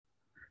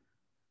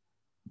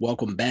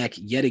Welcome back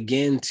yet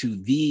again to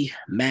the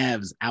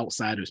Mavs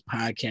Outsiders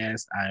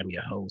podcast. I am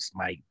your host,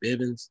 Mike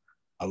Bivens,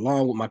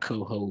 along with my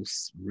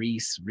co-host,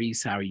 Reese.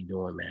 Reese, how are you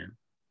doing, man?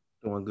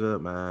 Doing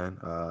good, man.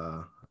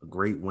 A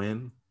great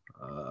win.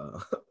 A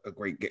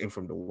great game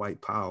from the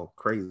White Power.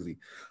 Crazy.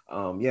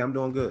 Yeah, I'm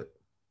doing good.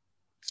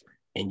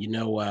 And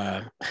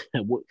on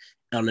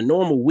a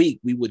normal week,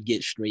 we would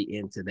get straight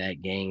into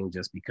that game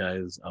just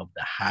because of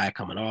the high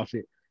coming off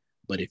it.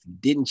 But if you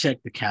didn't check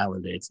the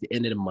calendar, it's the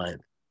end of the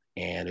month.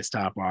 And it's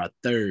time for our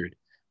third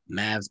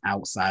Mavs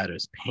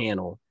Outsiders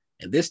panel.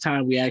 And this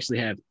time we actually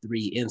have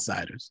three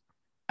insiders,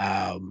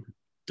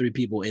 three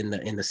people in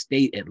the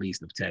state, at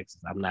least, of Texas.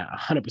 I'm not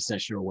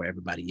 100% sure where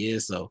everybody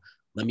is. So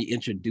let me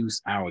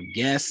introduce our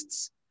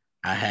guests.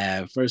 I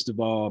have, first of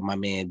all, my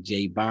man,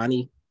 Jay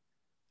Bonnie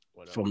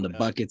from the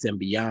Buckets and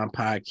Beyond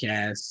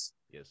podcast.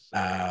 Yes.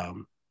 I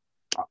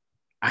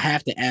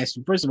have to ask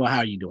you, first of all, how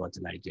are you doing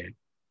tonight, Jay?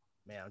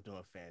 Man, I'm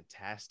doing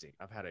fantastic.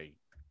 I've had a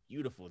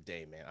beautiful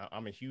day, man.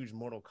 I'm a huge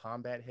Mortal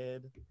Kombat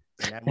head,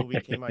 and that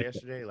movie came out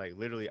yesterday. Like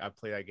literally, I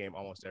play that game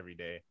almost every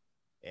day,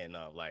 and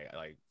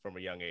like from a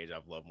young age,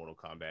 I've loved Mortal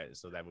Kombat.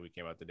 So that movie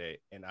came out today,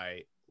 and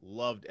I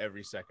loved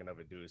every second of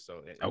it, dude.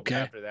 So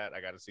after that, I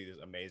got to see this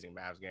amazing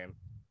Mavs game,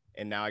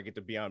 and now I get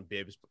to be on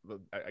Bibs.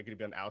 I get to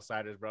be on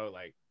Outsiders, bro.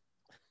 Like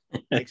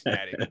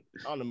ecstatic,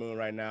 on the moon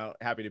right now.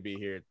 Happy to be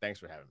here.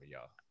 Thanks for having me,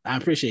 y'all. I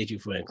appreciate you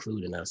for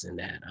including us in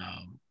that.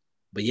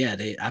 But yeah,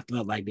 I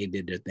felt like they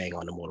did their thing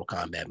on the Mortal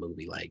Kombat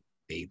movie. Like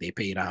they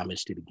paid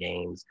homage to the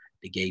games.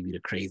 They gave you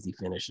the crazy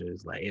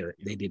finishers. Like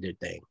they did their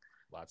thing.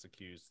 Lots of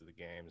cues to the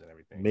games and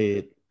everything.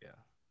 Mid.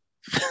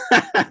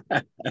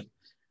 Yeah.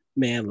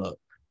 Man, look,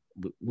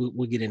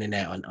 we'll get into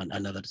that on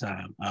another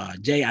time.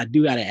 Jay, I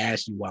do got to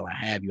ask you while I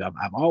have you.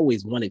 I've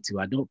always wanted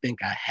to. I don't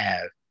think I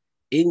have.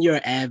 In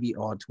your Avi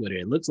on Twitter,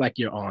 it looks like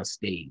you're on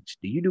stage.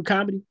 Do you do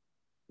comedy?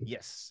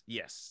 Yes.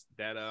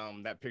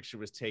 That picture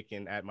was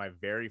taken at my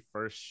very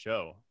first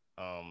show.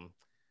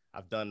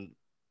 I've done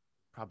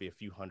probably a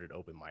few hundred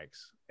open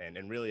mics,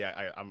 and really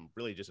I'm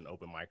really just an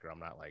open micer. I'm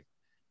not like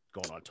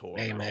going on tour,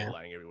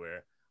 headlining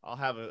everywhere. I'll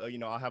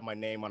have my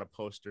name on a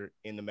poster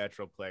in the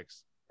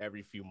Metroplex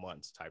every few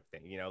months type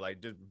thing,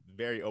 like just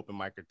very open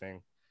micer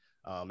thing.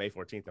 May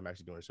 14th, I'm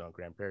actually doing a show in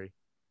Grand Prairie.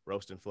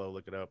 Roast and Flow,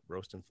 look it up.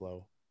 Roast and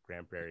Flow,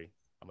 Grand Prairie.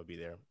 I'm gonna be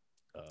there.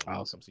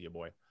 Awesome. Come see your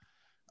boy.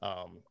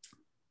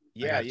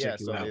 Yeah.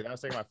 So I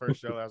was taking my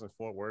first show. I was in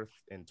Fort Worth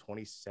in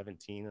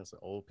 2017. It's an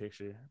old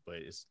picture, but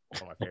it's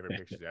one of my favorite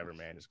pictures ever,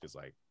 man. Just because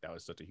like that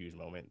was such a huge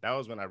moment. That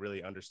was when I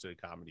really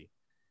understood comedy.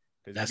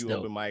 Because you do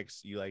open mics,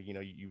 you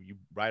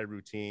write a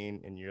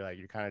routine, and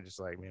you're kind of just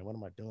like, man, what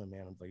am I doing,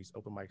 man? I'm like, these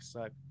open mics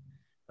suck.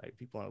 Like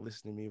people aren't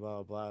listening to me,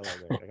 blah blah blah.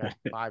 Like I got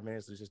 5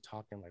 minutes of just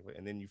talking, like,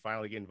 and then you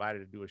finally get invited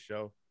to do a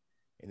show,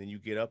 and then you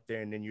get up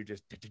there, and then you're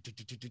just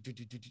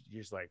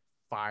like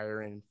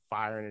firing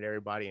at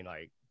everybody, and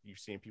like you're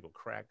seeing people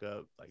crack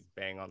up, like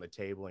bang on the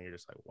table, and you're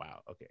just like,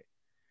 wow, okay,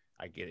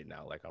 I get it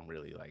now. Like I'm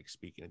really like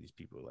speaking to these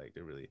people, like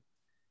they're really,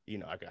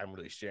 I'm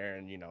really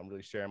sharing, I'm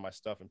really sharing my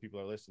stuff, and people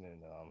are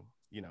listening.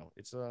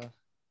 It's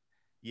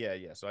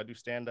yeah. So I do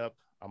stand up.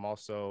 I'm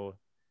also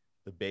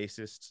the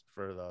bassist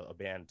for a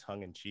band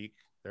Tongue in Cheek.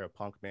 They're a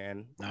punk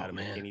band out of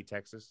McKinney,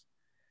 Texas.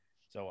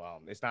 So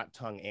it's not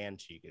tongue and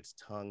cheek, it's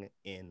tongue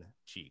in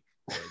cheek.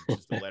 So it's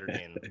just the letter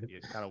N.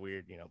 It's kind of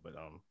weird, but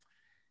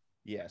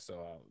yeah.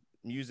 So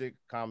music,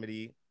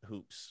 comedy,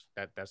 hoops.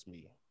 That's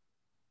me.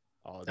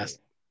 All day.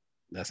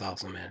 That's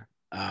awesome, man.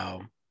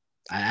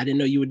 I didn't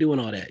know you were doing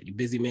all that. You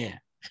busy man.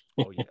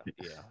 Oh yeah.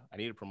 I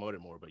need to promote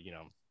it more, but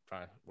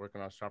I'm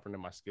working on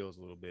sharpening my skills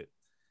a little bit.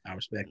 I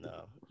respect it.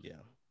 Yeah.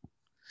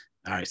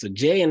 All right, so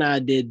Jay and I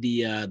did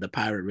the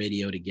Pirate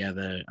Radio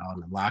together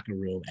on the Locker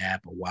Room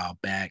app a while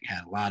back.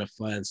 Had a lot of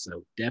fun,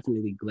 so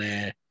definitely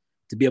glad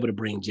to be able to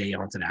bring Jay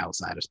onto the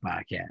Outsiders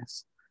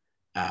podcast.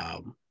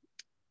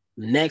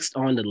 Next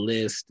on the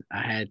list,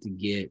 I had to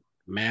get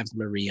Mavs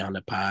Marie on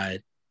the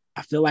pod.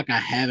 I feel like I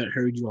haven't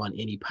heard you on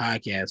any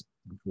podcast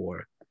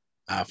before.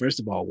 First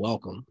of all,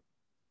 welcome.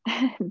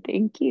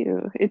 Thank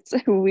you. It's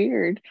so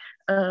weird.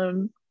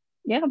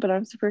 Yeah, but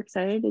I'm super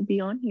excited to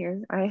be on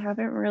here. I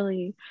haven't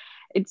really.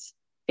 It's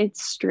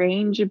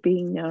strange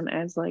being known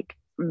as like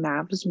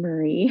Mavs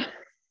Marie.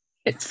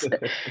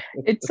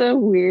 It's a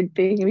weird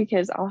thing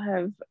because I'll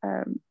have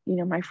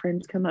my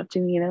friends come up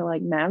to me and they're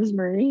like Mavs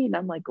Marie, and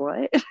I'm like,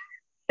 what?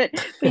 But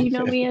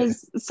me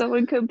as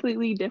someone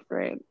completely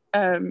different.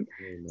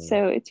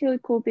 So it's really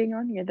cool being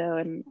on here though,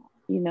 and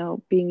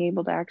being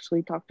able to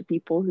actually talk to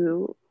people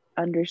who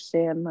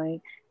understand my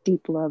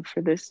deep love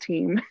for this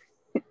team.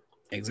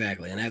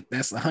 Exactly. And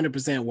that's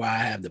 100% why I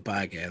have the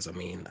podcast. I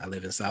mean, I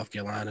live in South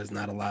Carolina. There's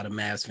not a lot of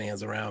Mavs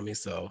fans around me.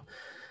 So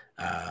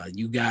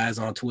you guys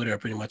on Twitter are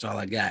pretty much all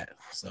I got.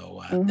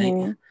 So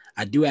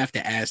I do have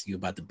to ask you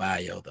about the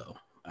bio, though.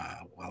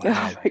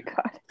 My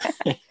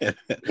God.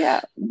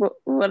 Yeah.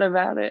 What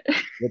about it?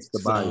 What's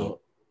the bio?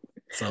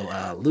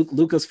 So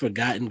Luca's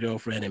forgotten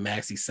girlfriend and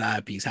Maxie's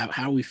side piece.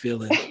 How are we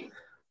feeling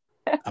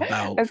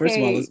about, Okay. first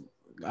of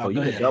all,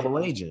 you're a double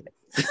agent.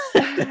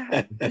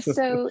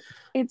 So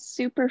it's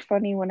super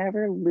funny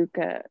whenever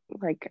Luca,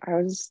 like I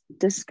was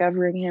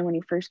discovering him when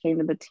he first came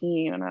to the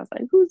team, and I was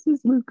like, who's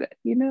this Luca?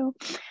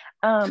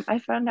 I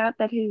found out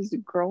that his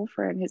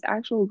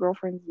actual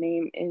girlfriend's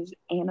name is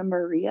Anna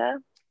Maria,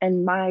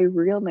 and my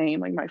real name,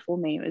 like my full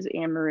name, is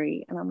Anne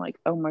Marie. And I'm like,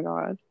 oh my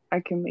God, I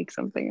can make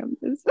something of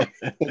this.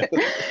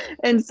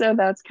 And so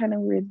that's kind of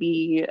where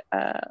the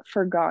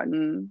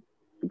forgotten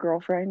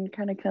girlfriend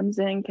kind of comes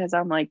in, because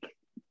I'm like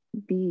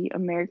the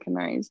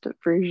Americanized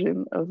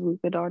version of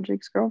Luka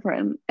Doncic's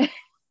girlfriend.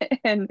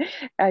 And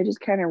I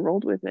just kind of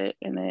rolled with it,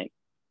 and it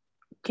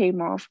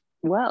came off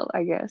well,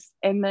 I guess.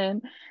 And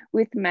then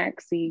with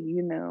Maxi,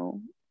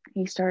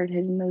 he started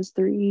hitting those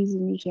threes,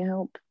 and you can't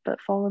help but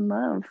fall in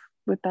love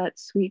with that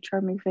sweet,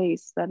 charming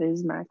face that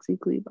is Maxi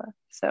Kleba.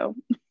 So,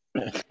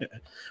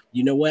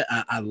 you know what?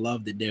 I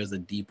love that there's a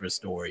deeper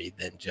story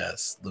than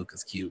just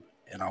Luka's cute,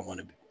 and I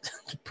want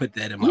to put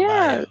that in my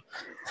bio.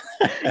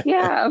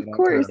 Yeah, of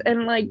course.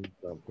 And like,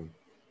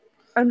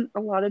 a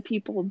lot of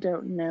people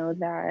don't know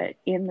that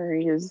Anne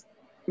Marie is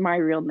my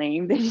real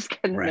name. They just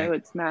kind of know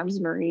it's Mavs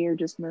Marie or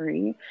just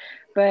Marie.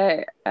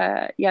 But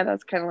yeah,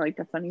 that's kind of like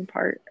the funny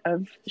part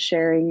of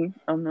sharing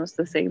almost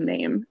the same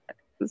name.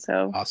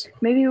 So awesome.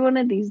 Maybe one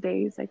of these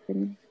days I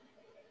can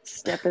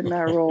step in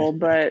that role,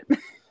 but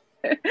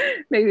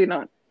maybe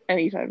not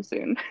anytime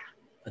soon.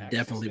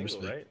 Definitely single,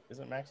 respect. Right?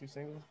 Isn't Maxi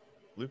single?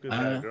 Luka's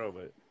got a girl,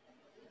 but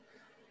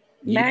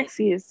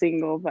Maxi is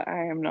single, but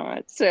I am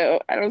not, so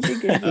I don't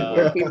think it's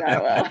working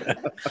that well.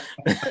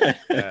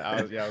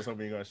 I was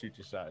hoping you're gonna shoot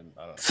your shot. And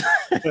I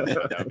don't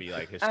know. That would be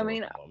like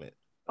historical moment.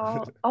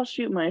 I'll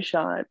shoot my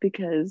shot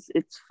because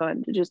it's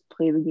fun to just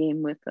play the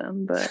game with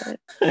them, but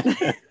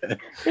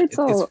it's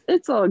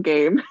all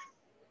game.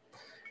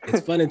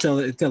 It's fun until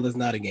it's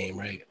not a game,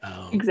 right?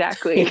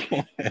 Exactly.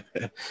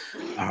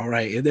 All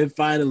right, and then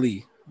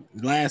finally,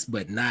 last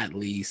but not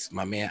least,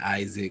 my man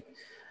Isaac.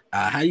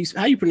 How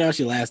you pronounce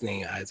your last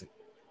name, Isaac?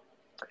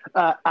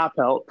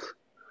 Appelt.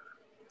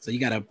 So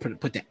you gotta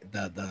put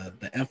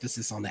the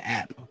emphasis on the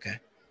app, okay?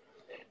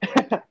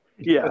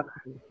 Yeah.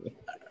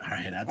 All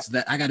right,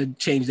 I gotta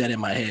change that in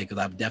my head because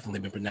I've definitely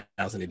been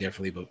pronouncing it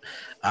differently. But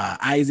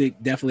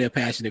Isaac, definitely a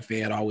passionate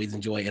fan. Always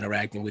enjoy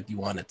interacting with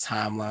you on the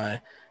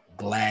timeline.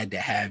 Glad to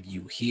have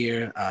you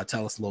here.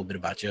 Tell us a little bit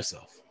about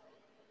yourself.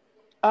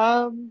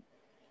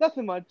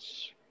 Nothing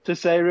much to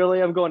say,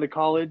 really. I'm going to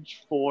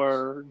college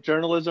for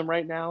journalism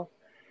right now.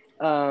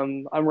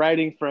 I'm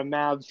writing for a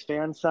Mavs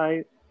fan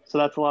site, so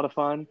that's a lot of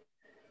fun.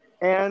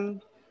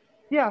 And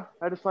yeah,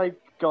 I just like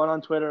going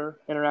on Twitter,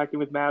 interacting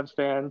with Mavs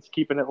fans,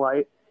 keeping it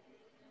light.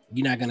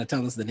 You're not gonna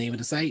tell us the name of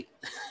the site?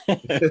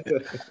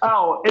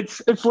 Oh,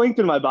 it's linked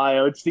in my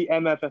bio. It's the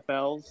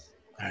MFFLs.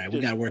 All right, we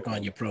gotta work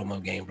on your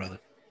promo game, brother.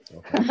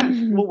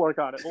 Okay. We'll work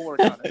on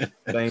it.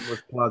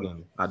 Shameless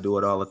plugging. I do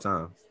it all the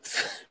time.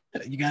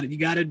 You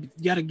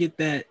gotta get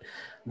that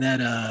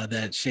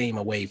shame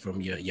away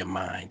from your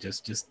mind.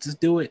 Just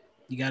do it.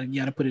 You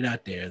gotta put it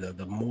out there.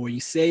 The more you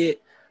say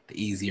it, the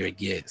easier it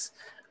gets.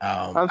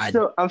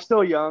 I'm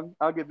still young.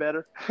 I'll get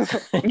better.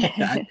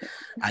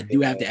 I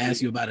do have to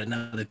ask you about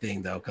another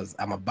thing though, because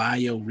I'm a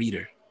bio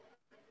reader.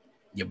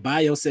 Your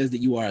bio says that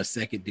you are a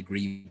 2nd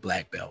degree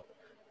black belt,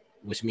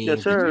 which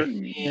means that your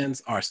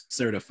hands are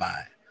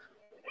certified.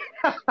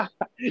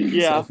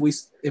 Yeah. So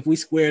if we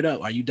squared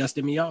up, are you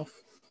dusting me off?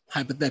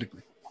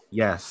 Hypothetically.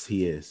 Yes,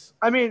 he is.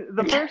 I mean,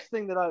 the first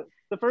thing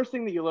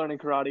that you learn in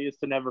karate is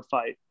to never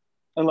fight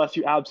unless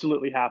you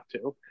absolutely have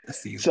to.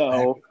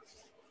 So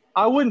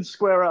I wouldn't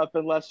square up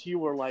unless you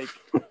were like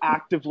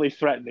actively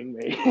threatening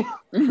me.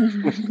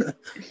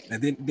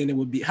 And then it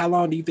would be, how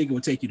long do you think it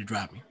would take you to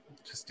drop me?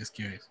 Just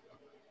curious.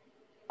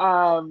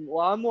 Well,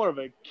 I'm more of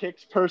a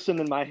kicks person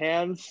in my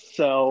hands,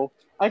 so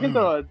I can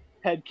throw a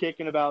head kick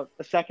in about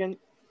a second.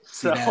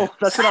 So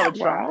that's what I would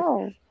try.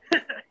 Wow.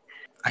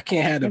 I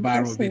can't have the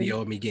viral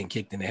video of me getting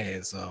kicked in the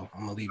head, so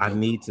I'm gonna leave it. I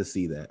need to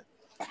see that.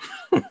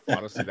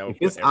 Honestly, that would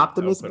put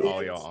Optimus put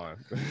all y'all on.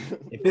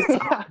 If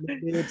it's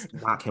Optimus Bibs,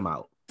 knock him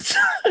out.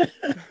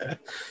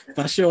 If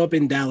I show up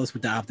in Dallas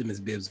with the Optimus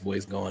Bibs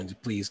voice going,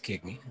 please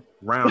kick me.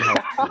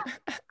 Roundhouse.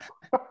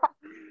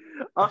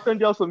 I'll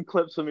send y'all some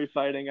clips of me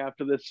fighting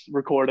after this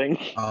recording.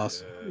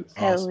 Awesome.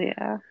 Hell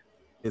yeah.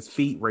 His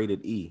feet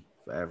rated E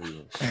for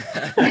everyone.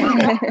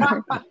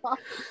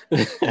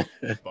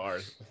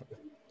 Bars.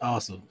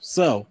 Awesome.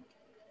 So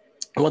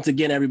once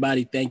again,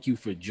 everybody, thank you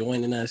for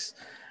joining us.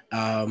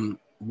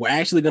 We're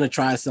actually going to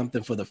try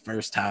something for the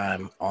first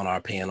time on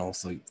our panel,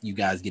 so you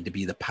guys get to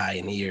be the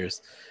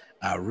pioneers.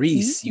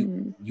 Reese,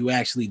 you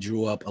actually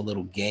drew up a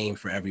little game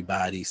for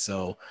everybody.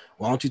 So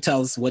why don't you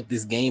tell us what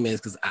this game is?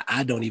 Because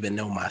I don't even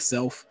know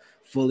myself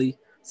fully.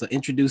 So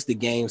introduce the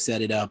game,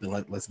 set it up, and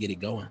let's get it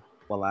going.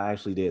 Well, I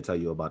actually did tell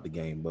you about the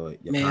game,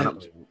 but you're Man. kind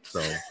of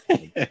so.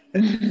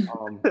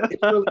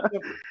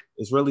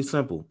 It's really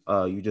simple.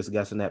 You just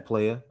guessing that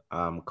player.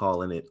 I'm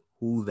calling it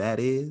Who That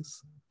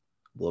Is.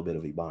 A little bit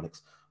of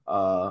Ebonics.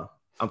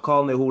 I'm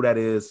calling it Who That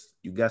Is.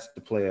 You guess the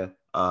player.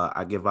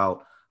 I'll give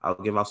out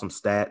some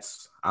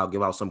stats. I'll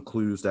give out some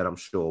clues that I'm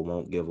sure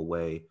won't give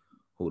away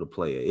who the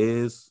player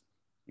is.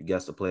 You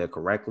guess the player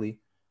correctly.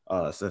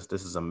 Since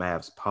this is a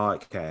Mavs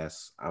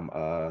podcast, I'm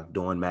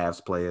doing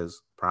Mavs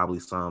players, probably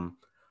some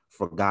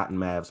forgotten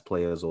Mavs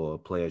players or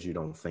players you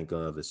don't think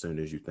of as soon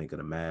as you think of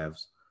the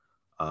Mavs.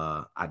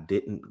 I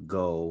didn't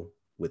go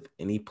with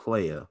any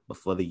player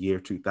before the year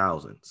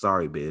 2000.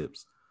 Sorry,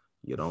 Bibbs.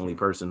 You're the only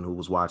person who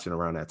was watching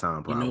around that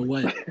time,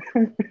 probably. You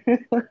know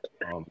what?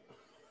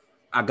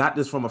 I got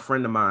this from a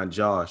friend of mine,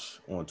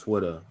 Josh, on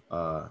Twitter,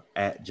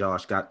 at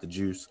Josh Got the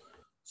Juice.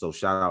 So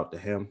shout out to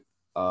him.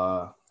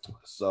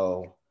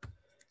 So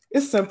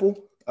it's simple.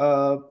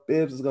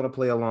 Bibbs is gonna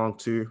play along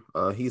too.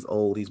 He's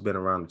old. He's been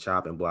around the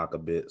chopping block a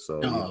bit.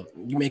 So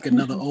you make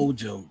another old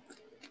joke.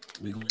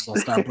 We're gonna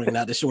start bringing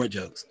out the short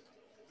jokes.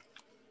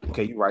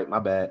 Okay, you're right. My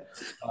bad.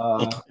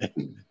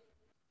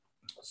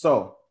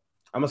 So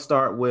I'm gonna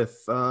start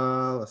with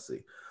let's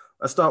see.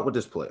 Let's start with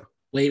this player.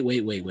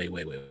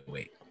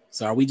 Wait.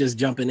 So are we just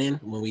jumping in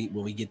when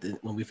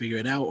we figure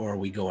it out, or are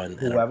we going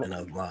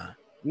another line?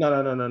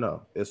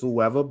 No. It's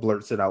whoever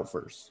blurts it out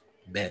first.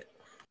 Bet.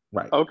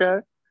 Right. Okay.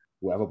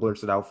 Whoever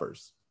blurts it out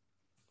first.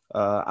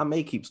 I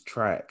may keep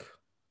track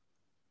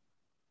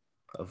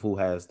of who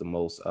has the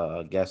most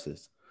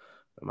guesses.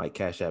 I might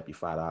cash app you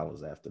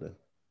 $5 after the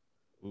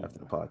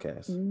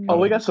podcast. Oh,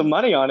 we got some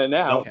money on it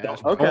now.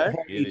 Don't okay.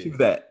 hold me to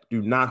that.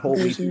 Do not hold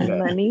me There's to that.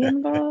 money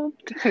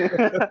involved.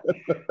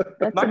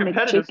 That's My a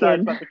competitive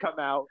side's McChicken. about to come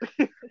out.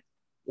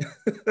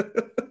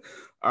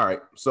 All right.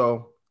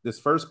 So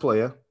this first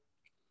player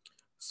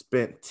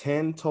spent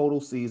 10 total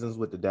seasons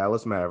with the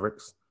Dallas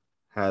Mavericks,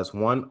 has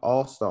one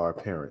All-Star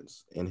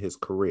appearance in his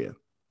career.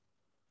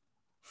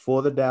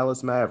 For the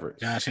Dallas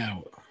Mavericks. Josh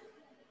Howard.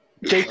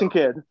 Jason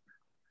Kidd.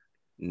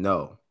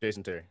 No.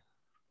 Jason Terry.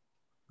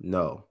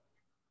 No.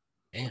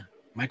 Damn.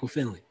 Michael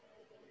Finley.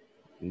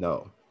 No.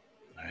 All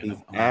right, He's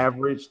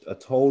averaged a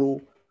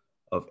total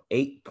of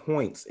 8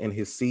 points in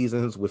his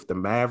seasons with the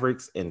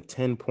Mavericks and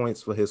 10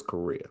 points for his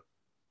career.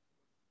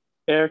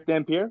 Eric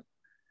Dampier.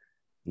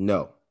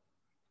 No.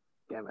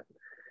 Damn it.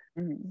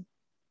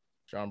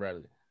 Sean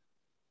Bradley.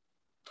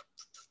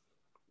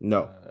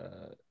 No.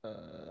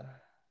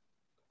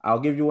 I'll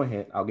give you a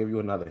hint. I'll give you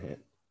another hint.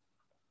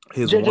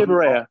 JJ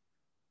Barea.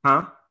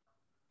 Huh?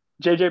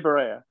 JJ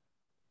Barea.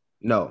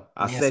 No.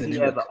 I said he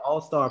has an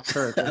All-Star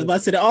appearance. I was about to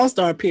say the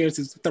All-Star appearance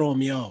is throwing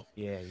me off.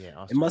 Yeah.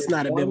 It must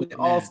not have been with the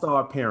Mavs.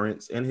 All-Star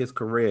appearance in his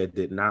career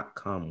did not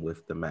come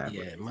with the Mavericks.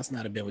 Yeah, it must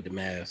not have been with the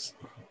Mavs.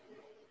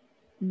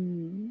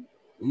 Mm.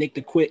 Nick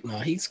the Quick, no,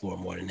 he scored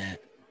more than that.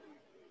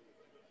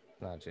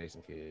 Not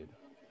Jason Kidd.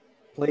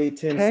 Played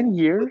 10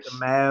 years with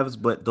the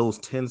Mavs, but those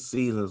 10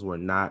 seasons were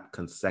not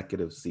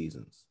consecutive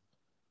seasons.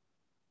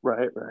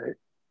 Right.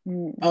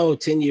 Mm. Oh,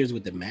 10 years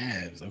with the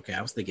Mavs. Okay,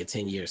 I was thinking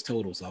 10 years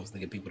total, so I was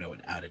thinking people that were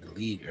out of the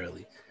league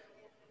early.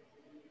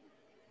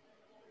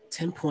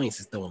 10 points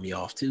is throwing me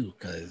off too,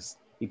 because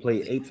he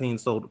played 18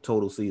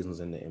 total seasons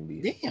in the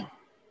NBA. Damn.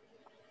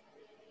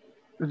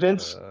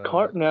 Vince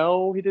Carter.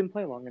 No, he didn't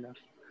play long enough.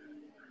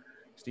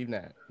 Steve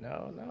Nash.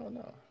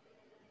 No.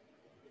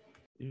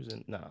 He was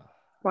in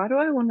Why do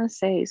I want to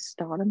say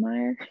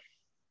Stoudemire?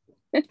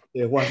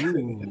 Yeah, well,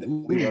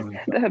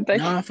 But,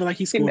 No, I feel like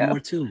he scored more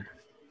too.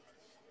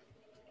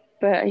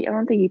 But I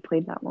don't think he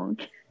played that long.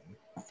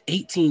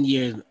 18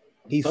 years.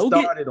 He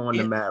Bogut? started on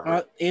the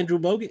Mavericks. Andrew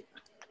Bogut?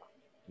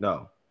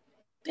 No.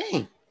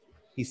 Dang.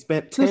 He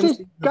spent 10 This has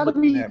seasons got to with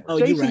the be Mavericks. Oh,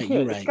 you're Jason right, Kidd.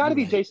 you're right, It's got to you're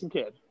be right. Jason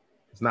Kidd.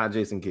 It's not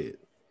Jason Kidd.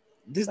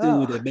 This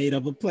dude that made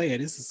up a player.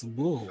 This is some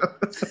bull.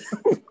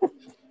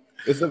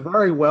 It's a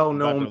very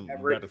well-known About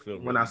Maverick. to feel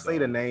When really I say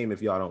the dumb. name,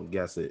 if y'all don't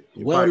guess it.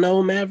 you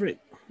Well-known Maverick.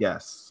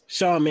 Yes.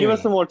 Sean Give Marion.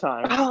 us some more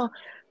time. Oh,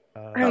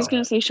 I was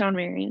going to say Sean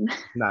Marion.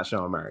 Not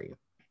Sean Marion.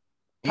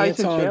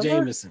 Tyson Anton Chandler?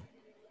 Jameson.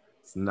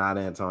 It's not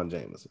Anton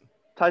Jameson.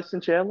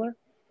 Tyson Chandler.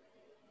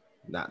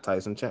 Not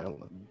Tyson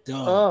Chandler.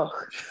 Dog. Oh,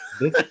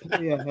 This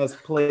player has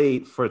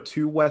played for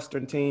 2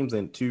 Western teams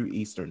and 2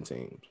 Eastern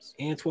teams.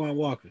 Antoine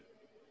Walker.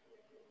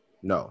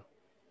 No.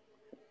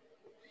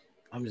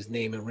 I'm just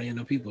naming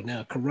random people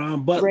now.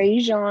 Karan Butler.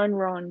 Rajon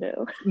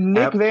Rondo.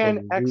 Nick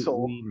Van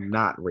Absolutely Exel.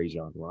 not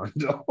Rajon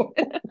Rondo.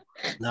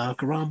 No,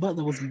 Karan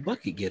Butler was a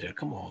bucket getter.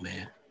 Come on,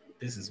 man.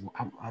 This is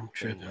I'm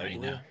tripping right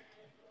now.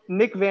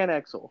 Nick Van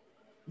Exel.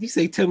 You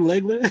say Tim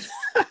Legler?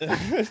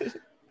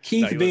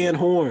 Keith he Van wasn't.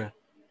 Horn.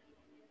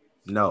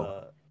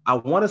 No. I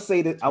want to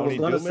say that I was Tony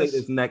going to say Dumas?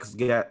 this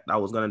next I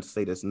was going to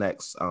say this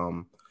next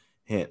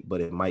hint, but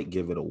it might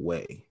give it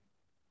away.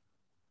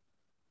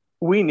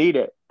 We need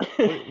it.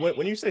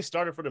 when you say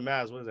started for the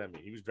Mavs, what does that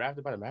mean? He was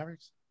drafted by the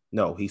Mavericks?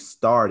 No, he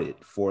started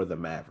for the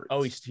Mavericks.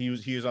 Oh, he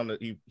was on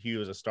the he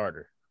was a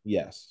starter.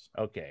 Yes.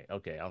 Okay. I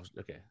was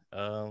okay.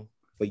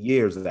 For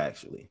years,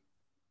 actually.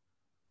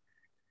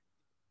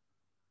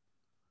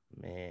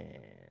 Man,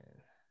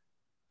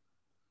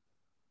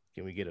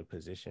 can we get a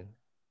position?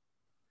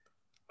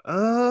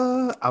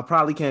 I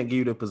probably can't give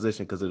you the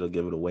position because it'll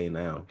give it away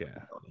now. Okay.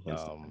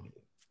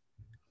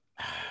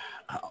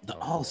 The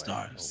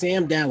All-Star.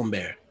 Sam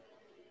Dallenberg.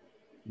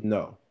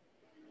 No.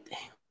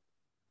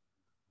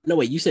 No,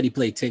 wait, you said he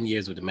played 10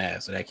 years with the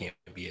Mavs, so that can't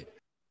be it.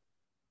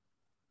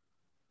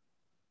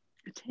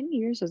 10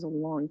 years is a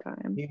long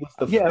time. He was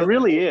the Yeah, it fifth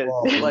really is.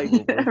 overall- Like,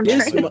 I'm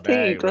This trying to one-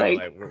 think, bro. like,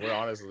 Like we're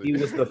honestly. he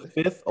was the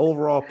 5th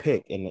overall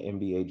pick in the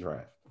NBA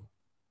draft.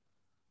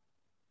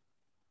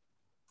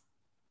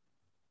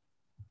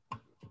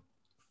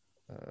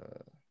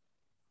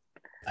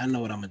 I know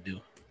what I'm gonna do.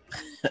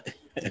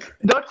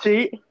 don't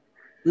cheat.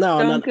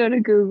 No, don't go to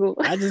Google.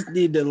 I just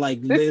need the like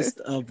list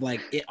of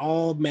like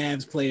all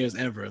Mavs players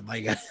ever.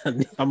 Like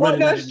I'm Well,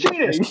 running out that's of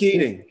cheating. That's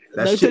cheating.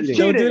 That's No, cheating.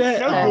 Don't do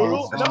that. No Oh,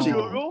 Google. that's No cheating.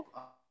 Google.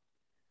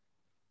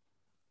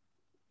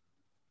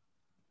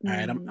 All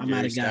right, I'm out Jerry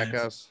of guys.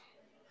 Stackhouse.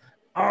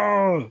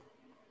 Oh,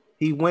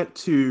 He went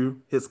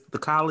to the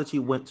college he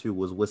went to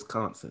was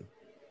Wisconsin.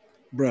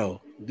 bro,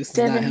 this is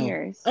not Devin help.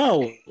 Harris.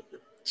 Oh,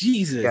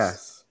 Jesus.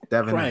 Yes,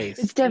 Devin Harris. Christ.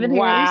 It's Devin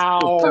Wow.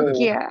 Harris. Fuck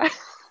yeah.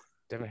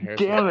 Devin Harris.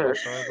 Damn was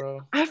it.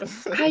 an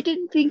all-star, bro. I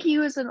didn't think he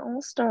was an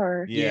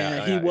all-star.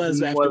 Yeah, he yeah. was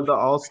He after was the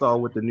All-Star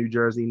with the New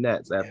Jersey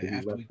Nets after Yeah, he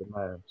after left we- the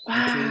Mavs. we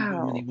traded him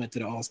Wow. and he went to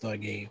the All-Star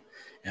game,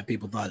 and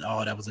people thought,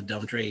 oh, that was a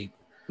dumb trade.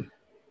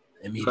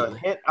 The Immediately.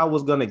 hint I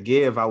was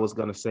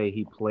gonna say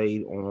he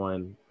played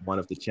on one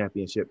of the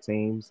championship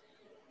teams,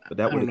 but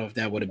I that don't would know if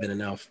that would have been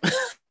enough.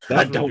 That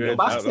I don't know. If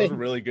I Those say- were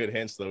really good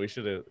hints, though. We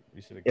should have.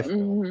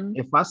 Mhm.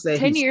 if I say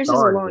 10 he years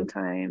started, is a long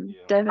time.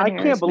 Yeah. Devin I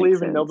Harris can't believe makes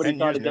sense. nobody 10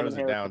 thought years of Devin narrows it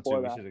Harris down too. before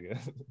We that. should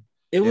have.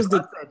 It was if the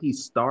I said he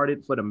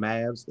started for the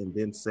Mavs and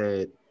then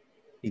said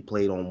he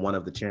played on one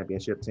of the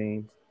championship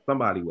teams,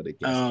 somebody would have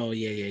guessed. oh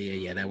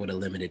yeah. That would have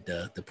limited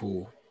the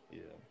pool. Yeah.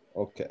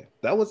 Okay,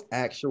 that was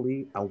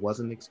actually I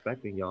wasn't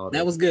expecting y'all.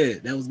 That was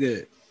good. That was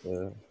good.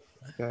 yeah.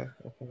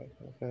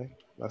 Okay.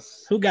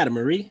 That's Who got it,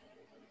 Marie?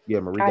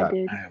 Marie I got it.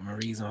 did. All right,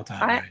 Marie's on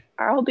top. I, All right.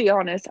 I'll be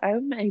honest,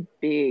 I'm a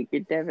big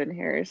Devin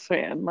Harris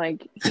fan.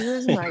 Like, he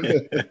was my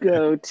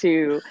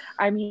go-to.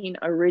 I mean,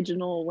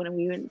 original, when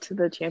we went to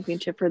the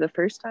championship for the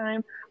first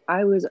time,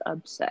 I was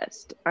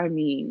obsessed. I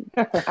mean,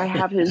 I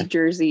have his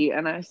jersey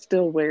and I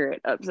still wear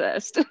it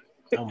obsessed.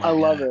 Oh my I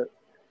love God. it.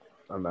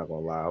 I'm not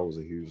gonna lie, I was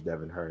a huge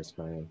Devin Harris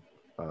fan.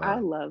 I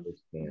love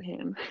Yeah,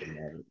 him. the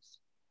Mavericks.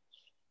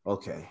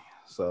 Okay,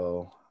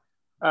 so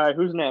All right,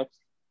 who's next?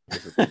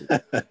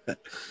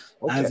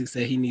 Isaac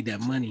said he need that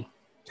money.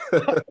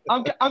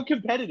 I'm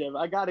competitive.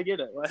 I gotta get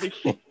it. Like,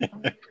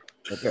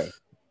 okay,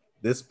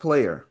 this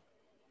player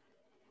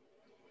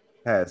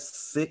has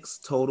 6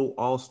 total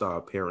All-Star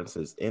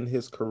appearances in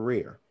his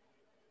career.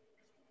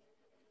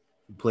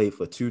 He played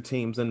for 2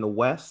 teams in the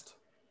West,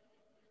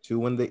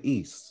 2 in the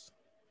East,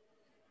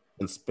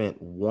 and spent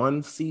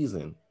 1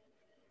 season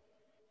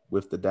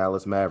with the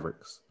Dallas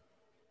Mavericks.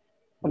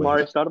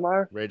 Amari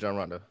Stoudemire. Ray John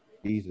Rondo.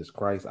 Jesus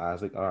Christ,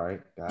 Isaac. All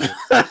right, got it.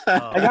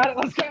 I got it.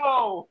 Let's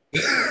go.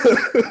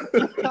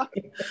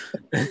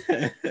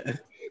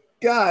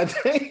 God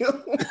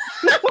damn.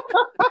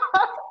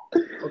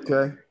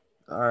 Okay.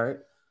 All right.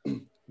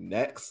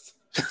 Next.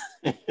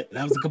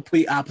 That was the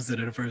complete opposite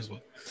of the first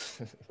one.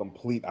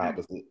 Complete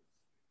opposite.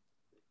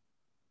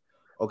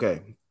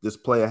 Okay. This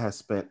player has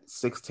spent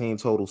 16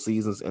 total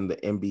seasons in the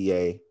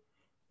NBA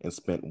and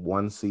spent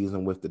 1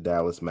 season with the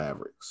Dallas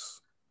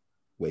Mavericks,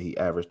 where he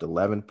averaged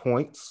 11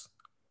 points,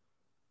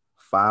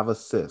 5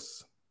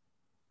 assists.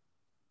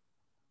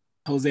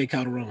 Jose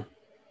Calderon.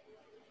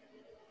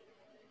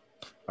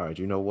 All right.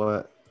 You know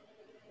what?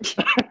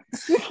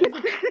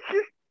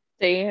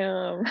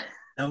 Damn.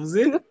 That was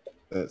it.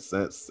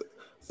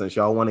 Since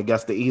y'all want to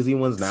guess the easy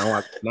ones, now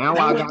I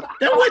got.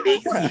 That wasn't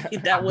easy.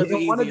 That wasn't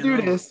didn't easy. want to at do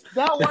all. this.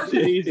 That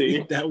wasn't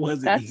easy. That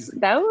wasn't That easy.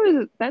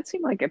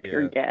 seemed like a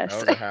pure guess.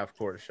 That was a half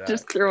court shot.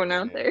 Just throwing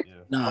out there. Yeah.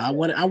 No, I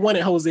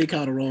wanted Jose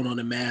Calderon on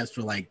the Mavs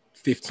for like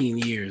 15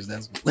 years.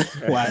 That's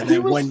why He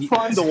that was one.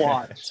 fun to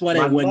watch. That's why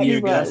that 1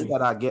 year got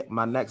me.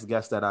 My next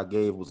guess that I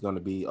gave was going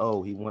to be,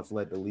 he once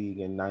led the league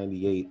in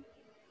 98%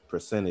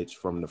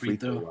 from the free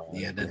throw line.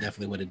 Yeah, that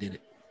definitely would have did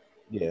it.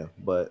 Yeah,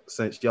 but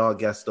since y'all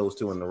guessed those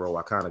 2 in a row,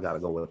 I kind of got to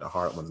go with the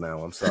hard ones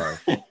now. I'm sorry.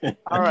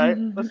 All right,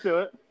 let's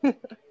do it.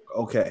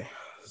 Okay,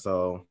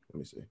 so let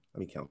me see. Let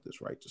me count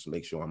this right, just to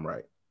make sure I'm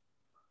right.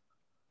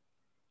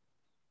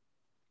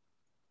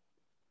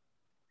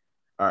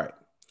 All right.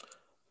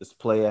 This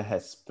player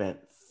has spent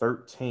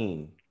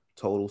 13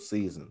 total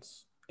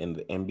seasons in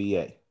the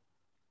NBA.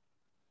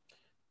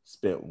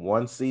 Spent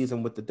 1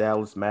 season with the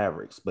Dallas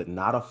Mavericks, but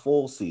not a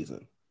full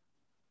season.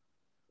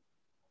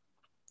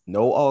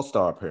 No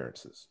All-Star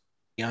appearances.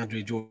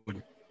 DeAndre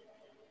Jordan.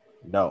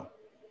 No,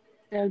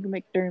 Doug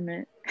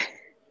McDermott.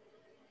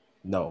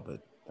 but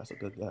that's a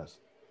good guess.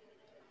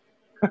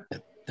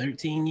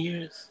 13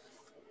 years.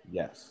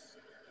 Yes.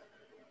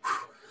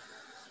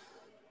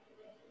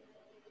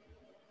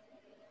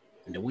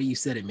 And the way you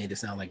said it made it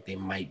sound like they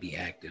might be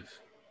active.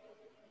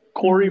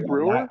 Corey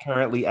Brewer. Not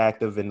currently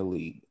active in the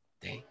league.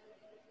 Dang.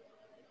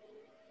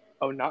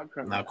 Oh, not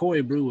currently. Now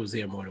Corey Brewer was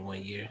here more than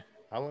 1 year.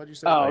 How long did you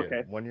say? Oh, yeah,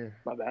 okay. 1 year.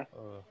 My bad.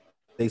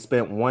 They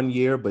spent 1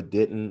 year, but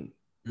didn't.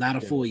 Not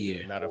a full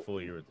year. Not a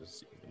full year with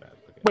this.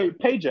 Okay. Wait,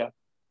 Peja.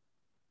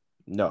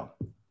 No.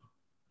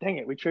 Dang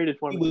it, we traded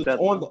for He him. was instead.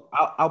 on the.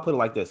 I'll put it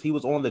like this: he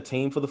was on the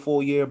team for the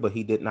full year, but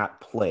he did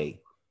not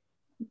play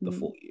the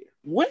full year.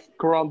 What?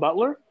 Caron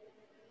Butler.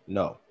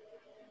 No.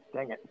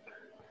 Dang it.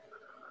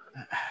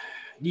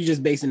 You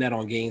just basing that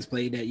on games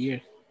played that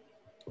year?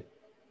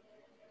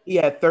 He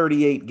had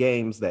 38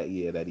 games that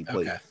year that he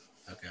played.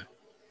 Okay.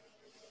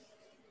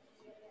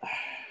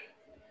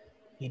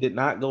 He did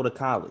not go to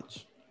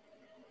college.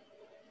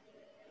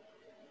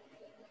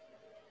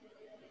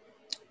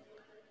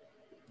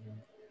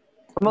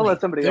 I'm gonna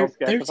let somebody else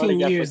guess. 13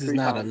 years is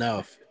not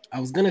enough. I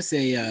was gonna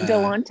say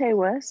Delonte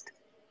West.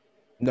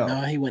 No,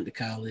 he went to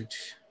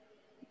college.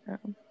 Oh,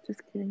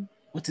 just kidding.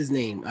 What's his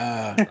name?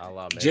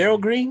 Allah,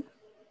 Gerald Green?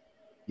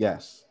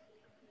 Yes.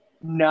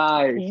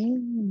 Nice.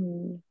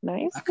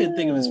 Nice. I couldn't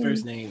think of his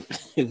first name.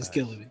 It was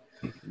killing me.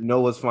 You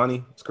know what's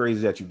funny? It's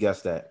crazy that you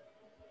guessed that.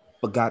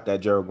 Forgot that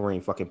Gerald Green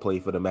fucking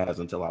played for the Mavs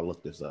until I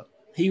looked this up.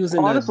 He was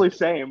in Honestly,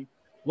 same.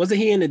 Wasn't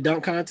he in the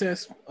dunk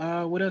contest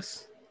with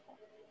us?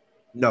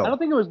 No, I don't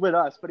think it was with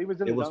us, but he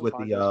was in It the was dunk with the,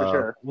 contest for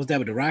sure. Was that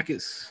with the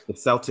Rockets? the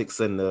Celtics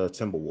and the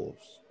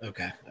Timberwolves.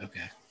 Okay.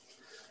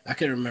 I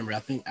couldn't remember.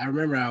 I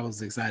remember I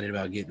was excited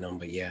about getting them,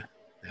 but yeah,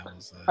 that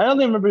was. I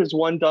only remember his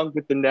one dunk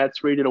with the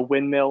Nets where he did a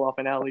windmill off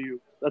an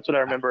alley-oop. That's what I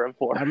remember him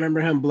for. I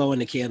remember him blowing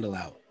the candle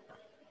out.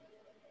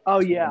 Oh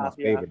It's one yeah, of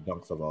my favorite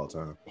dunks of all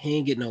time. He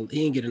ain't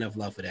get enough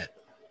love for that.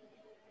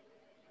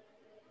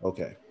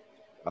 Okay.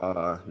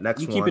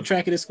 Next You one. keeping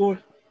track of the score?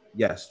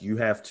 Yes, you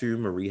have 2.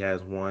 Marie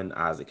has 1.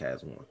 Isaac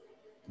has 1.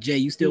 Jay,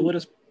 you still with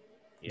us?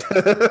 Yeah.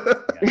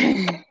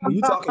 Are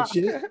you talking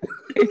shit?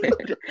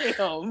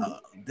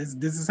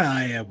 This is how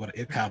I am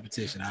in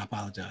competition. I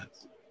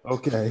apologize.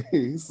 Okay.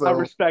 I So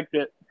respect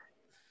it.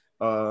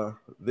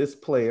 this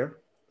player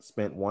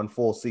spent 1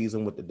 full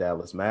season with the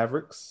Dallas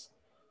Mavericks,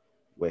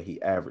 where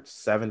he averaged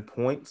 7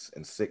 points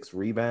and 6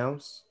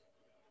 rebounds.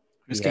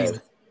 Chris He has-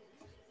 Kaman.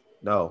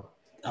 No.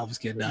 I was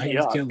kidding. No, he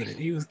was killing it.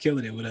 He was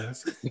killing it with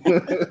us.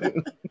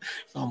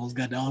 Almost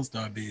got the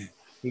All-Star bid.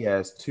 He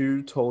has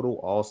 2 total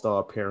All-Star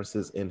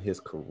appearances in his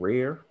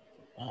career.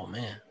 Oh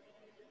man.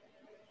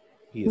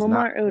 He is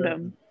Lamar not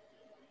Odom.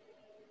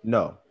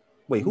 No.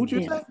 Wait, who'd you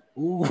Yeah. say?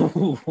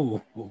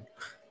 Ooh.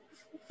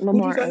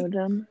 Lamar say?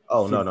 Odom.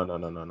 Oh, no, not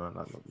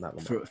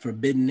Lamar.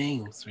 Forbidden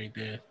names right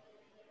there.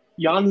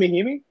 Jan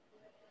Mahimi?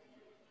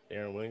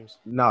 Aaron Williams.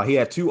 No, he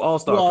had 2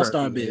 All-Star Two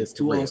All-Star appearances in his bids.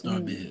 Two career. All-Star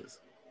bids.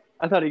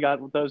 I thought he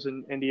got those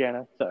in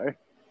Indiana. Sorry.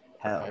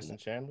 Hell, Tyson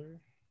Chandler.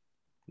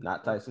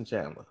 not Tyson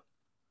Chandler.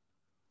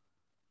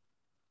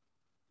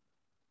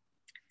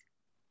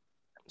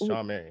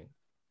 Sean Marion.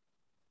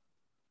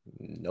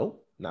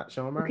 Nope, not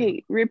Sean Marion.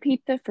 Okay,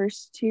 repeat the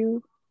first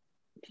two.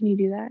 Can you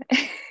do that?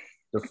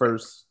 The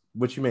first,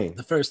 what you mean?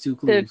 The first two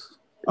clues.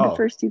 The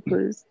first two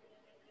clues.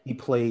 He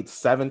played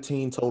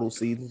 17 total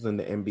seasons in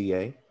the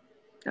NBA.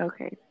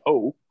 Okay.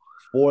 Oh.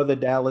 For the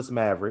Dallas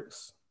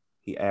Mavericks,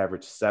 he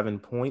averaged 7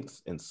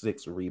 points and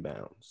 6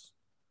 rebounds.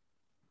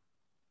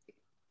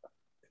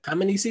 How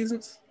many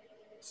seasons?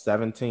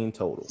 17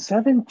 total.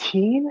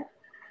 17?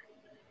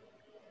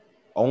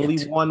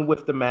 Only one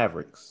with the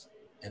Mavericks.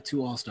 And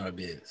 2 All-Star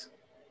bids.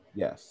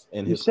 Yes.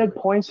 And You said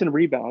points and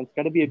rebounds.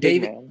 Got to be a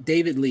big man.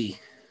 David Lee.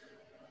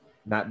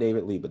 Not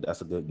David Lee, but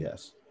that's a good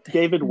guess.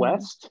 David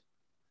West?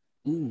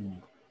 Ooh.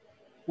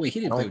 Wait,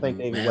 he I didn't don't play think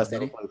for the David Mavs, West did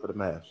ever he? played for the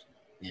Mavs.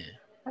 Yeah.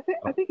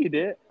 I think he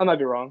did. I might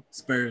be wrong.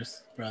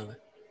 Spurs, probably.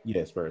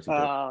 Yeah, Spurs. he did.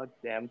 Oh,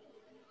 damn.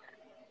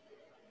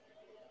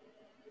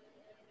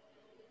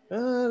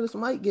 This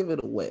might give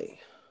it away.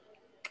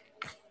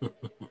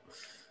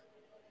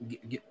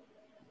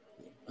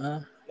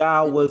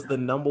 Guy was the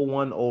number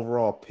 1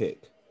 overall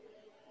pick.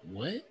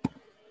 What?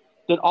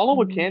 Did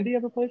Oliver Candy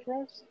ever play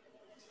for us?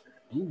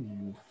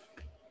 Ooh.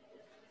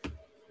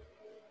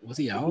 Was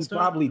he an He All-Star?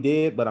 probably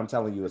did, but I'm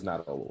telling you, it's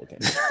not all over.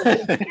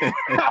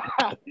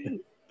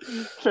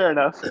 Fair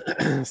enough.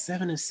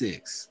 7 and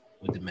 6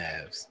 with the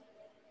Mavs.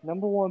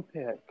 Number 1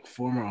 pick.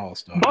 Former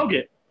All-Star.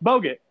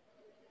 Bogut.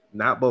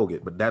 Not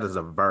Bogut, but that is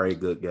a very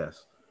good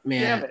guess.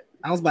 Man, Damn it.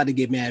 I was about to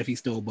get mad if he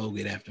stole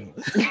Bogut after I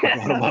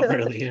brought him up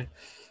earlier.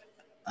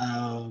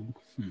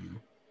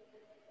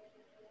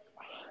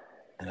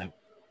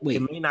 Wait.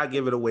 It may not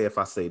give it away if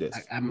I say this.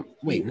 Don't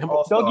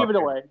give it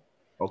away.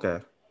 Okay.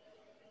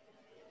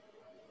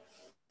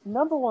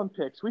 Number 1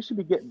 picks. We should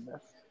be getting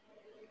this.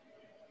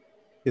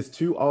 His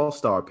 2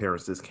 All-Star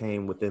appearances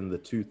came within the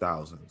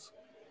 2000s.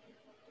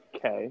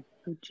 Okay.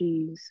 Oh,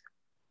 geez.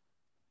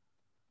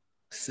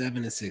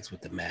 7 and 6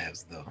 with the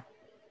Mavs, though.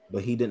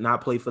 But he did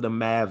not play for the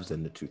Mavs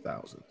in the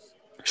 2000s.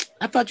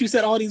 I thought you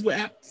said all these were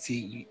out.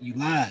 See, you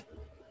lied.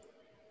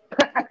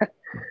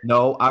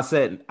 No, I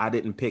said I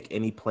didn't pick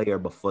any player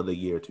before the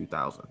year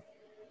 2000.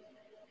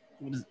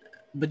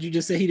 But you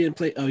just said he didn't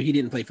play. Oh, he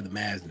didn't play for the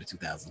Mavs in the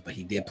 2000s, but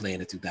he did play in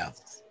the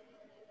 2000s.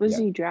 Was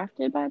he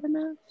drafted by the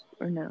Mavs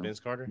or no? Vince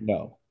Carter.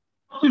 No.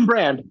 Elton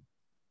Brand.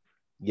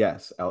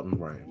 Yes, Elton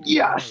Brand.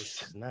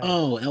 Yes. Nice.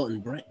 Oh,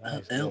 Elton Brand.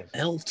 Nice.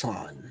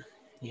 Elton.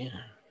 Yeah.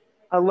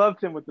 I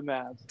loved him with the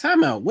Mavs.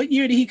 Timeout. What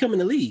year did he come in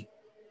the league?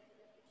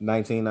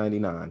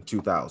 1999,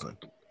 2000.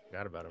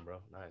 Forgot about him, bro.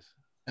 Nice.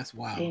 That's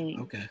wild.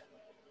 Dang. Okay.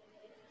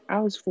 I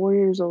was 4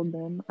 years old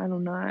then. I do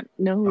not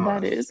know who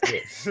that is.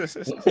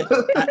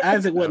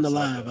 Isaac wasn't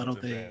alive, I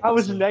don't think. I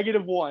was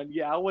 -1.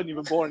 Yeah, I wasn't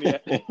even born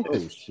yet.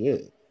 Oh,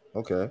 shit.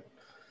 Okay.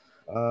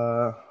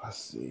 Let's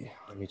see.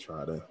 Let me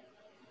try to.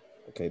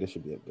 Okay, this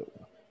should be a good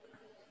one.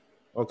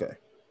 Okay.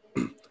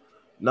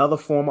 Another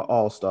former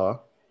All-Star.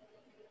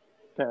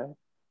 Okay.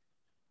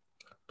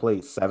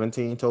 Played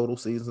 17 total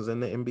seasons in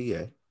the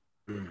NBA.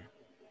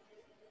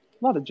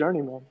 Not a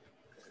journeyman.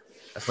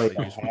 That's Played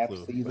a a useful half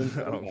clue. season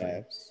for I the don't think.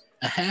 Mavs.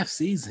 A half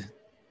season.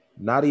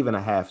 Not even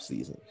a half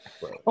season,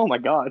 but Oh my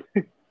God.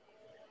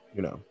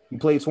 he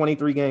played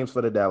 23 games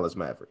for the Dallas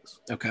Mavericks,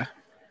 Okay.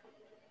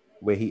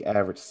 where he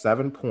averaged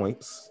 7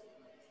 points,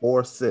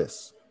 4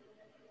 assists.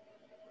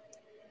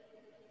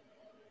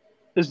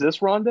 Is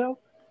this Rondo?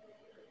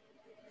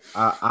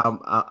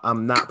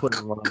 I'm not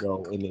putting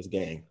Rondo in this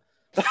game.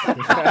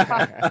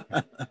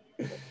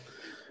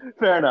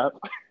 Fair enough.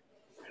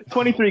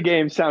 23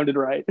 games sounded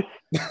right.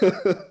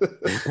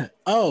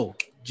 Oh,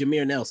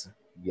 Jameer Nelson.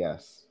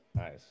 Yes.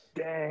 Nice.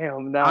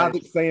 Damn, I nice.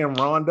 was saying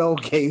Rondo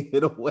gave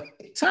it away.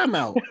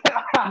 Timeout.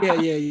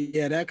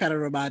 Yeah. That kind of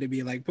reminded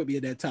me, like, put me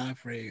in that time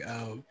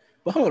frame.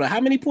 But hold on, how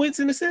many points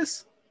and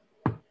assists?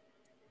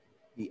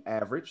 He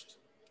averaged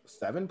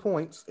 7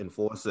 points and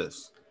 4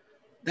 assists.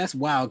 That's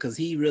wild because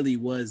he really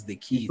was the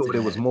key. You thought to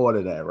it was more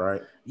than that,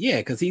 right? Yeah,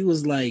 because he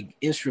was like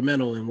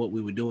instrumental in what we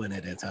were doing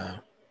at that time.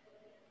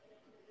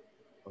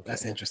 Okay.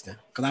 That's interesting.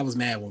 Because I was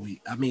mad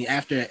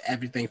after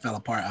everything fell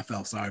apart, I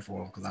felt sorry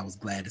for him because I was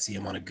glad to see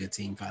him on a good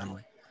team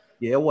finally.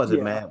 Yeah, it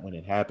wasn't mad when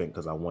it happened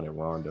because I wanted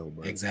Rondo.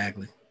 But...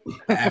 Exactly.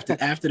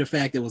 after the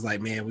fact, it was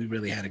like, man, we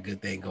really had a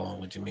good thing going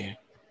with Jameer.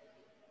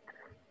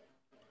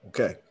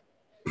 Okay.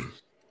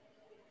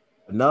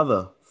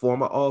 Another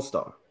former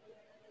All-Star.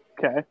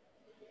 Okay.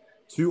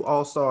 2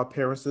 All-Star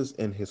appearances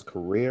in his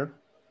career.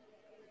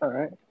 All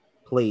right.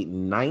 Played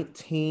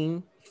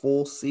 19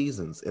 full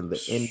seasons in the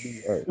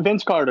NBA.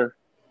 Vince Carter.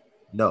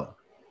 No.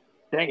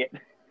 Dang it.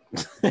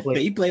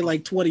 He played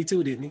like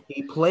 22, didn't he?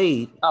 He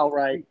played. Oh,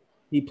 right.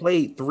 He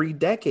played 3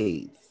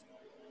 decades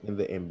in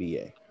the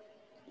NBA.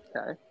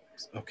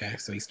 Okay,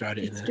 so he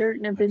started in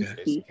Dirt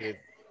Nowitzki. Kid.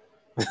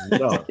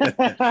 No.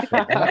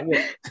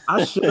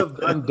 I should have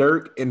done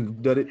Dirk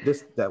and done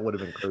it. That would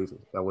have been crazy.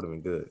 That would have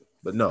been good.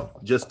 But no,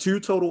 just 2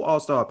 total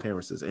All-Star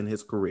appearances in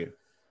his career.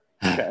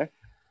 Okay.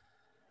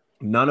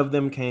 None of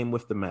them came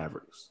with the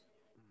Mavericks.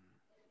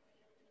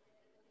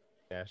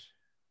 Nash.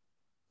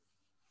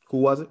 Who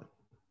was it?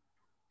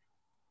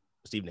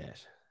 Steve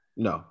Nash.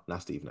 No,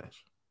 not Steve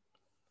Nash.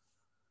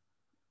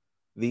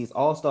 These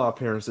All-Star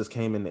appearances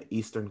came in the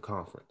Eastern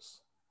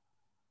Conference.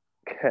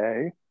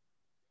 Okay.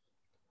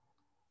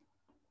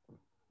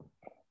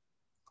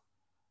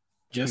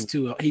 Just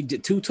 2. He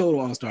did 2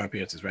 total All-Star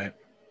appearances, right?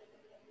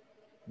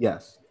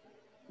 Yes.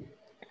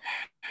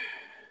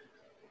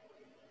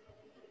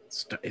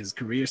 His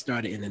career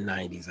started in the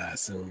 90s, I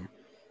assume.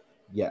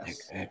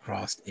 Yes. And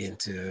crossed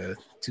into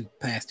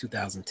past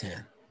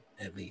 2010,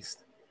 at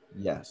least.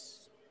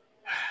 Yes.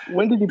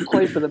 When did he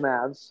play for the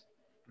Mavs?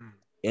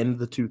 In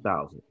the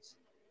 2000s.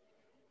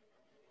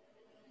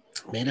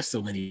 Man, there's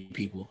so many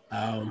people.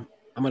 I'm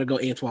gonna go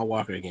Antoine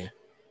Walker again.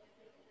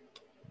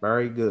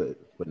 Very good,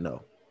 but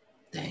no.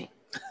 Dang.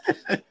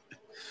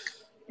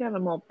 Got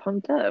him all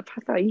pumped up.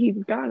 I thought he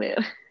got it.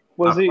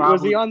 Was he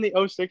probably- on the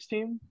 06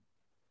 team?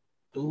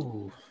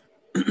 Ooh.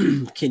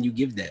 Can you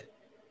give that?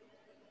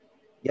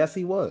 Yes,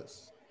 he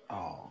was.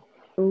 Oh.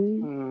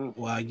 Ooh.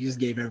 Well, you just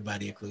gave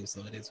everybody a clue,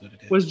 so it is what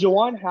it is. Was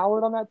Juwan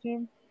Howard on that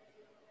team?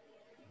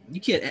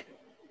 You can't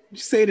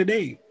just say the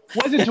name.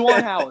 Was it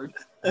Juwan Howard?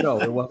 No,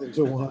 it wasn't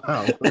Jawan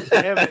Howard.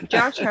 Damn it.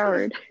 Josh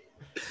Howard.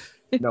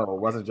 No, it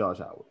wasn't Josh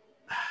Howard.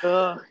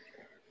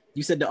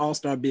 You said the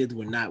All-Star bids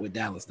were not with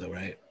Dallas, though,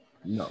 right?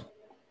 No.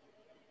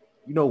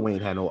 You know Wayne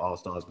had no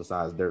All-Stars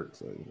besides Dirk.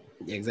 So.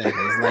 Exactly.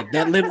 It's like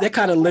that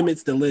kind of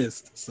limits the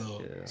list.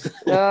 So,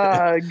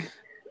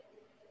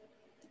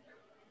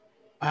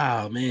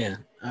 oh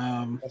man.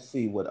 Let's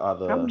see what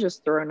other. I'm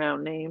just throwing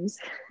out names.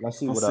 Let's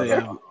see I'll what say,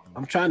 other.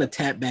 I'm trying to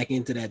tap back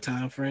into that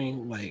time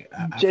frame. Like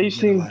I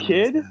Jason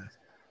Kidd?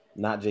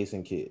 Not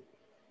Jason Kidd.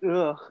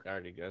 Ugh. I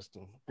already guessed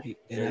him.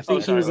 And I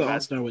think he was an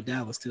All-Star with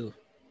Dallas too.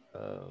 2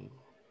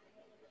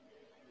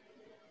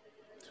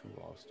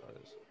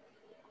 All-Stars.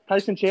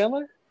 Tyson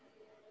Chandler?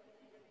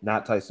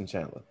 Not Tyson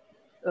Chandler.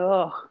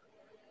 Ugh.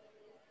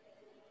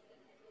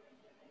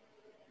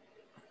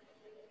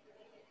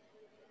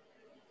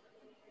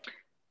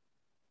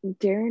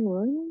 Darren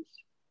Williams?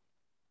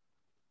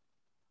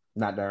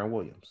 Not Darren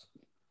Williams.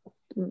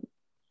 That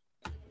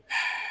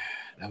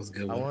was a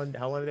good one.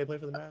 How long did they play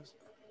for the Mavs?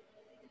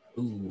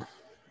 Ooh.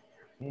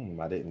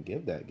 I didn't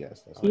give that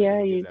guess.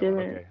 Yeah, you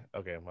didn't.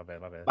 Okay, my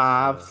bad.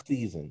 5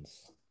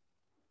 seasons.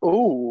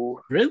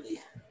 Ooh.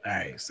 Really? All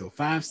right. So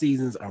 5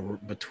 seasons are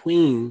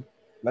between.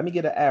 Let me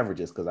get the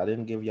averages because I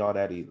didn't give y'all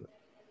that either.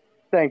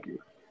 Thank you.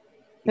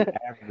 He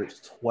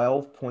averaged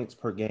 12 points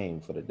per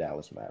game for the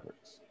Dallas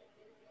Mavericks.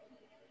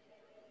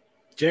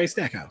 Jerry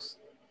Stackhouse.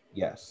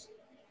 Yes.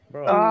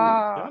 Bro, did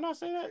I not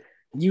say that?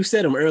 You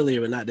said him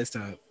earlier, but not this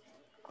time.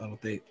 I don't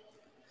think.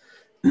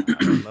 I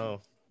don't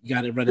know. You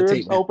got to run the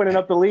tape. Opening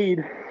up the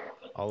lead.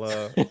 I'll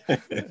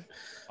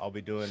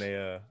be doing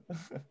what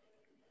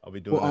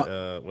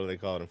do they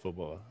call it in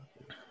football?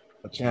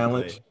 A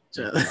challenge.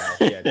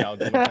 Yeah, y'all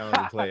do the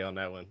calendar play on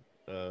that one.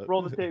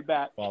 Roll the tape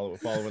back. Following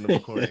the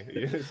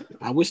recording.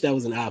 I wish that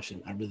was an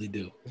option. I really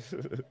do.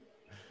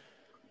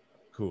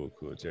 Cool.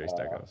 Jerry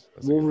Stackhouse.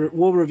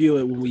 We'll review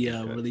it when we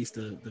release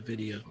the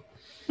video.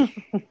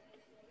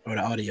 Or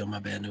the audio, my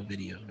bad. No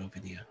video.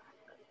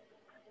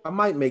 I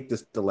might make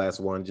this the last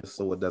one just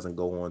so it doesn't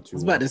go on too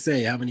long. I was about to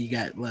say, how many you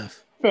got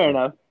left? Fair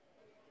enough.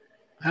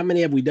 How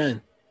many have we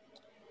done?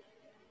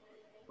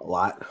 A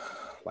lot.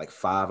 Like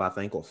 5, I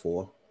think, or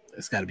 4.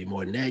 It's got to be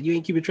more than that. You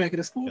ain't keeping track of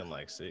the score? Been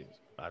like 6,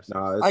 5, 6.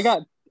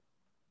 No,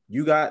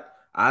 you got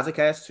Isaac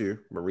has 2,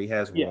 Marie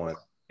has 1,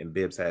 and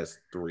Bibbs has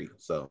 3.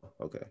 So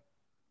okay.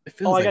 It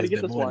feels like I got to it's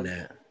get been this more one.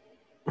 than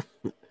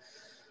that.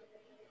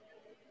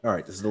 All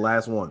right, this is the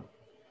last one.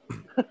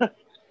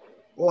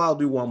 Well, I'll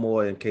do one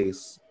more in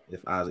case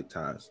if Isaac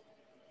ties.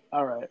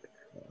 All right.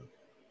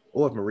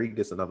 Or if Marie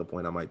gets another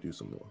point, I might do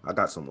some more. I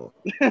got some more.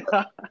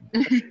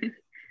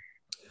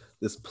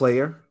 This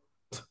player,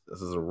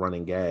 this is a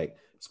running gag,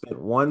 spent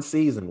 1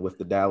 season with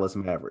the Dallas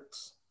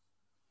Mavericks.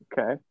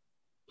 Okay.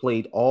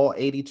 Played all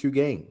 82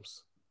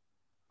 games.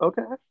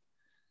 Okay.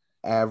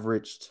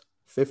 Averaged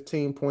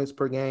 15 points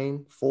per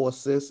game, 4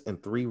 assists,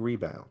 and 3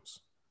 rebounds.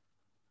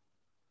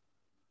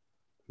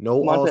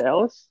 Monta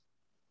Ellis?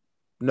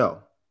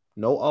 No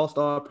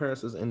All-Star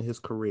appearances in his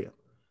career.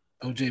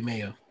 OJ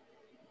Mayo.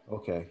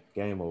 Okay,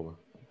 game over.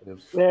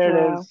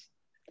 There it is.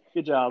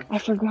 Good job. I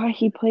forgot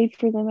he played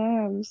for the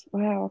Mavs.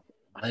 Wow.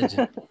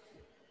 Legend.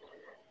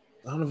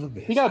 Son of a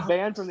bitch. He got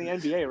banned from the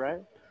NBA,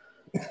 right?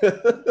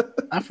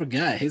 I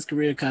forgot. His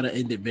career kind of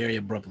ended very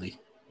abruptly.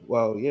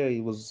 Well, yeah,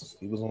 he was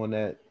on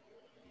that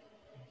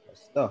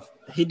stuff.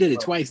 He did it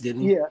twice,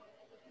 didn't he?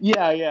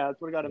 Yeah. That's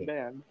what got him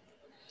banned.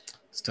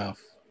 It's tough.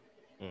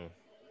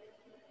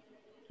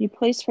 He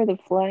plays for the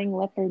Flying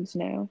Leopards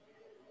now.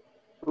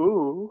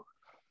 Ooh.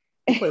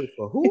 He played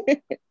for who?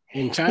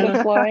 In China?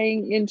 The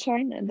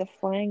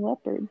Flying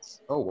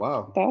Leopards. Oh,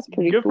 wow. That's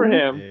pretty Good cool. for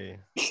him.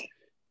 Yeah.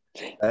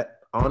 That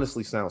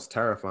honestly sounds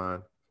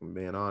terrifying, if I'm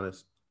being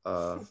honest.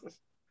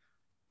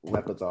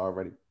 Leopards are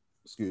already,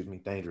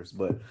 dangerous.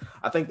 But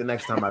I think the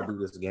next time I do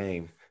this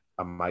game,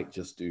 I might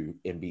just do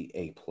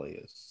NBA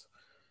players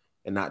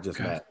and not just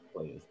Mavs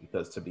players.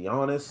 Because to be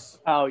honest,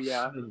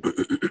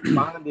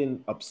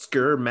 finding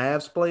obscure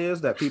Mavs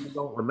players that people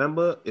don't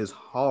remember is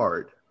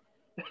hard.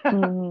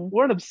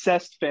 We're an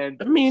obsessed fan.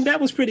 I mean,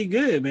 that was pretty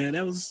good, man.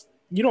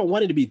 You don't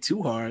want it to be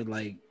too hard.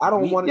 Like I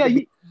don't want it to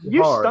be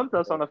you hard. stumped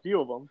us on a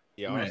few of them.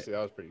 Yeah, honestly,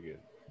 that was pretty good.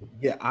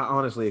 Yeah, I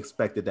honestly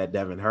expected that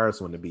Devin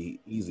Harris one to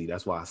be easy.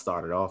 That's why I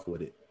started off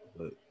with it.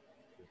 But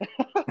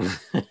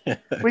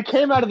we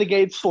came out of the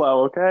gate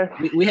slow, okay?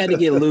 We had to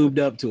get lubed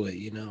up to it,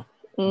 you know.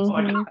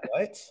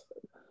 What?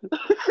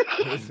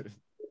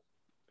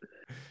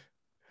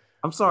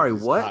 I'm sorry,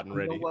 what? Hot and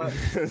ready. You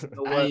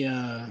know what?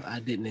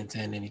 I didn't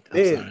intend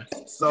anything. I'm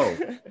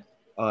sorry.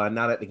 So,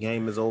 now that the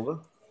game is over,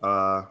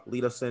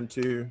 lead us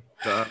into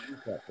the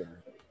recap.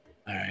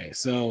 All right,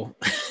 so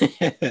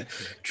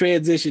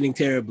transitioning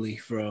terribly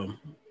from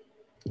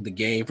the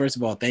game. First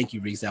of all, thank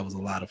you, Reese. That was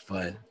a lot of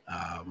fun.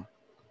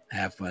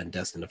 Have fun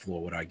dusting the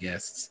floor with our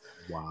guests.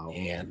 Wow.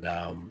 And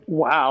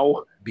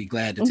wow. Be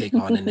glad to take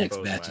on the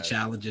next batch of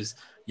challenges.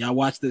 Y'all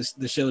watch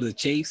the show The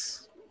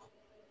Chase?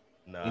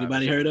 No,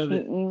 anybody heard of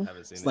it?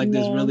 It's like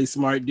this really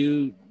smart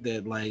dude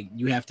that like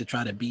you have to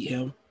try to beat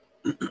him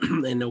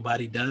and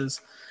nobody does.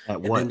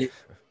 At what?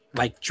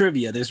 Like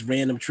trivia, there's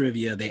random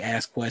trivia. They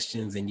ask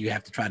questions and you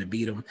have to try to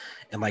beat them.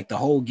 And like the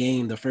whole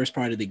game, the first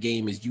part of the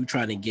game is you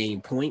trying to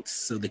gain points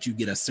so that you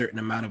get a certain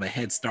amount of a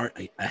head start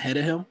ahead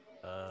of him.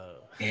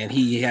 And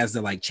he has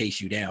to like chase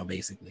you down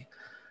basically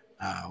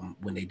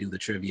when they do the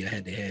trivia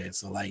head to head.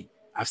 So like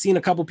I've seen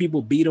a couple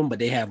people beat him, but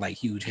they have like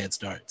huge head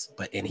starts.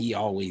 And he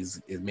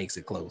always makes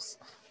it close.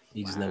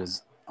 He just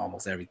knows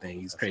almost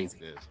everything. He's crazy.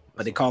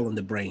 But they call him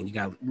the brain. You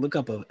got to look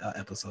up a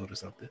episode or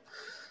something.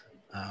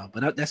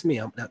 But that's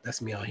me.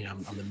 That's me out here.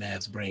 I'm the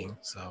Mavs brain.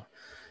 So,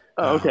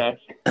 okay.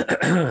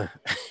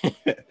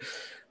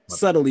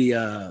 Subtly,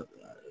 a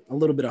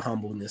little bit of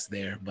humbleness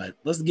there. But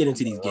let's get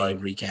into these game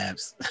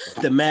recaps.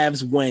 The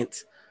Mavs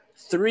went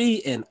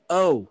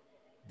 3-0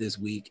 this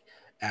week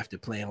after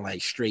playing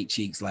like straight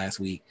cheeks last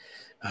week.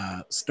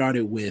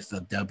 Started with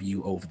a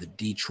W over the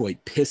Detroit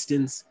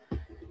Pistons,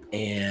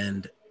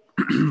 and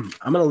I'm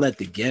gonna let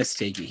the guests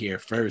take it here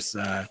first.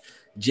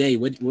 Jay,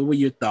 what were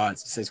your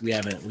thoughts since we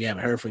haven't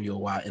heard from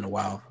you in a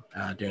while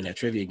during that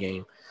trivia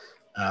game?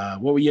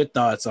 What were your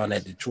thoughts on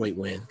that Detroit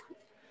win?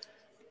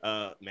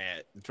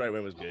 Man, Detroit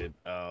win was good.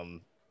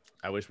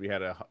 I wish we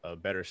had a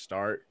better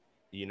start.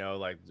 You know,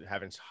 like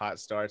having hot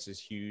starts is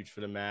huge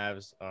for the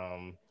Mavs.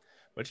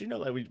 But you know,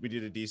 like we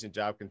did a decent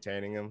job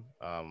containing them.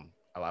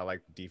 I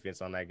like the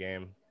defense on that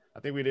game. I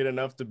think we did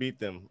enough to beat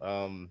them.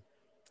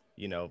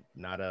 You know,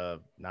 not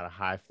a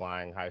high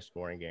flying, high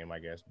scoring game, I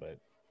guess, but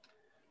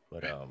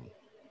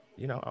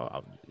you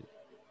know,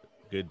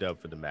 good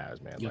dub for the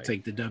Mavs, man. You'll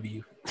take the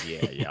W.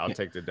 Yeah, I'll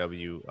take the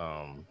W.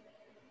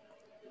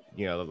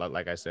 You know,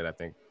 like I said, I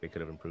think they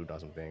could have improved on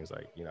some things.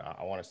 Like, you know,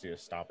 I want to see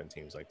us stopping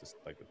teams like this,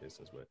 like the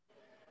Pistons, but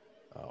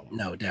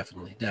No,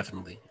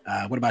 definitely.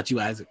 What about you,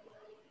 Isaac?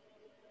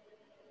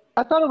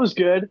 I thought it was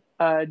good.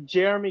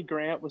 Jeremy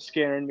Grant was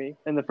scaring me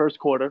in the first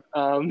quarter.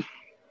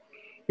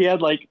 He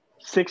had like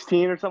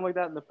 16 or something like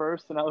that in the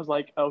first, and I was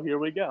like, oh, here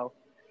we go.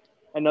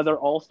 Another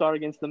all-star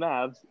against the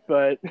Mavs.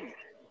 But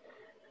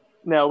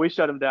no, we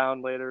shut him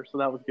down later, so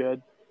that was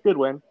good. Good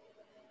win.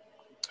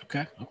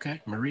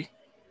 Okay. Marie?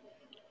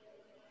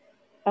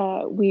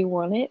 We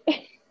won it.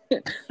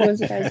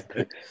 Was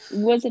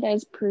it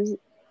as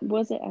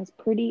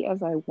pretty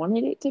as I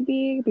wanted it to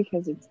be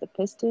because it's the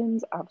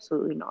Pistons?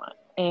 Absolutely not.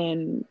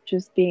 And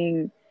just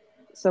being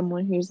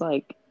someone who's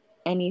like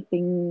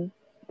anything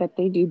that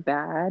they do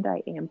bad,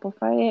 I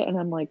amplify it, and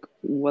I'm like,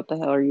 what the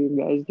hell are you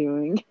guys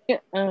doing?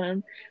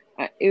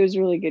 It was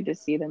really good to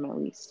see them at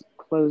least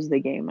close the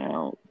game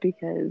out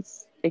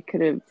because it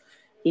could have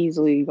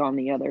easily gone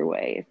the other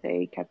way if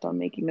they kept on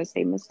making the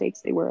same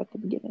mistakes they were at the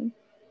beginning.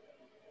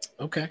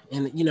 Okay.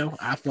 And, you know,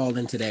 I fall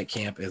into that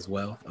camp as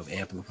well of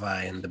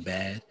amplifying the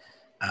bad.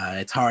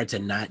 It's hard to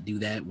not do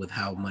that with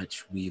how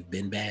much we've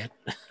been bad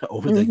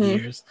over the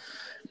years.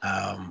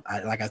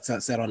 Like I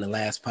said on the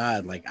last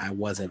pod, like I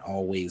wasn't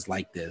always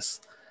like this.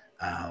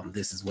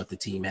 This is what the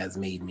team has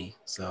made me.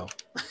 So,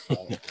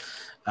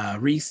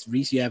 Reese,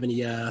 you have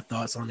any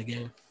thoughts on the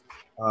game?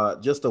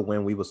 Just a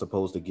win we were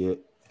supposed to get.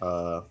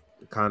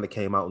 Kind of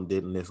came out and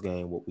did in this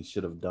game what we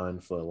should have done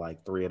for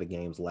like 3 of the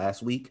games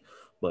last week,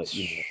 but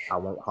you know, I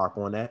won't harp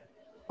on that.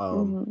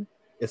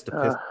 It's the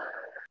Pistons.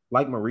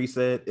 Like Marie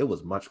said, it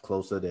was much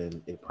closer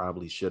than it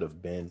probably should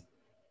have been.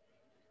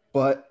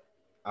 But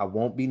I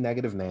won't be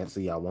negative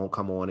Nancy. I won't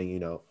come on and, you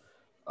know,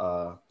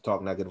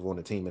 talk negative on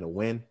the team in a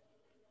win.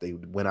 They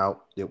went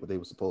out, did what they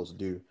were supposed to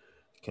do,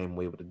 came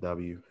away with a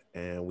W,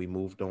 and we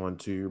moved on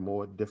to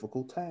more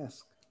difficult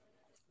tasks.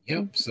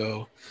 Yep.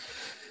 So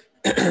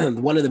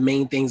one of the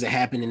main things that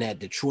happened in that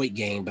Detroit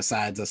game,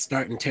 besides us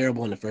starting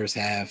terrible in the first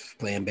half,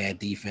 playing bad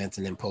defense,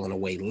 and then pulling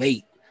away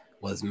late,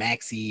 was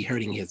Maxey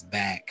hurting his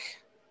back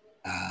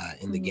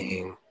in the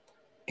game.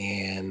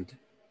 And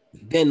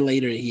then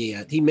later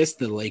he missed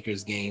the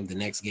Lakers game, the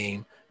next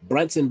game.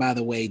 Brunson, by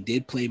the way,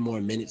 did play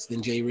more minutes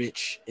than Jay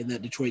Rich in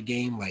that Detroit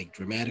game, like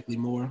dramatically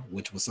more,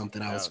 which was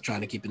something I was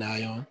trying to keep an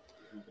eye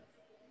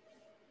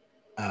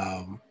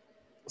on.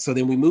 So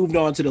then we moved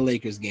on to the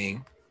Lakers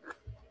game.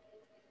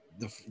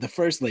 The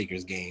first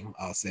Lakers game,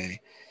 I'll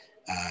say.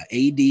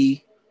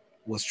 AD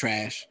was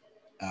trash.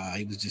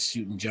 He was just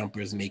shooting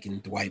jumpers, making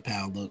Dwight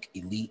Powell look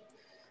elite.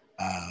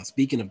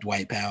 Speaking of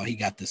Dwight Powell, he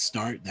got the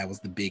start. That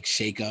was the big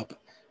shakeup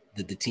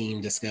that the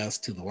team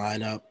discussed to the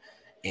lineup,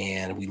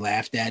 and we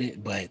laughed at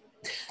it. But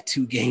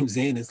 2 games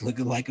in, it's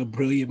looking like a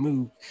brilliant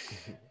move.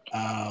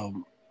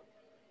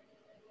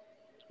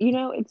 You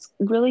know, it's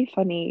really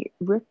funny.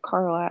 Rick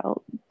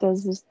Carlisle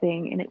does this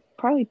thing, and it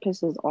probably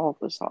pisses all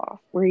of us off,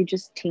 where he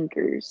just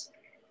tinkers,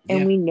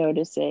 and we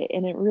notice it,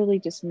 and it really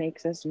just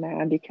makes us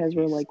mad because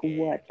we're like,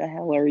 what the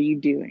hell are you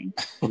doing?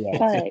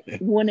 But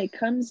when it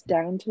comes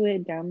down to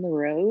it down the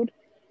road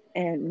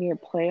and near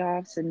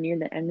playoffs and near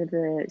the end of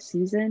the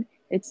season,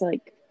 it's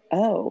like,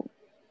 oh,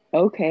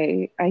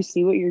 okay, I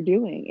see what you're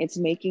doing. It's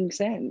making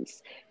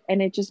sense.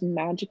 And it just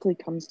magically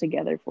comes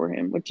together for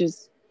him, which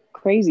is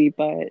crazy,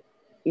 but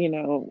you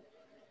know,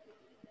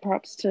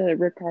 props to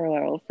Rick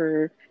Carlisle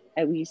for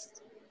at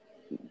least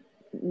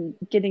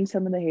getting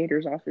some of the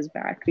haters off his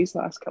back these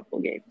last couple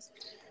of games.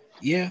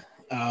 Yeah.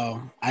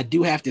 I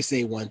do have to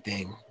say one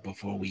thing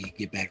before we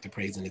get back to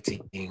praising the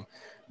team.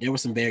 There were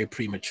some very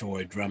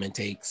premature Drummond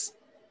takes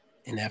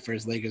in that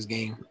first Lakers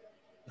game.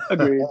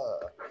 Agreed.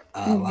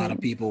 A lot of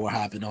people were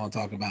hopping on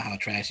talking about how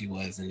trash he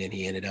was, and then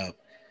he ended up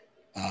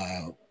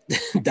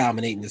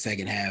dominating the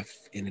second half.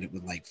 Ended up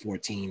with like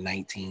 14,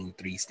 19,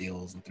 3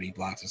 steals and 3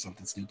 blocks or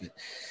something stupid.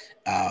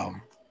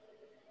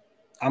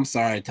 I'm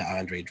sorry to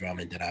Andre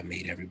Drummond that I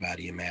made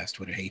everybody in Mavs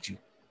Twitter hate you.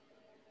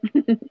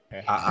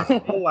 I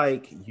feel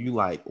like you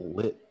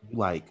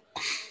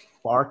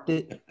sparked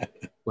it,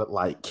 but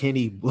like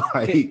Kenny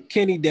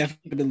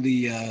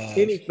definitely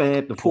Kenny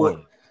fanned the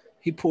flame.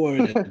 He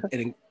poured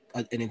an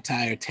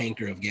entire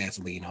tanker of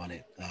gasoline on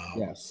it.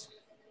 Yes,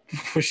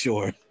 for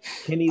sure.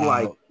 Kenny,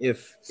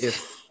 if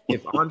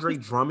Andre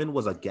Drummond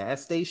was a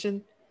gas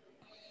station,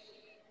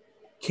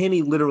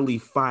 Kenny literally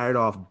fired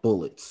off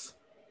bullets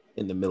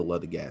in the middle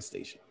of the gas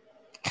station.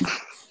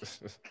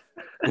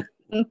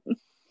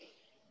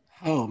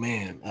 Oh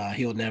man,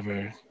 he'll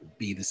never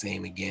be the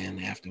same again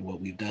after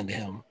what we've done to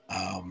him.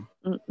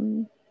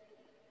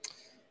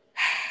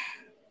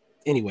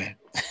 Anyway,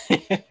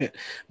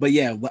 but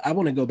yeah, I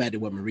want to go back to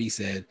what Marie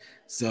said.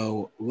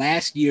 So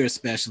last year,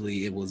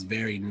 especially, it was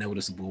very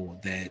noticeable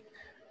that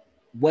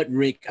what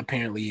Rick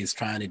apparently is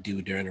trying to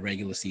do during the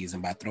regular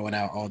season by throwing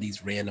out all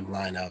these random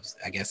lineups,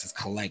 I guess, is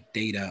collect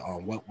data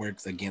on what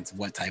works against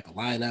what type of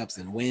lineups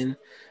and when.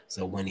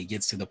 So when he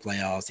gets to the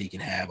playoffs, he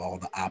can have all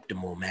the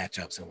optimal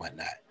matchups and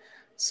whatnot.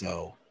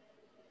 So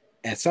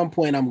at some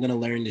point, I'm going to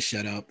learn to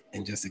shut up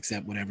and just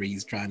accept whatever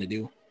he's trying to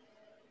do.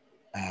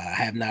 I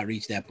have not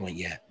reached that point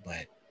yet,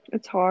 but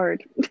it's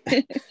hard.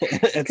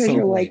 at some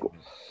you're point. like,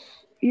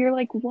 you're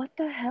like, what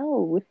the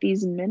hell with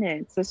these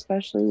minutes,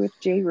 especially with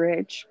Jay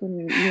Rich,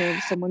 when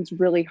someone's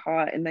really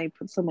hot and they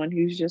put someone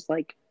who's just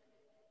like,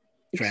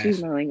 excuse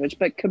Trash. my language,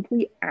 but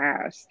complete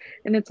ass.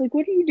 And it's like,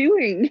 what are you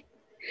doing?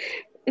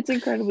 It's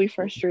incredibly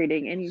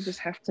frustrating, and you just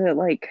have to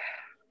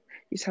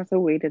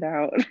wait it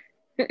out.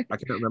 I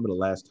can't remember the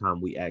last time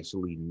we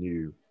actually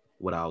knew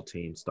what our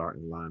team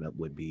starting lineup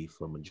would be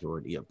for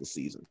majority of the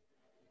season.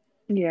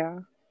 Yeah.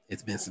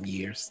 It's been some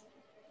years.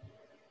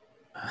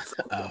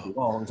 A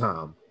long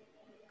time.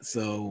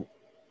 So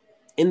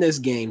in this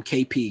game,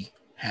 KP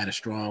had a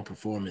strong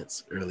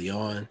performance early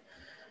on,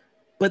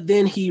 but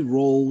then he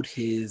rolled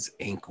his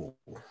ankle.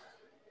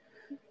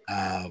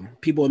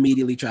 People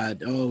immediately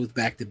tried, it's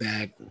back to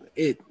back.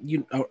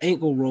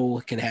 Ankle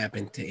roll can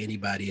happen to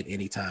anybody at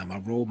any time. I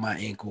rolled my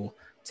ankle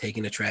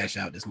taking the trash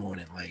out this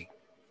morning. Like,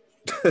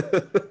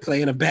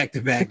 playing a back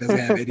to back doesn't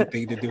have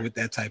anything to do with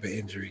that type of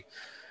injury.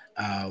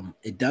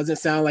 It doesn't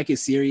sound like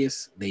it's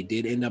serious. They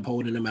did end up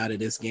holding him out of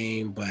this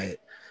game, but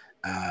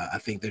I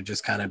think they're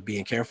just kind of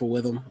being careful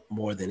with him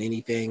more than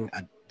anything.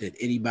 Did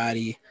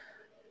anybody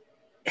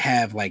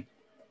have like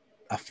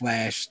a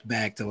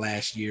flashback to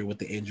last year with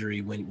the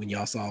injury when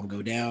y'all saw him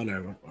go down,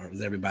 or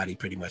was everybody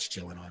pretty much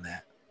chilling on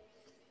that?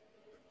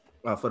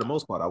 For the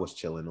most part, I was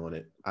chilling on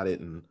it. I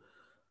didn't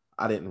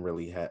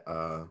really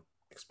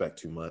expect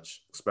too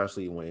much,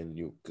 especially when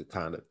you could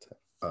kind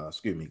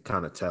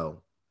of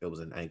tell it was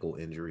an ankle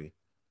injury.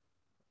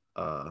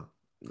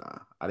 Nah,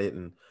 I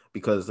didn't,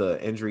 because the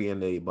injury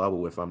in the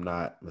bubble, if I'm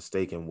not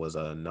mistaken, was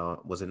it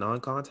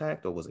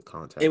non-contact or was it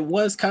contact? It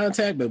was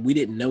contact, but we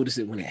didn't notice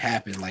it when it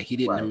happened. Like, he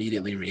didn't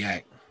immediately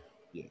react.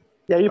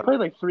 Yeah, you played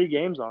like 3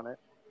 games on it.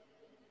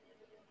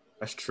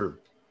 That's true.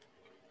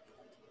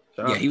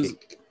 He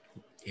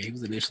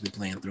was initially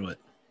playing through it.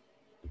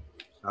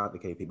 Shout out to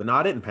KP, but no,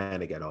 I didn't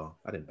panic at all.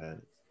 I didn't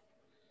panic.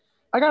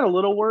 I got a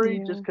little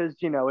worried just because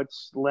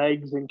it's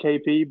legs and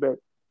KP, but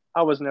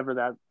I was never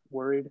that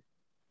worried.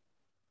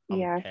 I'm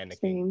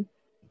panicking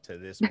to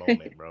this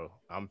moment, bro.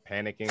 I'm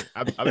panicking.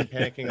 I've been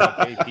panicking on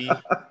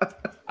KP.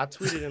 I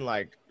tweeted in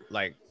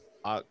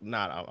I'm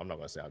not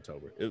gonna say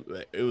October.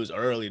 It was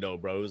early though,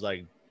 bro. It was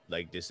like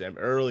December,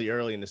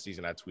 early in the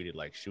season. I tweeted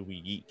like, should we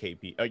eat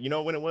KP? You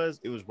know when it was?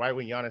 It was right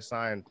when Giannis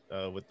signed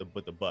with the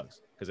Bucks,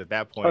 because at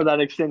that point,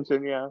 that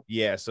extension, yeah.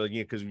 Yeah, so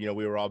because we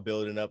were all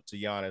building up to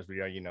Giannis.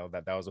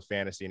 That was a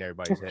fantasy in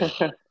everybody's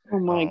head. Oh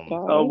my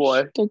god! Oh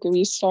boy! Don't get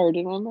me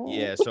started on that.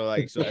 Yeah, so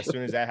as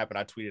soon as that happened,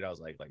 I tweeted. I was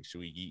like,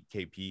 should we eat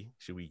KP?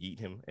 Should we eat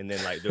him? And then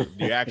the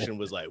reaction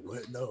was like,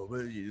 what? No,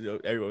 but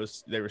they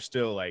were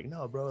still like,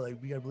 no, bro,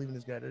 like we gotta believe in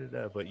this guy. Da, da,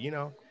 da. But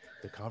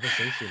the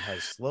conversation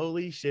has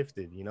slowly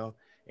shifted.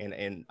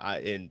 And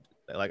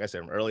like I said,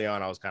 from early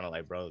on, I was kind of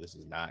like, bro, this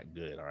is not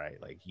good. All right,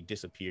 like he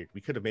disappeared.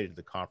 We could have made it to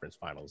the conference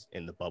finals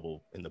in the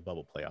bubble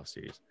playoff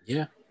series.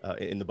 Yeah,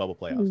 in the bubble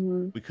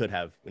playoffs, we could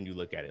have. When you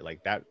look at it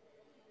like that,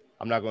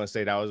 I'm not going to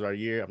say that was our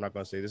year. I'm not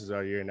going to say this is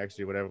our year, next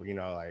year, whatever.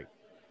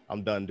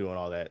 I'm done doing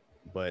all that.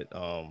 But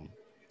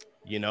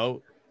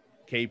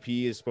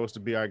KP is supposed to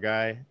be our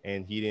guy,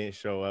 and he didn't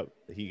show up.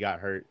 He got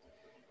hurt.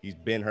 He's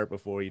been hurt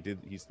before.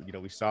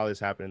 We saw this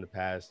happen in the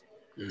past.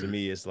 To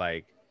me, it's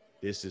like,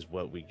 this is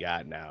what we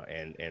got now,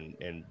 and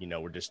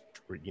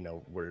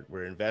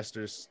we're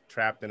investors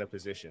trapped in a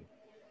position.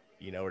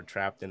 We're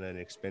trapped in an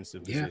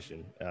expensive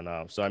position,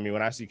 and so I mean,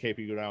 when I see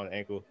KP go down with an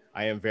ankle,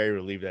 I am very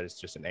relieved that it's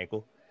just an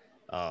ankle.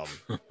 But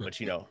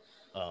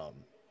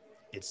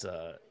it's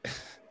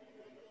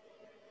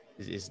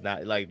it's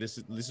not like this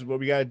is what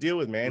we got to deal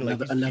with, man.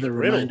 Another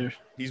reminder.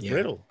 He's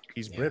brittle.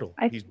 He's brittle.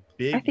 He's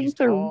big. He's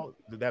tall.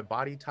 That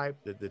body type,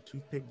 the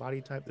toothpick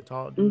body type, the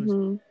tall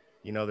dudes.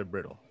 They're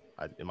brittle,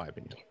 in my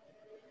opinion.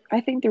 I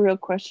think the real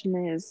question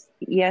is,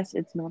 yes,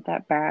 it's not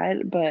that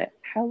bad, but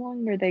how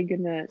long are they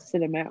going to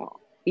sit him out,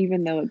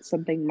 even though it's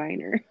something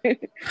minor?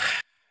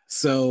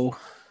 So,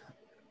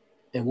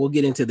 and we'll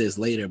get into this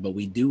later, but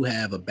we do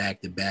have a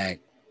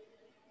back-to-back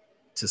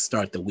to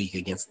start the week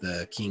against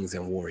the Kings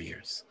and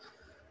Warriors.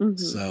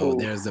 So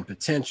there's a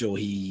potential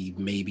he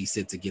maybe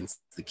sits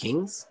against the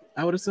Kings,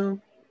 I would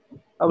assume.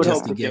 I would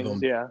just hope to give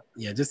Kings, him,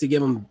 just to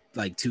give him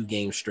like 2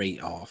 games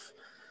straight off.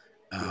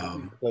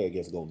 Play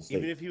against Golden State.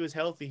 Even if he was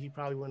healthy, he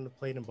probably wouldn't have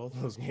played in both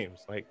of those games.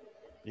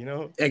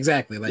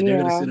 Exactly. Like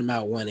they're gonna sit him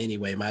out one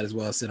anyway. Might as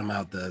well sit him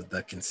out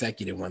the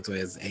consecutive one so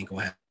his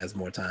ankle has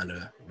more time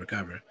to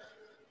recover.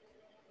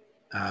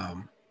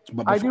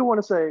 But I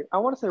want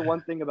to say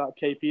one thing about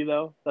KP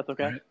though. That's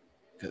okay.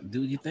 Right.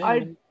 Do you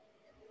think?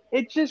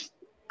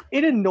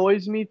 It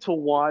annoys me to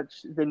watch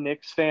the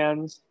Knicks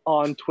fans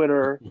on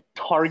Twitter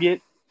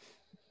target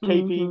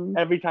KP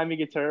every time he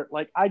gets hurt.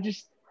 Like,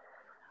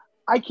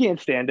 I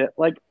can't stand it.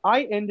 Like,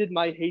 I ended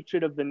my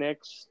hatred of the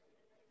Knicks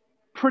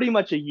pretty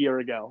much a year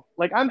ago.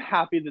 Like, I'm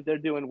happy that they're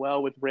doing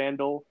well with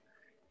Randall,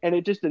 and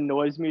it just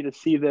annoys me to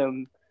see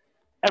them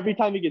every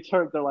time he gets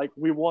hurt. They're like,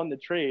 we won the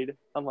trade.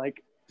 I'm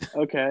like,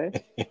 okay,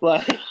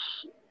 like,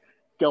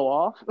 go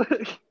off.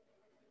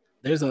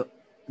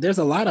 There's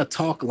a lot of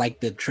talk like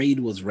the trade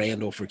was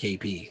Randall for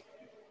KP.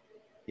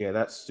 Yeah,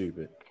 that's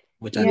stupid.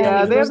 which I Yeah,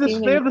 don't. they have first this.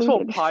 game They have this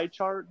whole included. pie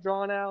chart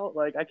drawn out.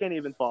 Like I can't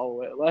even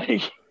follow it.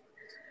 Like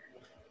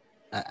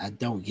I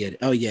don't get it.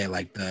 Oh yeah,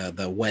 like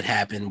the what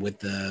happened with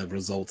the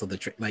results of the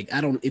trade. Like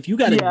I don't. If you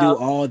got to yeah, do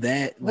all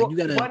that, like you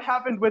got what to.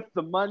 happened with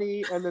the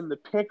money and then the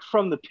pick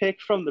from the pick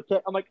from the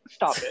pick? I'm like,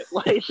 stop it.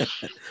 Like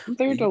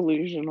They're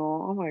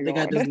delusional. Oh my They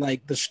got this god.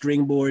 like the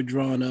string board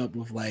drawn up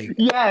with like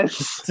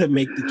yes. to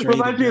make the trade.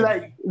 Reminds me of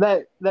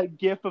that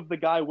gif of the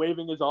guy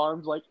waving his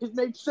arms like it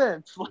makes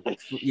sense.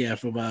 Like Yeah,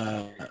 from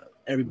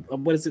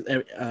what is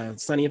it?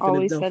 Sunny in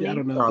Always Philadelphia. I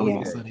Sunny. don't know. Charlie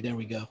Always Day. Sunny. There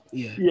we go.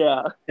 Yeah.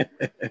 yeah,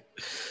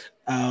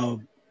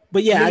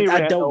 But yeah, mini I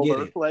rant don't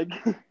over. get it. Like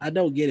I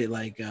don't get it.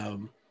 Like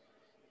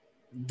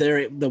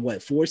they're the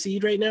what 4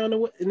 seed right now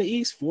in the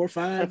East, 4 or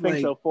 5. I think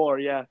like so. 4,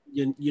 yeah.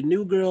 your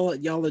new girl,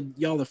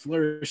 y'all are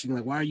flourishing.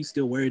 Like, why are you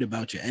still worried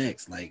about your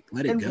ex? Like,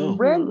 let it And go.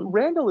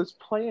 Randall is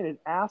playing his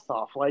ass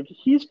off. Like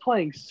he's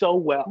playing so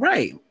well.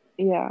 Right.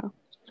 Yeah.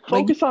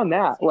 Focus on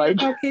that. Like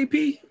about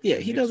KP. Yeah,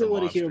 he Knicks doesn't are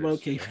want to hear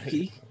about monsters.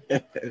 KP.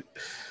 Knicks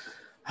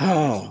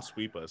Oh, would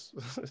sweep us.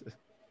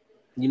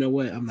 you know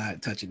what? I'm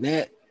not touching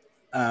that.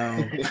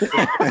 That's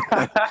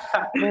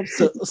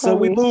So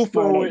we probably a move smart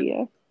forward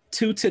idea.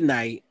 to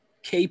tonight.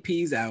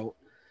 KP's out.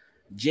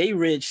 Jay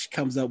Rich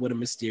comes up with a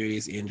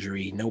mysterious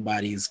injury.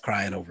 Nobody's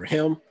crying over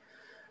him.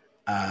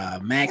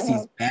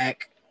 Maxi's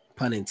back,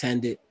 pun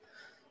intended,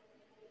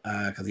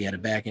 because he had a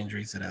back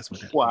injury. So that's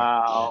what that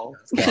wow.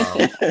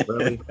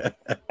 Really?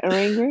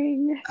 Ring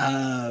ring.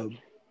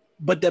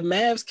 But the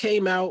Mavs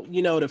came out,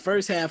 the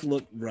first half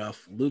looked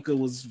rough. Luka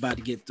was about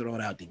to get thrown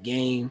out the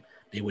game.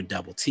 They were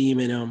double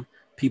teaming him.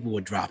 People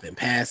were dropping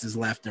passes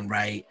left and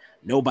right.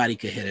 Nobody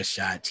could hit a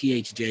shot.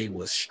 THJ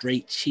was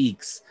straight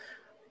cheeks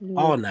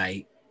all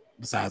night,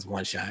 besides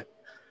one shot.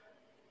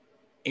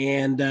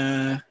 And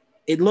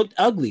it looked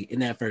ugly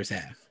in that first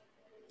half.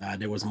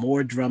 There was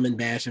more drumming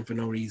bashing for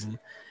no reason.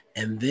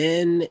 And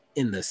then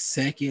in the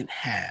second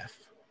half,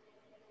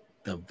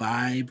 the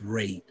vibe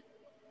rate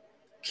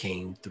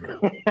came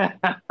through.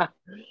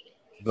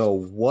 The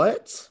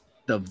what?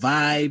 The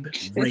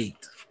vibe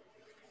rate.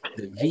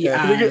 The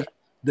Okay.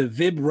 the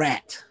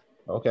vibrat.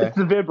 Okay. It's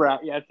the Vibrat.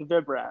 Yeah, it's the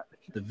Vibrat.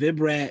 The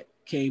vibrat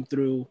came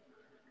through.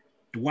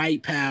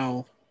 Dwight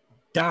Powell,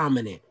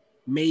 dominant,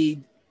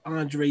 made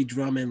Andre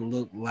Drummond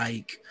look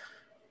like,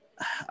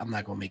 I'm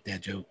not going to make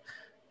that joke.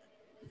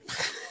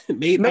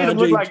 Made him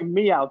look like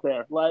me out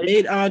there. Like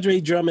Made Andre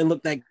Drummond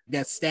look like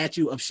that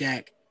statue of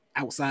Shaq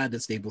outside the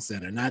Staples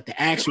Center, not the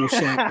actual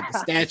Shaq, but the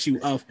statue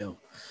of him.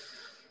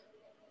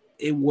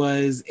 It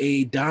was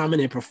a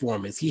dominant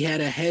performance. He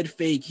had a head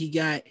fake. He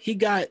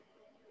got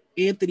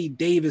Anthony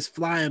Davis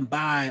flying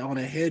by on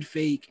a head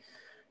fake.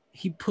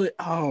 He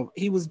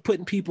was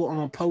putting people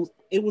on post.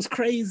 It was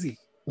crazy.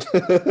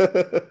 Like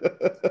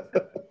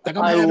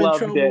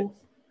I'm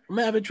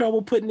having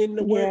trouble putting in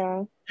the word.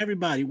 Yeah.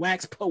 Everybody,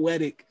 wax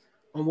poetic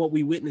on what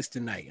we witnessed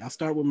tonight. I'll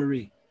start with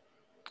Marie.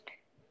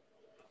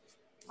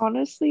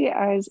 Honestly,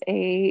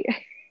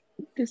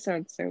 this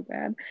sounds so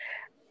bad.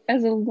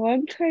 As a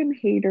longtime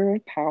hater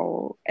of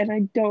Powell, and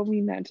I don't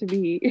mean that to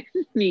be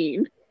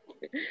mean,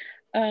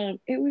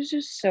 it was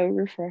just so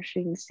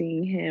refreshing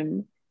seeing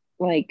him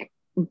like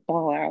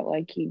ball out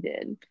like he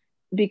did.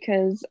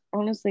 Because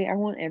honestly, I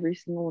want every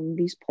single one of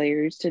these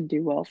players to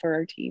do well for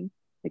our team.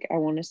 Like I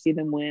want to see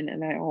them win,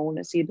 and I want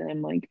to see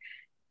them like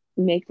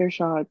make their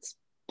shots,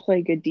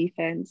 play good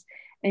defense,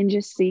 and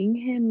just seeing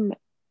him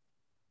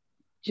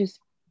just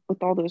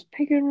with all those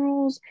pick and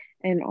rolls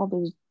and all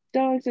those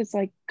dunks, it's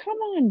like, come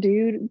on,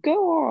 dude,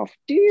 go off,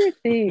 do your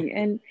thing.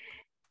 And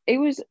it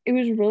was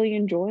really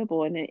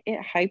enjoyable, and it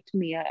hyped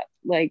me up.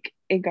 Like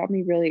it got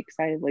me really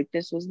excited. Like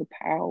this was the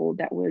Powell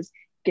that was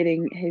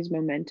getting his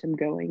momentum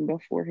going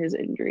before his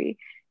injury.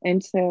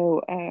 And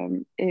so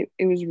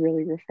it was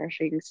really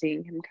refreshing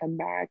seeing him come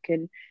back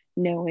and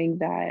knowing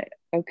that,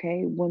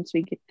 okay, once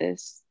we get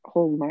this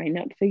whole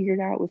lineup figured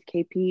out with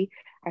KP,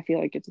 I feel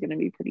like it's going to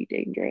be pretty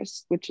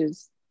dangerous, which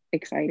is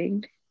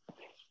exciting.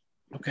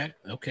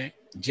 Okay.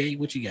 Jay,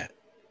 what you got?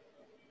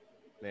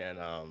 Man,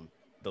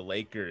 the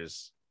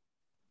Lakers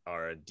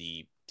are a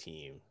deep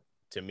team.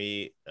 To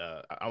me,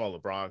 I'm a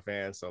LeBron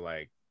fan, so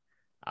like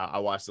I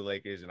watch the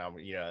Lakers, and I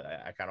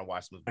kind of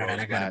watch them. All right,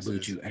 I gotta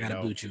boot you. I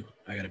gotta boot you.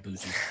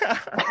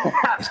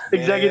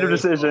 Executive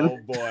decision. Oh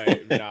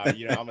boy, I'm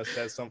gonna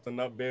set something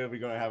up, Bill. We're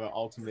gonna have an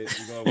ultimate.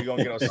 We're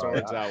gonna get our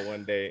swords out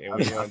one day, and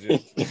we're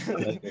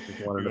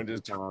gonna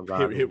just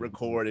hit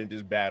record and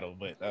just battle.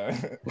 But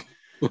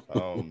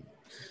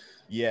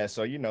yeah.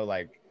 So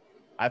like,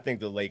 I think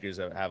the Lakers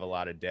have a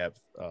lot of depth.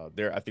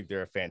 I think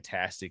they're a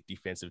fantastic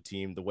defensive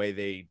team. The way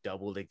they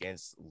doubled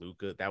against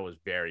Luka, that was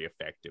very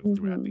effective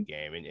throughout the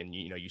game. And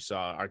you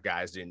saw our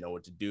guys didn't know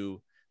what to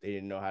do. They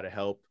didn't know how to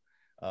help.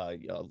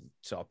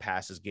 Saw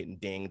passes getting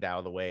dinged out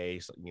of the way.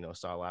 So,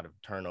 saw a lot of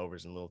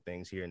turnovers and little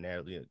things here and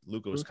there.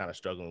 Luka was kind of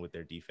struggling with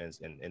their defense,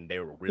 and they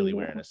were really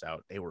wearing us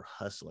out. They were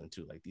hustling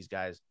too. Like these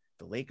guys,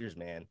 the Lakers,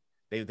 man,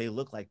 they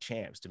look like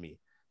champs to me.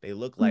 They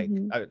look like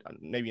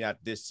maybe not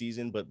this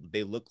season, but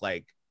they look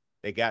like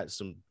they got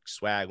some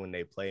swag when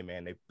they play,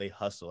 man. They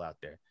hustle out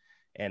there.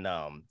 And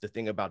the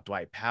thing about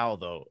Dwight Powell,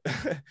 though,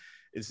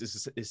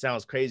 it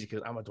sounds crazy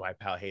because I'm a Dwight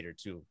Powell hater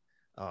too.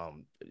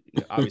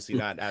 Obviously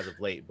not as of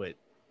late, but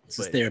it's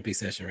a therapy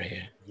session right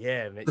here.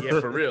 Yeah, man. Yeah,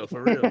 for real.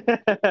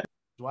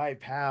 Dwight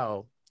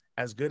Powell,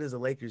 as good as the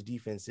Lakers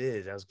defense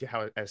is, as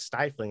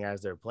stifling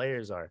as their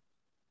players are,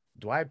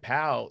 Dwight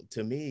Powell,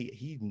 to me,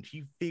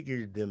 he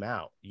figured them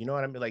out. You know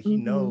what I mean? Like, he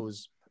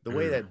knows the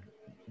way that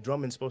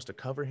Drummond's supposed to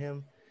cover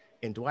him,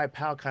 and Dwight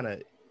Powell kind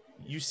of,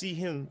 you see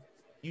him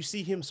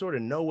sort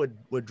of know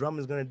what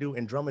Drummond's gonna do,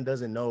 and Drummond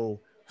doesn't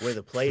know where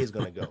the play is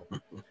gonna go.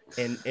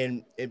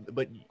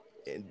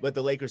 But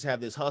the Lakers have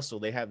this hustle.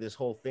 They have this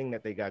whole thing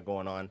that they got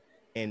going on,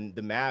 and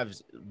the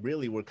Mavs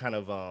really were kind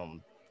of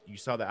you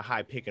saw that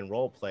high pick and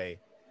roll play,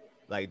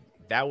 like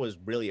that was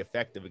really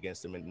effective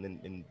against them,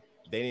 and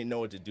they didn't know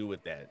what to do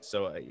with that.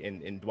 So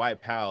in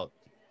Dwight Powell,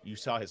 you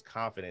saw his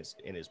confidence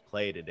in his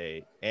play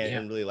today,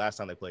 and really last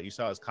time they played, you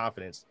saw his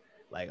confidence.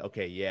 Like,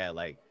 okay, yeah,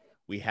 like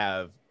we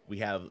have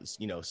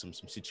some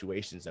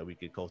situations that we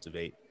could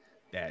cultivate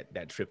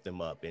that trip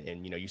them up,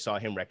 and you saw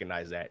him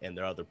recognize that, and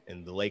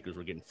the Lakers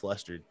were getting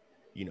flustered,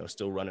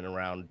 still running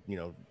around,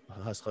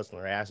 hustling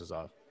their asses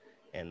off,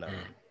 and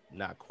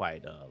not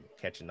quite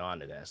catching on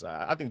to that. So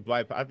I think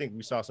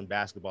we saw some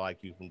basketball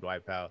IQ from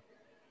Dwight Powell.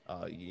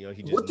 He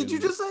just what did you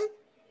just say?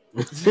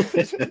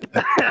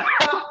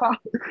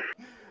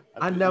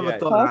 I never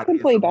thought Paul can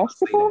play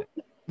basketball.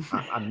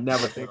 I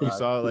never think we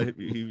saw like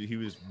he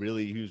was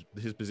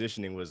his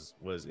positioning was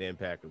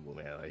impeccable,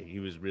 man. Like, he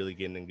was really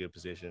getting in good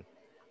position,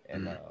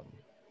 and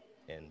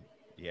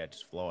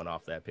just flowing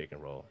off that pick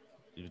and roll.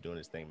 He was doing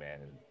his thing, man.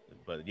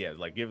 But yeah,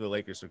 like, give the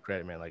Lakers some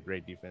credit, man. Like,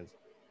 great defense.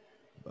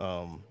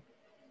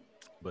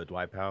 But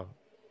Dwight Powell,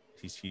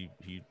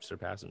 he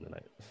surpassed him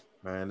tonight.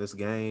 Man, this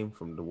game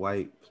from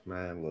Dwight,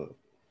 man, look,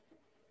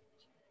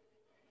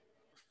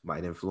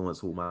 might influence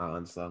who my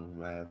unsung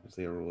Mavs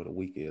hero of the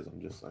week is.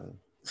 I'm just saying.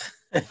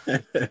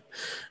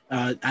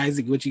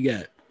 Isaac, what you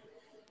got?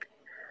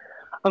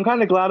 I'm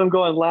kind of glad I'm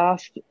going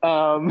last.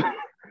 I'm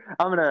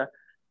gonna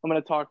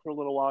talk for a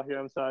little while here.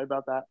 I'm sorry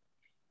about that.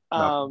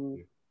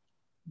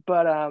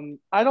 But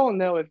I don't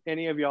know if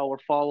any of y'all were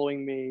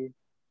following me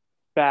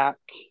back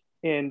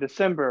in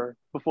December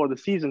before the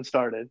season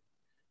started,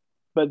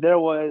 but there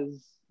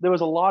was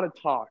a lot of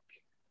talk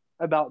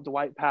about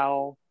Dwight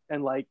Powell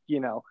and, like,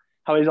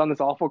 how he's on this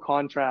awful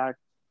contract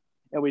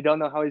and we don't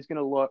know how he's going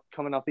to look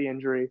coming off the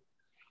injury.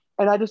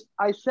 And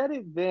I said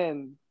it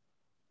then.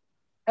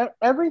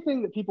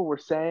 Everything that people were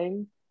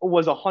saying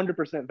was 100%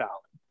 valid.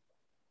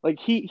 Like,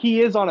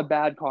 he is on a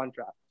bad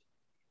contract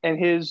and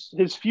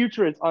his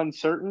future is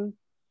uncertain.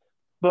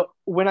 But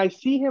when I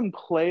see him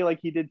play like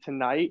he did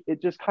tonight,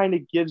 it just kind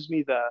of gives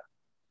me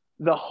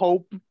the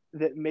hope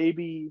that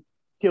maybe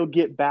he'll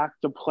get back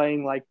to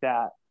playing like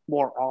that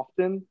more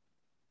often.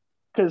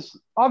 Because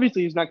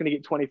obviously he's not going to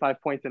get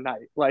 25 points a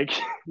night. Like,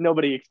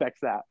 nobody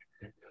expects that.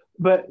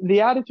 But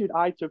the attitude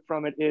I took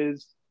from it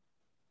is,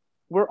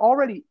 we're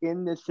already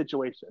in this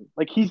situation.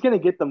 Like, he's going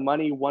to get the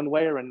money one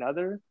way or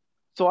another.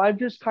 So I've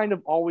just kind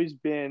of always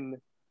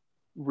been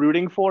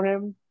rooting for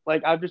him.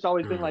 Like, I've just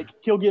always been like,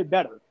 he'll get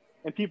better.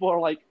 And people are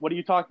like, what are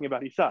you talking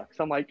about? He sucks.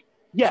 I'm like,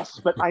 yes,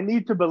 but I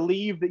need to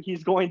believe that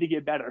he's going to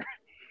get better.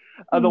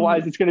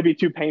 Otherwise, it's going to be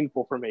too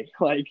painful for me.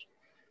 Like,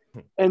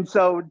 and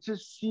so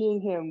just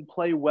seeing him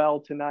play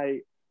well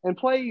tonight and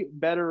play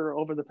better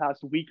over the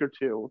past week or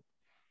two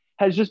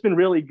has just been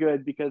really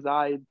good, because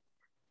I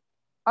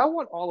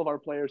want all of our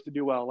players to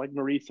do well. Like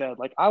Marie said,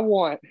 like, I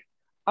want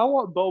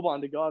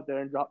Boban to go out there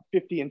and drop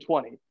 50 and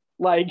 20.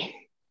 Like,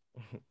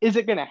 is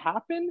it going to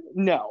happen?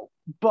 No,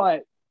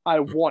 but I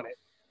want it.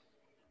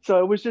 So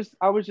I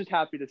was just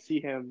happy to see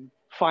him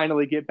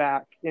finally get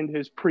back into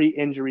his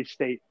pre-injury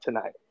state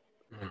tonight.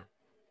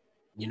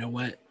 You know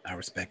what? I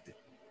respect it.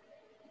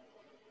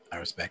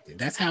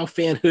 That's how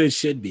fanhood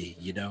should be.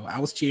 I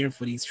was cheering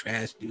for these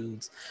trash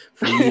dudes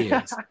for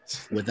years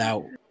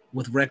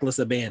with reckless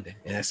abandon.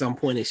 And at some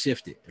point it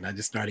shifted and I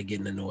just started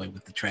getting annoyed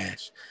with the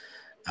trash.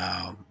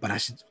 But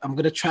I'm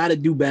going to try to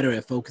do better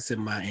at focusing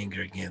my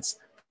anger against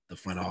the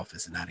front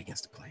office and not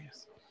against the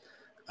players.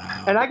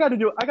 And I got to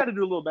do a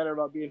little better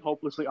about being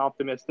hopelessly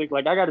optimistic.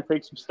 Like, I got to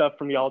take some stuff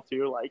from y'all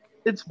too. Like,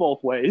 it's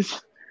both ways.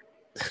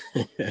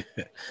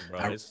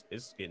 Bro,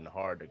 it's getting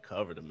hard to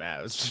cover the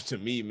Mavs to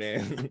me,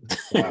 man.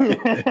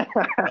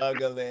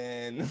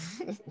 Struggling.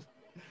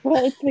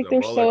 Well, it's like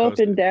they're so up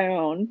and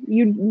down.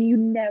 You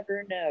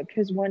never know,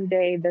 because one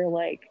day they're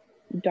like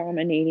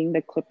dominating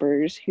the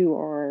Clippers, who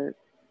are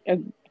a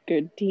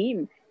good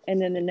team, and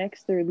then the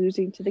next they're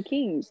losing to the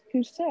Kings,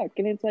 who suck.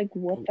 And it's like,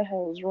 what the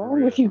hell is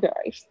wrong with you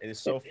guys? And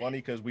it's so funny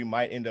because we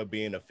might end up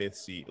being a 5th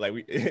seed. Like,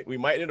 we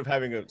might end up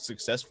having a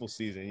successful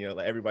season.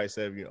 Like everybody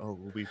said,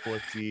 we'll be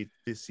 4th seed,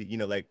 5th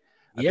seed. Like,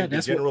 I think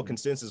the general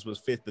consensus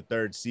was 5th to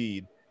 3rd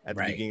seed at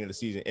the beginning of the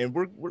season, and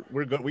we're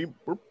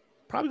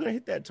probably gonna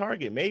hit that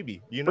target,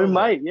 maybe. We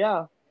might,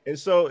 yeah. And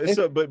so,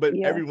 but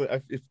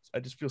everyone, I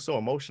just feel so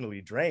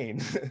emotionally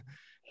drained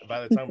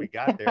by the time we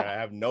got there. I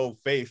have no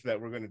faith that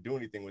we're gonna do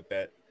anything with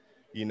that.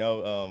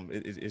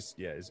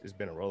 It's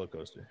been a roller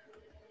coaster.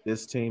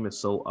 This team is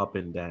so up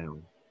and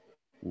down.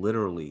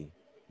 Literally,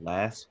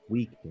 last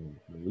weekend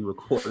when we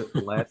recorded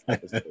the last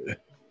episode,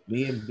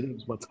 me and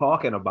Biggs were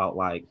talking about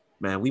like,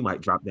 man, we might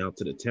drop down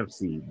to the 10th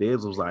seed.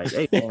 Biggs was like,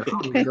 hey man, I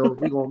don't even know if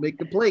we're gonna make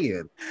the play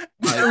in.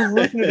 I was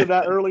listening to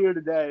that earlier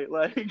today.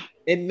 Like,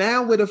 and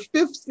now we're the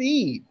 5th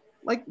seed.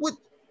 Like, what?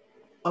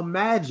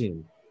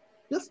 Imagine.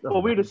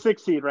 Well, we're the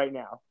 6th seed right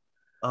now.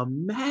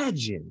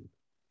 Imagine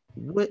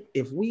what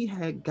if we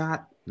had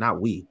got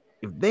if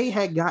they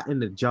had gotten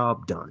the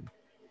job done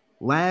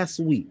last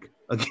week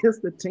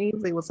against the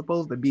teams they were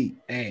supposed to beat.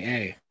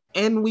 Hey.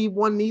 And we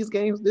won these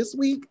games this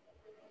week.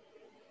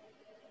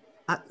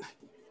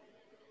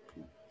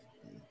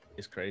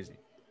 It's crazy.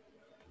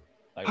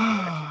 Like,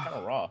 kind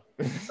of raw.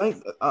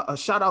 A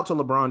shout out to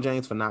LeBron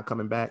James for not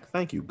coming back.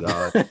 Thank you,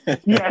 God.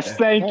 Yes,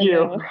 thank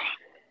you.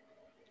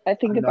 I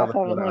think about that.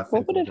 I'm like,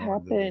 what would have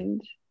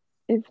happened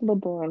if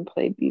LeBron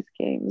played these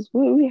games?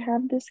 Would we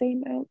have the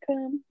same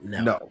outcome?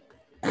 No.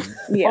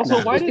 Yeah.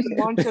 Also, why did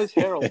Montrezl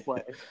Harrell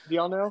play? Do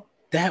y'all know?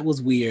 That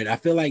was weird. I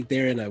feel like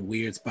they're in a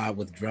weird spot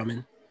with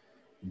Drummond.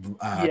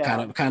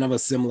 Kind of a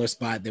similar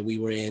spot that we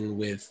were in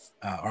with,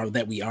 or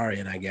that we are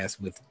in, I guess,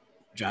 with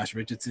Josh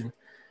Richardson,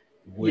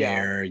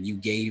 where you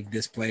gave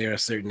this player a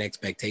certain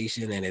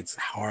expectation, and it's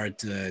hard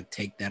to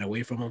take that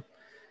away from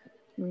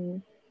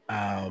him.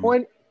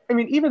 Well, I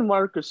mean, even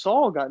Marc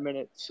Gasol got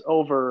minutes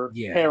over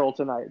Harrell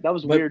tonight. That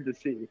was weird to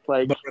see.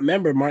 Like, but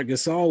remember, Marc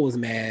Gasol was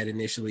mad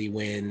initially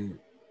when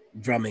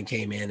Drummond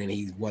came in and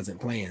he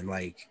wasn't playing.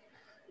 Like,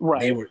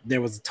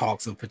 there was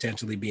talks of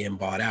potentially being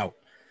bought out.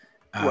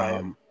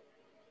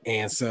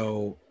 And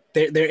so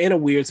they're in a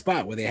weird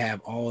spot where they have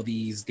all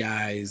these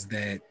guys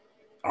that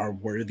are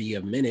worthy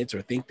of minutes,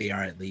 or think they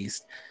are at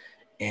least,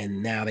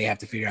 and now they have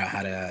to figure out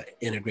how to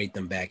integrate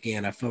them back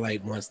in. I feel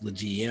like once the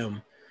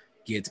GM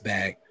gets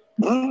back,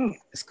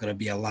 it's gonna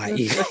be a lot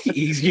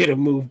easier to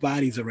move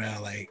bodies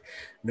around. Like,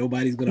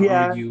 nobody's gonna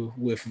argue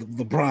with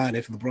LeBron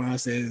if LeBron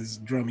says,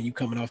 Drummond, you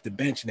coming off the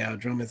bench now.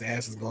 Drummond's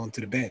ass is going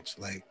to the bench.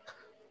 Like,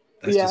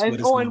 that's just what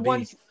it's gonna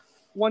be.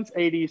 Once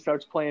AD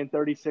starts playing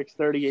 36,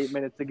 38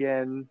 minutes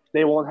again,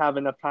 they won't have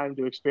enough time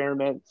to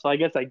experiment. So I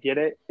guess I get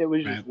it. It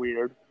was just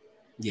weird.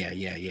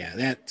 Yeah.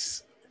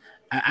 That's,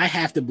 I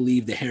have to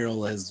believe that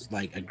Harrell has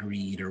like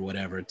agreed or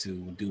whatever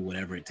to do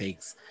whatever it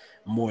takes,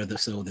 more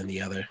so than the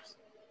other,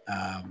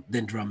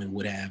 than Drummond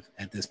would have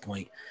at this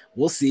point.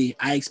 We'll see.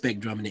 I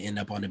expect Drummond to end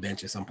up on the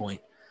bench at some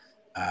point.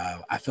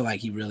 I feel like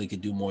he really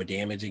could do more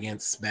damage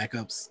against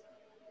backups,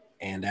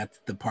 and that's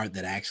the part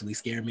that actually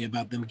scared me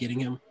about them getting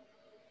him.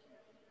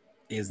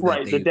 Is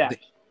that the depth.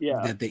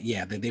 That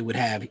they would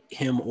have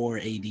him or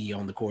AD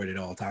on the court at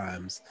all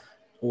times,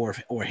 or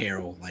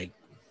Harrell, like,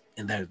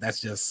 and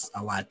that's just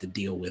a lot to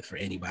deal with for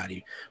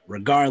anybody,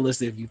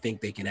 regardless if you think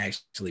they can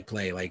actually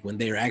play. Like, when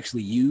they're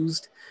actually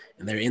used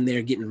and they're in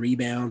there getting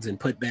rebounds and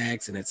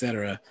putbacks and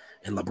etc.,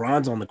 and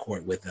LeBron's on the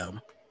court with them,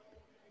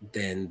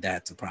 then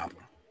that's a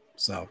problem.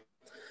 So,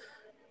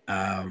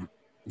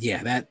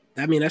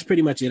 that's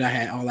pretty much it.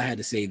 All I had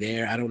to say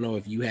there. I don't know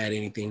if you had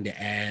anything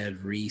to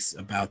add, Reese,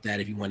 about that,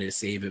 if you wanted to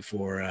save it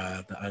for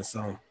the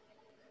unsung.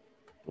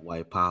 The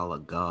white pile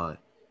of God.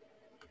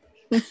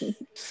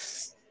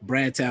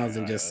 Brad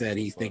Townsend just said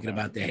he's thinking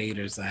about the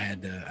haters. I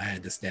had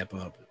to step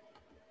up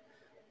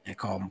and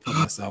put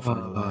myself on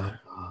the line.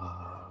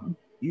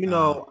 You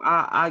know,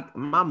 I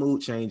my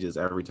mood changes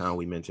every time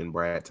we mention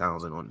Brad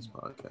Townsend on this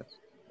podcast.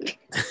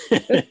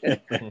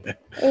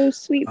 Oh,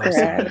 sweet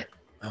Brad.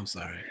 I'm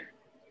sorry.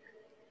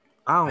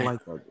 I don't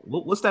like that.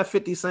 What's that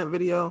 50 Cent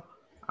video?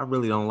 I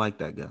really don't like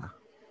that guy.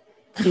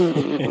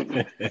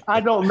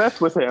 I don't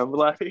mess with him.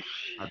 Like,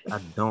 I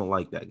don't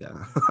like that guy.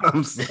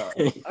 I'm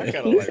sorry. I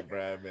kind of like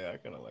Brad, man. I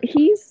kind of like.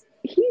 He's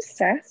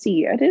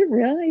sassy. I didn't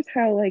realize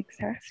how like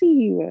sassy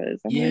he was.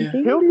 Like,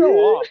 he'll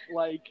go off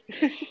like.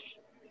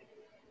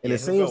 And it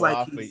seems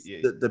like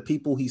the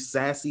people he's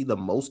sassy the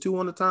most to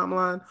on the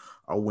timeline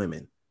are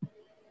women.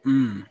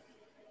 I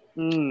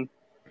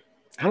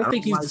don't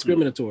think he's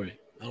discriminatory.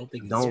 I don't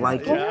think. I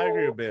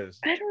agree with Biz.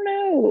 I don't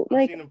know.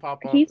 Like, I've seen him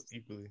pop up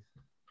equally.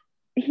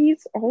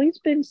 He's always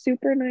been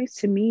super nice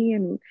to me,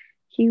 and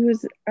he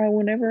was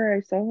whenever I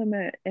saw him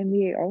at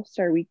NBA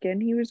All-Star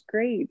Weekend, he was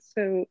great.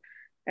 So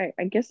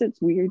I guess it's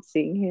weird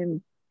seeing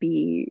him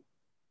be,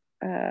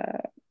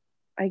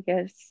 I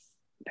guess,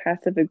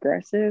 passive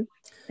aggressive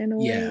in a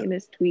way in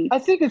his tweets. I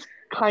think it's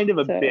kind of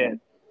a bit.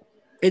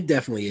 It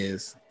definitely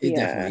is. It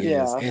definitely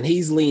is. And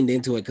he's leaned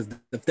into it because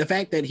the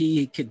fact that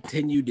he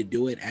continued to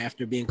do it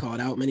after being called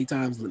out many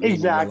times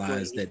made me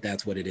realize that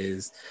that's what it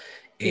is.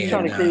 He's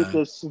trying to create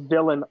this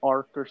villain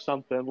arc or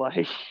something. Like,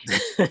 I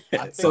think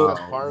that's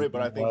part of it,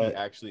 but I think he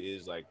actually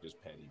is like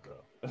just petty, bro.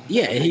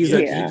 Yeah, and he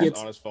gets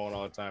on his phone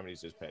all the time, and he's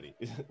just petty.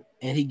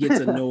 And he gets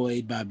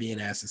annoyed by being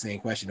asked the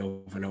same question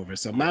over and over.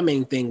 So my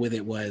main thing with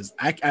it was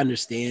I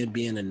understand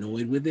being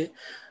annoyed with it,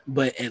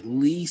 but at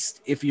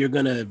least if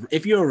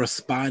you're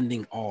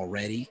responding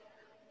already,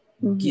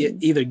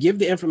 either give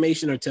the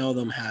information or tell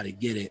them how to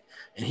get it.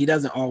 And he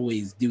doesn't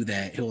always do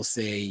that. He'll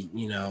say,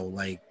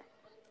 like,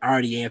 I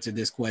already answered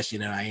this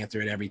question and I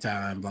answer it every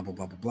time, blah, blah,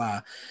 blah, blah,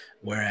 blah.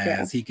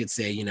 Whereas he could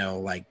say, you know,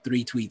 like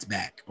 3 tweets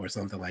back or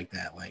something like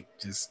that. Like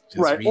just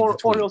right. read the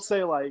tweets. Or he'll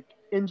say like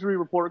injury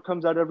report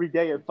comes out every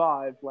day at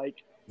 5.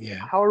 Like,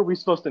 how are we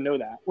supposed to know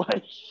that?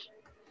 Like,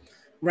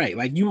 right.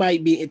 Like you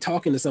might be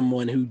talking to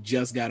someone who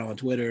just got on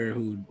Twitter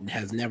who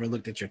has never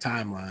looked at your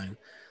timeline.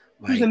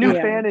 Like, he's a new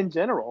fan in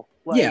general.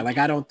 Like, like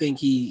I don't think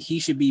he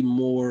should be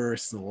more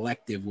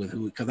selective with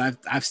who, because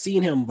I've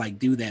seen him like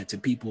do that to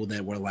people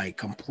that were like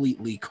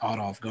completely caught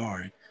off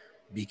guard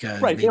because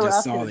they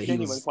just saw that he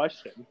was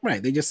question.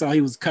 Right. They just saw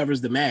he was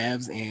covers the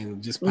Mavs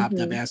and just popped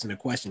up asking a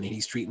question, and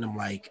he's treating them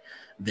like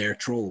they're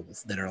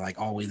trolls that are like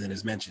always in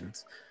his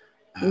mentions.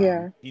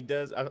 He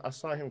does. I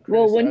saw him.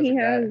 Well, when he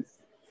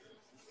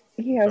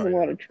has a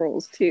lot of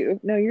trolls too.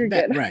 No, you're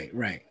good.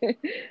 Right.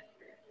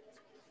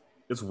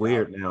 It's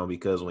weird now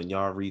because when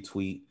y'all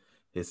retweet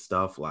his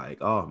stuff, like,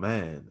 oh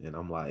man, and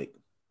I'm like,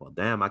 well,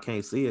 damn, I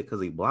can't see it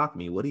because he blocked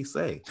me. What'd he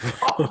say?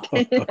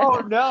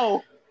 Oh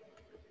no.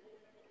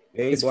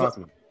 He blocked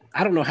me.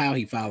 I don't know how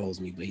he follows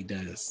me, but he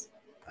does.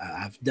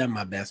 I've done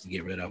my best to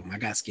get rid of him. I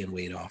got skin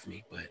weight off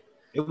me, but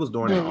it was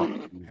during the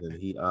offseason.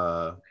 He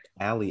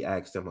Ali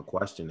asked him a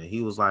question and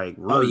he was like,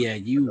 oh yeah,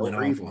 you went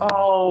off on him.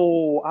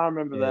 Oh, I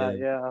remember that.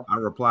 Yeah. I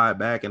replied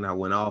back and I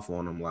went off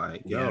on him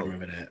like, yo, I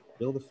remember that.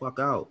 Chill the fuck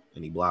out.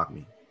 And he blocked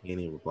me. He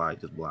didn't even reply,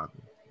 just blocked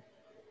me.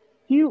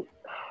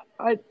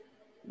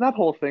 That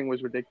whole thing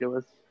was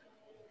ridiculous.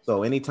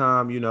 So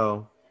anytime, you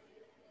know,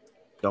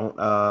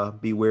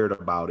 don't be weird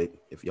about it.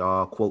 If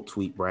y'all quote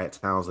tweet Brad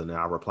Townsend and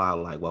I reply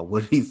like, well,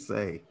 what did he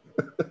say?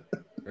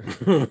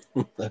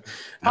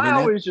 I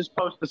always just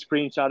post a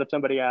screenshot if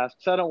somebody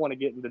asks. I don't want to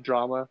get into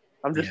drama.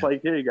 I'm just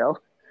like, here you go.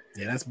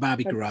 Yeah, that's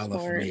Bobby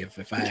Caralla for me.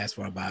 If I ask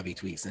for a Bobby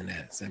tweet, send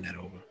that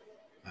over.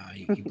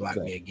 He blocked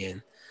me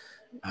again.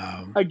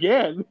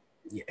 Again?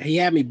 He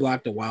had me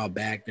blocked a while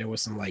back. There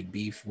was some like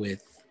beef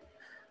with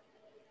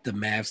the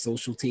Mavs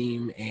social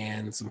team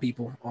and some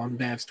people on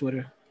Mavs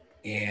Twitter.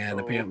 And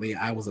apparently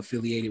I was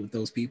affiliated with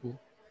those people.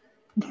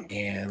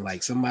 And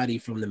like somebody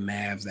from the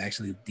Mavs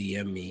actually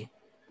DM'd me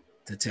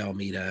to tell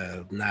me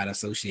to not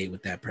associate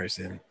with that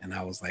person. And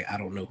I was like, I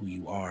don't know who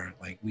you are.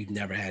 Like, we've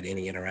never had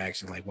any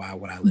interaction. Like, why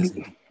would I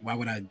listen? Why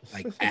would I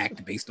like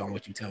act based on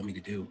what you tell me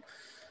to do?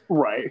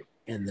 Right.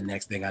 And the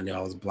next thing I knew,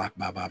 I was blocked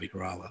by Bobby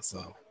Caralla.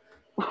 So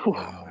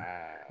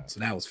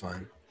that was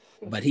fun.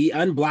 But he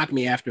unblocked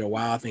me after a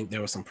while. I think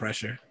there was some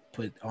pressure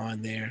put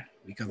on there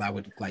because I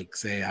would like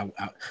say,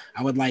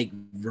 I would like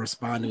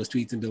respond to his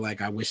tweets and be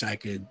like, I wish I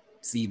could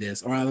see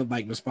this, or I would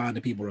like respond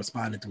to people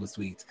responding to his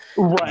tweets.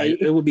 Right.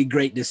 Like, it would be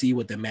great to see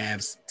what the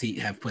Mavs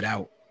have put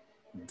out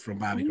from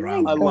Bobby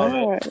Caralla. I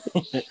love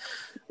it.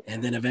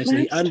 And then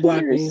eventually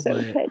unblocked me, so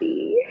but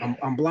petty.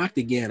 I'm blocked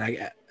again.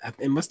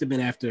 It must have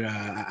been after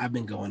I've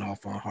been going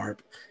off on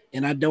Harp,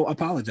 and I don't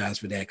apologize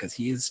for that because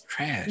he is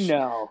trash.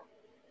 No.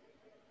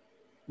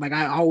 Like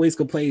I always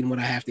complain when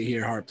I have to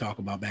hear Harp talk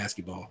about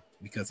basketball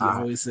because he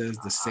always says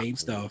the same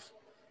stuff.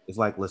 It's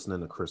like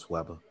listening to Chris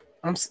Webber.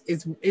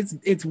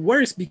 It's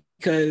worse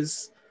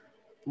because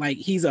like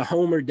he's a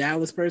Homer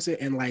Dallas person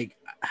and like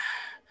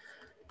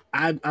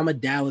I'm a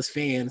Dallas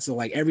fan, so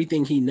like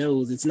everything he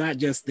knows, it's not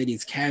just that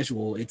he's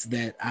casual, it's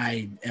that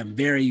I am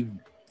very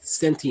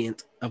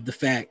sentient of the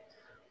fact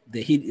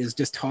that he is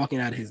just talking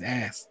out of his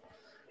ass.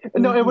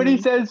 No, and when he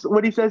says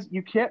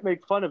you can't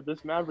make fun of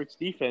this Mavericks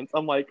defense,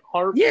 I'm like,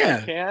 Harp,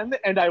 I can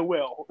and I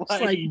will.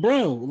 It's like,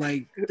 bro,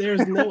 like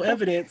there's no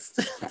evidence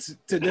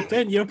to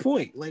defend your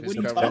point. Like, what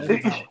are you talking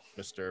about?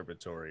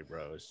 Masturbatory,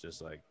 bro. It's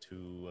just like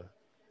too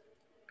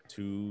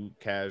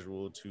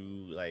casual,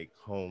 too like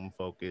home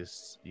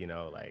focused, you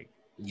know, like.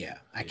 Yeah,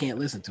 I can't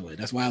listen to it.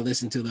 That's why I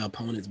listen to the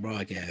opponent's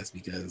broadcast,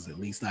 because at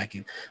least I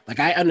can, like,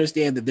 I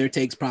understand that their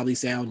takes probably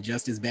sound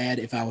just as bad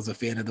if I was a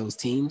fan of those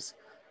teams,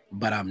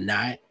 but I'm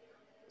not.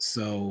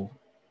 So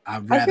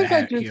I'd rather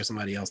hear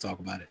somebody else talk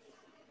about it.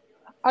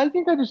 I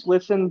think I just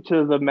listen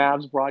to the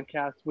Mavs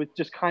broadcast with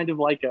just kind of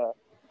like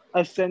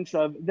a sense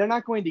of they're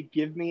not going to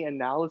give me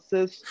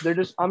analysis. I'm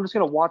just going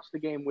to watch the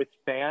game with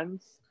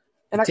fans.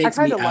 And I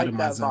kind of like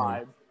that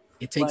vibe.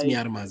 It takes me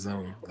out of my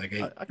zone. Like I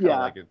kind of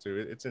like it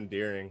too. It's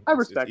endearing. I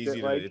respect it's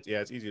easy it.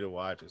 it's easy to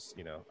watch. It's,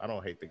 you know, I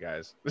don't hate the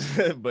guys,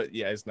 but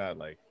yeah, it's not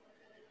like.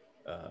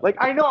 Like,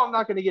 I know I'm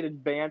not going to get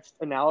advanced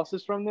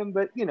analysis from them,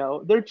 but you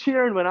know, they're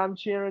cheering when I'm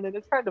cheering, and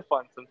it's kind of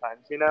fun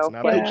sometimes. You know, it's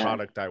not the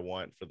product I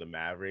want for the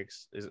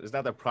Mavericks. It's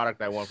not the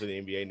product I want for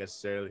the NBA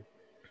necessarily,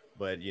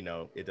 but you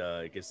know, it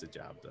gets the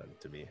job done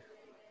to me.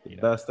 The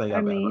best thing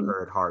I've ever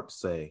heard Harp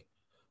say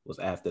was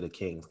after the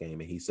Kings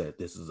game, and he said,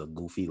 "This is a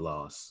goofy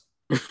loss."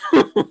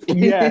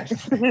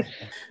 Yes.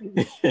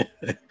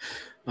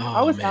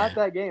 I was at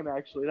that game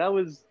actually. That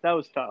was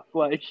tough.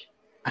 Like,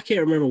 I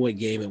can't remember what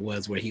game it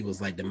was where he was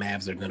like, the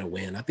Mavs are gonna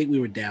win. I think we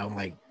were down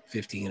like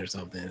 15 or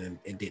something, and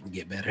it didn't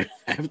get better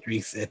after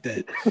he said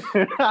that.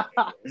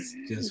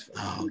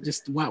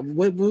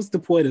 What was the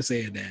point of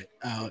saying that?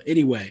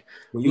 Anyway,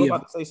 were you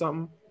about to say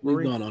something?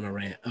 We've gone on a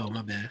rant. Oh,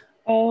 my bad.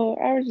 Oh,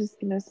 I was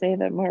just gonna say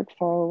that Mark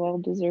Farwell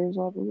deserves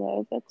all the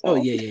love. That's all. Oh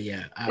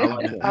yeah.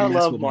 I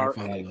love Mark.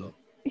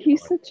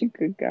 He's such a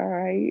good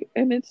guy,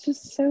 and it's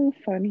just so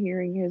fun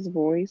hearing his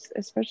voice,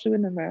 especially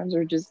when the Mavs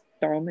are just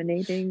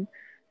dominating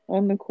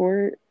on the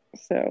court.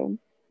 So,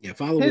 Yeah,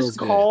 follow His Will's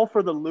good. call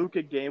for the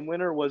Luka game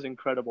winner was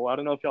incredible. I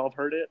don't know if y'all have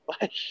heard it.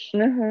 Like,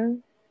 uh-huh.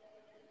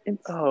 it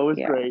was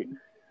yeah. great.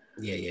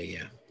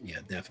 Yeah,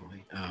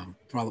 definitely.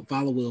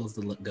 Follow Will's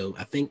the go.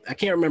 I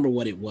can't remember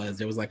what it was.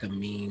 There was like a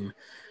meme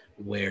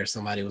where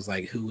somebody was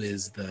like, "Who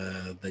is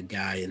the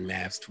guy in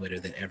Mavs Twitter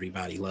that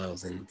everybody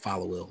loves?" And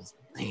follow Will's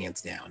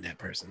hands down that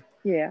person.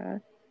 Yeah.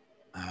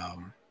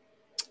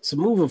 So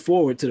moving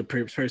forward to the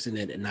person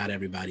that not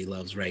everybody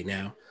loves right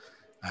now.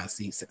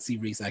 See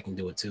Reese, I can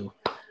do it too.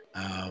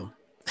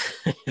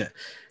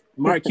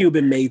 Mark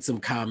Cuban made some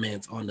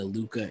comments on the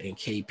Luka and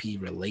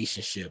KP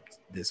relationship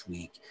this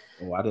week.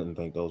 Oh, I didn't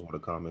think those were the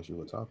comments you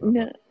were talking about.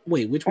 No,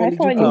 Wait, which one I did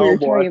thought you you were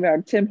boy. talking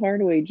about Tim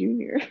Hardaway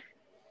Jr.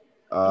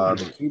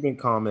 The Cuban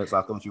comments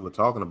I thought you were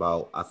talking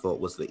about, I thought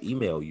was the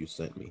email you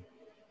sent me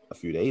a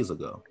few days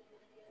ago.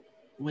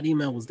 What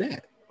email was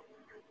that?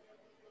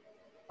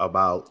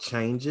 About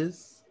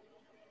changes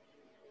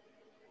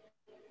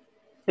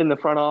In the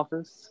front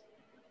office.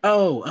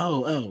 Oh.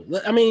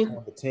 I mean,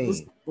 on the team.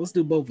 let's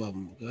do both of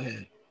them. Go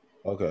ahead.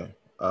 Okay.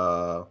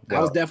 I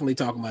was definitely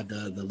talking about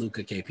the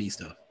Luka KP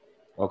stuff.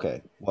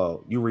 Okay.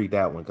 Well, you read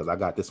that one because I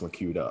got this one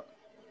queued up.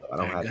 I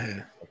don't have Go to.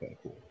 ahead. Okay,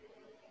 cool.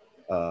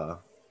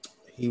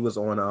 He was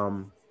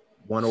on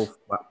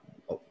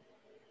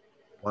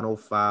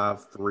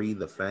 105.3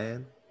 The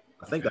Fan.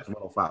 I think that's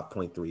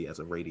 105.3 as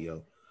a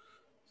radio.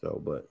 So,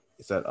 but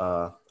it said,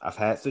 I've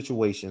had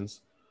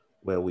situations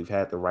where we've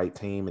had the right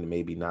team and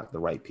maybe not the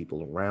right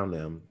people around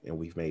them, and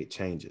we've made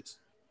changes.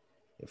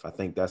 If I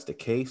think that's the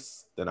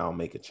case, then I'll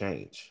make a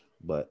change.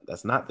 But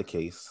that's not the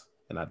case,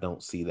 and I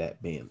don't see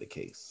that being the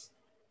case.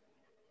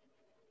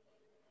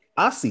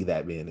 I see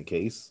that being the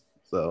case,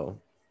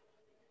 so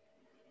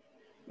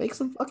make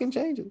some fucking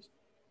changes.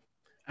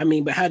 I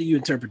mean, but how do you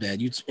interpret that?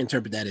 You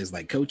interpret that as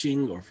like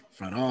coaching or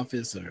front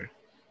office or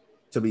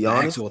To be the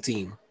honest, actual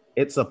team?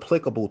 it's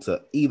applicable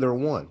to either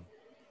one.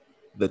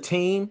 The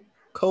team,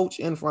 coach,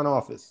 and front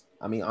office.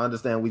 I mean, I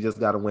understand we just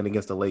got to win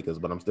against the Lakers,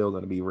 but I'm still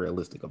going to be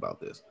realistic about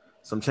this.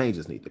 Some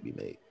changes need to be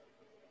made.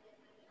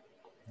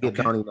 Get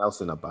Donnie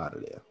Nelson up out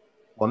of there.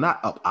 Well, not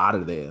up out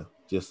of there,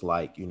 just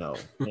like,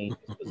 change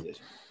his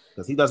position.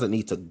 Because he doesn't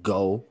need to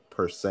go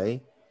per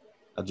se.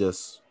 I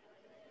just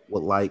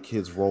would like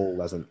his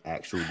role as an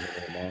actual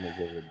general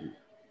manager to be.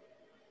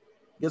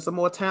 Get some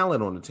more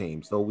talent on the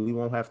team so we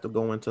won't have to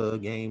go into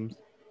games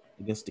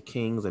against the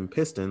Kings and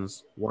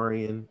Pistons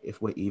worrying if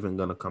we're even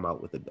going to come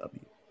out with a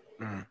W.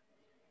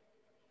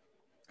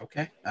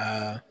 Okay.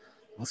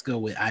 Let's go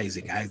with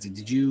Isaac. Isaac,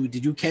 did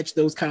you catch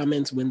those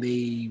comments when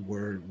they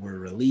were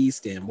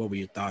released, and what were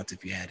your thoughts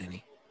if you had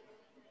any?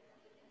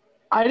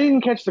 I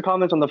didn't catch the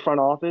comments on the front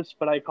office,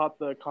 but I caught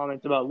the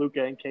comments about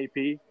Luka and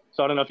KP.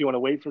 So I don't know if you want to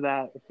wait for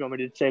that, if you want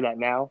me to say that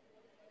now.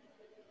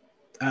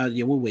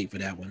 Yeah, we'll wait for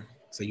that one.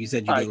 So you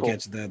said you didn't Cool.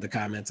 catch the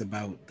comments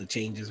about the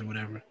changes or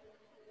whatever?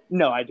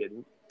 No, I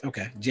didn't.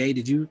 Okay. Jay,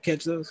 did you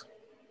catch those?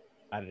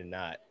 I did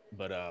not,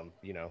 but I'm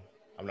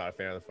not a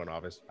fan of the front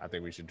office. I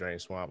think we should drain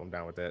swamp. I'm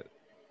down with that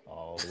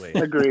all the way.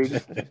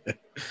 Agreed.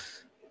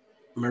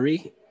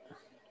 Marie?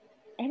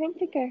 I don't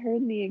think I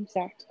heard the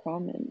exact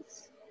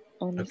comments,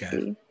 honestly.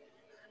 Okay.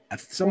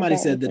 Somebody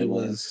said that it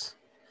was,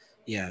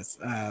 yes.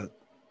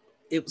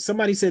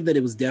 Somebody said that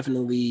it was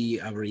definitely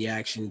a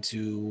reaction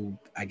to,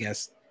 I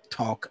guess,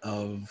 talk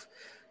of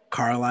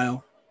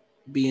Carlisle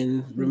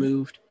being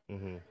removed.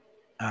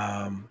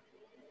 Mm-hmm.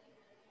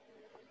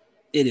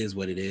 It is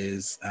what it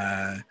is.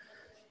 I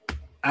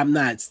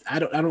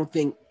don't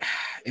think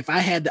if I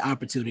had the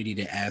opportunity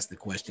to ask the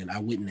question, I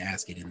wouldn't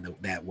ask it in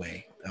that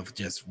way of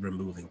just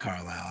removing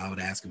Carlisle. I would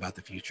ask about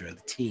the future of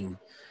the team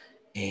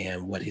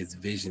and what his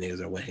vision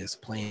is or what his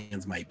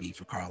plans might be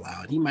for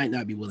Carlisle. And he might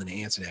not be willing to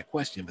answer that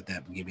question, but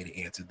that would give me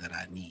the answer that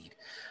I need.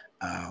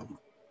 I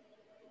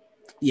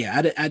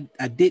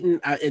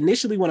didn't.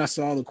 Initially, when I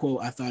saw the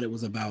quote, I thought it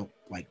was about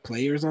like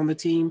players on the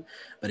team,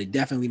 but it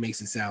definitely makes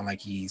it sound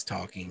like he's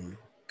talking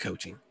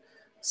coaching.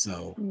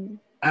 So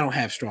I don't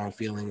have strong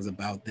feelings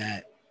about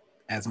that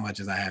as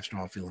much as I have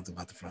strong feelings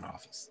about the front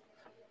office.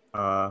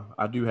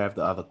 I do have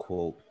the other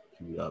quote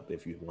queued up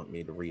if you want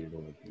me to read it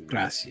on.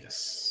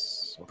 Gracias.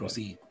 Okay.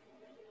 Proceed.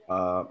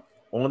 On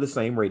the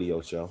same radio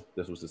show,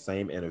 this was the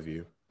same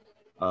interview.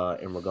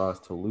 In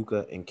regards to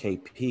Luka and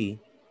KP, he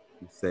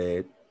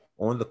said,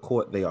 on the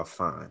court, they are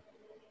fine.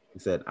 He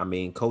said, I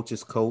mean, coach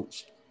is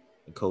coach,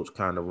 and coach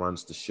kind of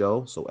runs the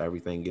show, so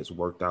everything gets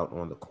worked out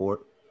on the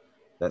court.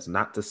 That's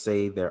not to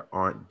say there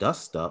aren't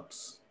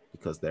dust-ups,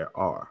 because there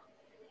are.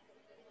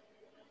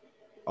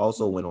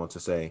 Also went on to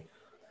say,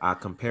 I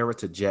compare it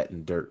to Jet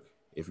and Dirk.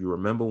 If you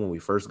remember when we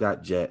first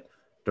got Jet,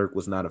 Dirk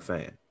was not a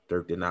fan.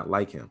 Dirk did not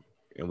like him.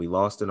 And we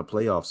lost in a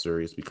playoff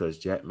series because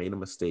Jet made a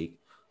mistake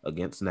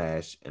against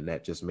Nash, and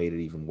that just made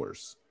it even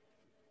worse.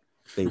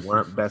 They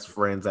weren't best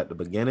friends at the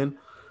beginning,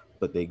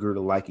 but they grew to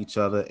like each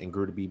other and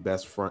grew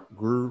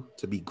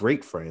to be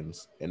great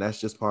friends. And that's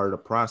just part of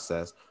the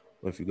process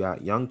if you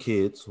got young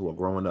kids who are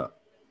growing up.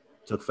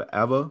 Took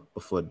forever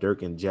before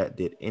Dirk and Jet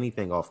did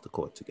anything off the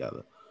court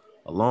together.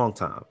 A long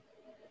time.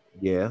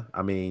 Yeah,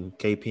 I mean,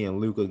 KP and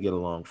Luka get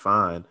along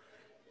fine.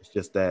 It's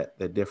just that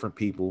they're different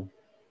people.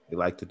 They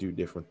like to do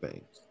different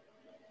things.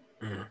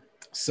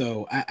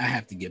 So I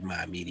have to give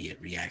my immediate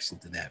reaction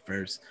to that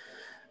first.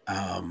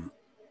 I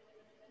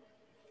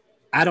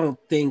don't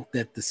think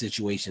that the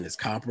situation is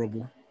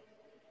comparable.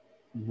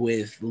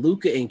 With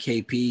Luka and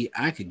KP,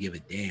 I could give a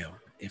damn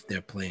if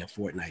they're playing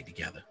Fortnite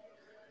together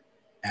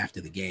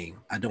after the game.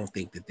 I don't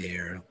think that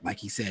they're, like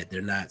he said,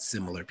 they're not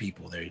similar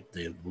people.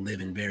 They're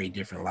living very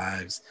different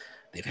lives.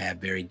 They've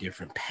had very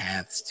different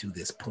paths to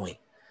this point.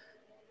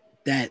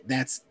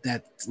 That's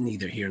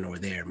neither here nor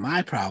there.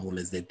 My problem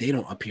is that they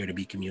don't appear to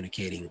be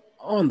communicating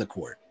on the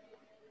court.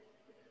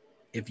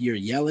 If you're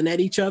yelling at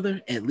each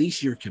other, at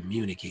least you're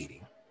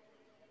communicating.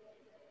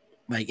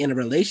 Like in a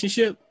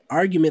relationship,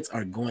 arguments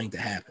are going to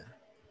happen.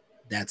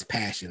 That's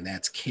passion.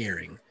 That's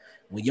caring.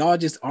 When y'all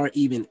just aren't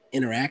even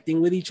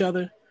interacting with each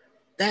other,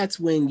 that's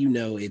when you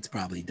know it's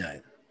probably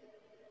done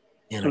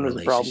in a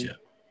relationship.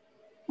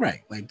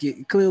 Right. Like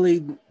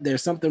clearly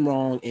there's something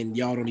wrong and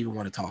y'all don't even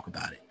want to talk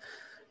about it.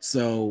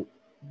 So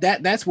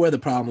that's where the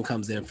problem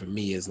comes in for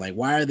me, is like,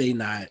 why are they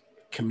not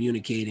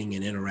communicating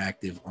and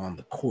interactive on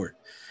the court?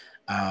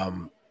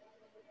 I'm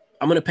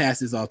going to pass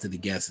this off to the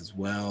guests as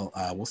well.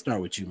 We'll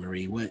start with you,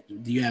 Marie. What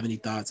do you have any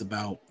thoughts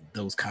about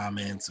those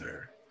comments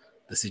or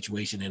the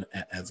situation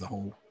as a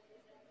whole?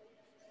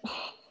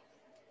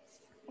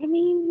 I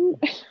mean,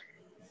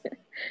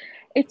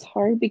 it's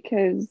hard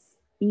because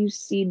you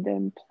see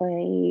them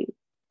play.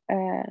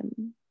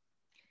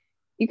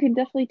 You can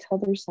definitely tell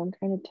there's some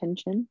kind of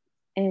tension,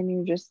 and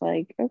you're just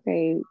like,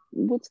 okay,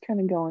 what's kind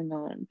of going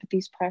on? But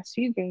these past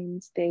few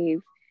games,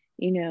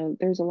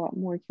 there's a lot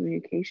more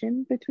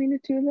communication between the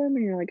two of them,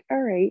 and you're like,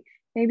 all right,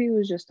 maybe it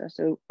was just us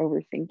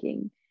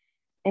overthinking.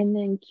 And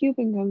then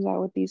Cuban comes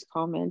out with these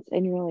comments,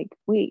 and you're like,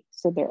 wait,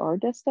 so there are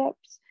dust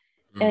ups?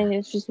 And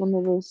it's just one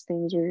of those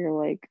things where you're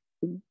like,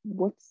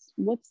 what's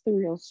the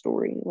real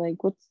story? Like,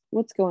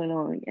 what's going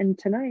on? And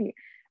tonight,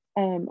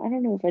 I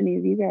don't know if any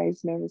of you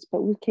guys noticed,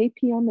 but was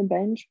KP on the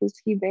bench? Was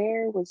he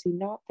there? Was he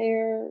not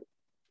there?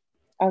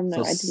 I don't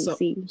know. I didn't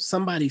see.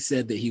 Somebody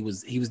said that he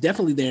was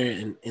definitely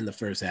there in the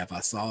first half.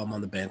 I saw him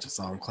on the bench. I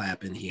saw him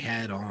clapping. He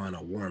had on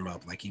a warm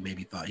up, like he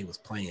maybe thought he was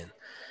playing.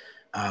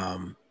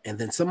 And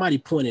then somebody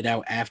pointed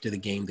out after the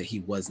game that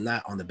he was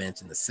not on the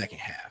bench in the second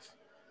half.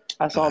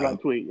 I saw that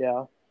tweet,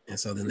 yeah. And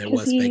so then there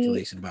was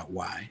speculation about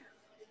why.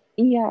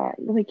 Yeah,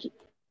 like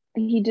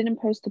he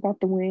didn't post about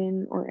the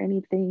win or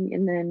anything.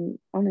 And then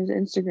on his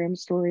Instagram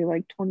story,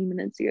 like 20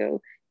 minutes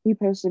ago, he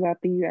posted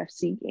about the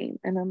UFC game.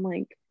 And I'm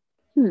like,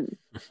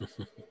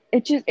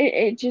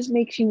 it just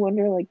makes you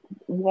wonder, like,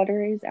 what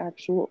are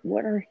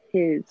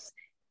his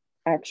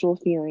actual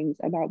feelings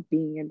about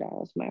being a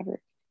Dallas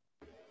Maverick?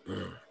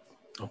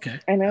 Okay.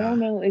 And I don't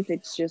know if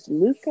it's just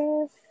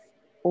Luka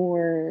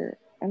or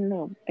I don't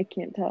know. I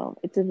can't tell.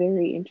 It's a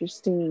very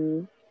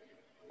interesting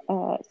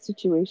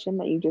situation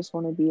that you just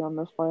want to be on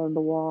the fly on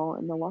the wall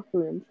in the locker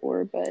room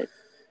for, but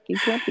you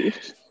can't be.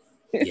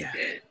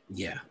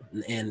 yeah,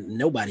 and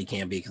nobody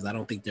can be, because I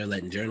don't think they're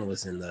letting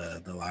journalists in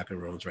the locker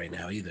rooms right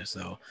now either,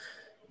 so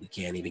we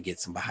can't even get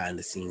some behind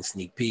the scenes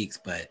sneak peeks.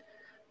 But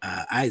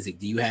Isaac,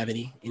 do you have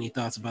any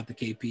thoughts about the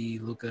KP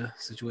Luka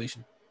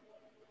situation?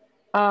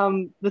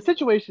 The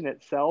situation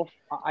itself,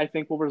 I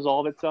think, will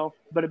resolve itself,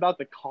 but about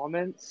the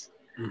comments,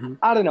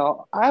 I don't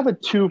know. I have a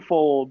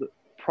twofold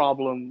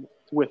problem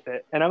with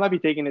it, and I might be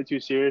taking it too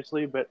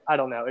seriously, but I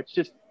don't know. It's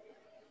just,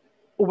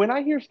 when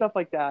I hear stuff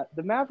like that,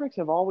 the Mavericks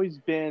have always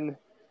been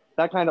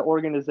that kind of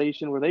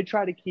organization where they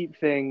try to keep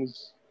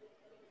things,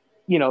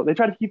 they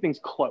try to keep things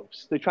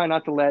close. They try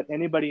not to let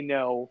anybody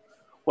know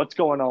what's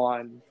going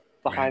on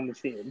behind the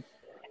scenes.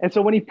 And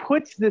so when he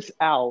puts this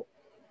out,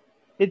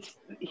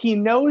 he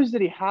knows that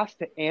he has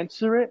to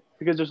answer it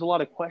because there's a lot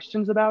of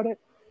questions about it,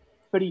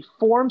 but he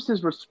forms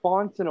his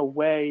response in a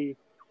way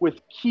with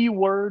key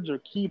words or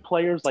key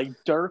players like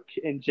Dirk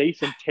and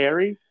Jason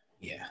Terry.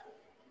 Yeah.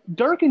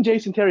 Dirk and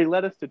Jason Terry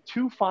led us to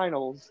 2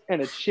 finals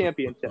and a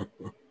championship.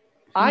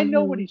 I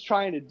know what he's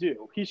trying to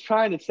do. He's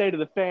trying to say to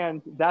the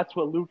fans, that's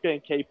what Luka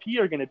and KP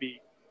are going to be.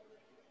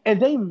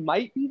 And they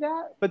might be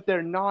that, but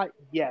they're not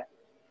yet.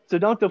 So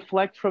don't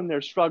deflect from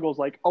their struggles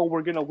like, oh,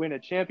 we're going to win a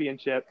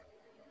championship.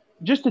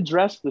 Just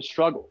address the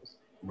struggles.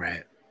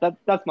 Right.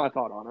 That's my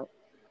thought on it.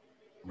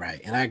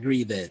 Right. And I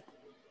agree that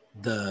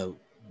the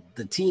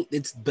team,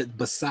 but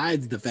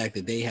besides the fact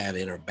that they have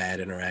bad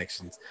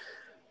interactions,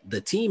 the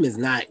team is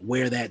not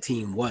where that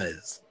team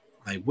was.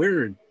 Like,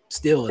 we're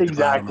still at the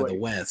bottom of the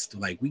West.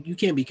 Like, you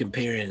can't be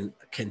comparing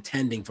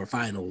contending for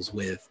finals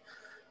with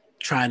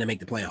trying to make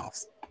the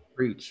playoffs.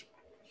 Preach.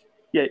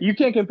 Yeah, you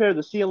can't compare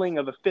the ceiling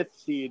of a 5th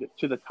seed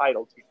to the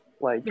title team.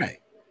 Like,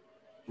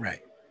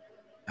 right.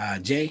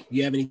 Jay,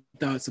 you have any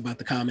thoughts about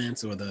the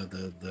comments or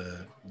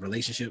the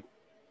relationship?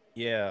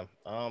 Yeah,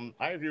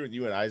 I agree with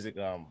you and Isaac.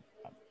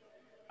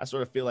 I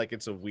sort of feel like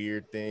it's a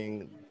weird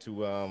thing to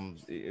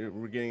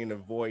we're getting into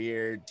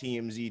voyeur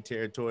TMZ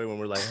territory when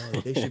we're like,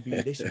 oh, they should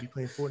be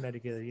playing Fortnite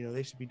together, you know,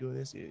 they should be doing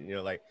this, you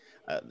know, like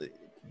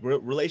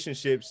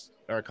relationships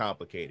are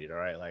complicated, all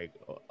right, like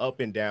up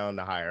and down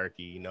the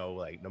hierarchy, you know,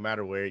 like no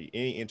matter where,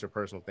 any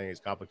interpersonal thing is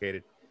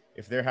complicated.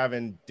 If they're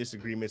having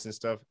disagreements and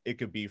stuff, it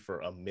could be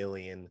for a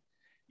million,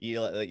 you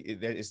know, like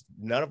it's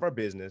none of our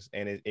business,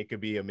 and it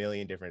could be a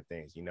million different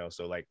things, you know.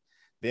 So like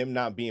them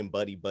not being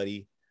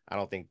buddy, I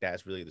don't think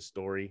that's really the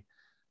story.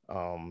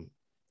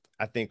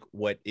 I think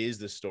what is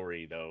the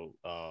story though,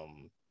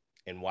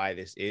 and why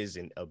this is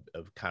a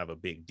kind of a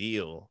big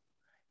deal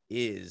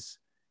is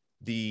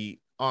the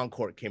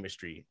on-court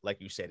chemistry.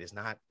 Like you said, it's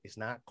not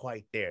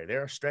quite there.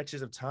 There are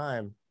stretches of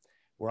time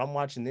where I'm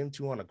watching them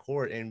two on the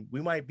court, and we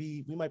might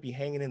be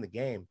hanging in the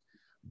game,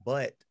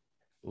 but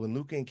when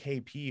Luka and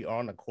KP are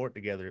on the court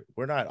together,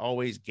 we're not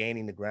always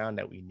gaining the ground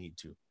that we need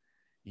to,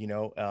 you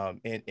know.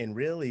 And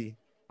really,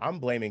 I'm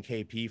blaming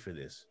KP for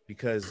this,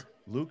 because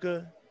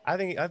Luka, I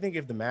think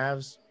if the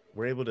Mavs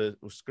were able to,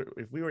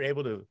 if we were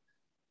able to,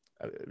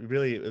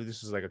 really,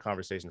 this is like a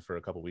conversation for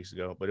a couple weeks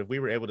ago, but if we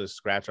were able to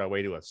scratch our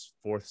way to a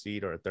 4th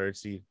seed or a 3rd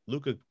seed,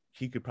 Luka,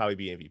 he could probably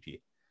be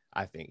MVP.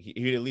 I think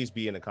he'd at least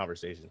be in the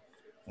conversation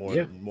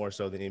more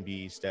so than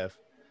Embiid, Steph.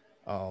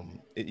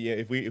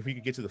 If we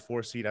could get to the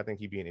 4th seed, I think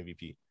he'd be an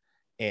MVP.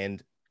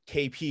 And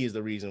KP is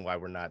the reason why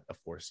we're not a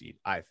 4th seed,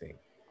 I think.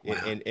 Wow.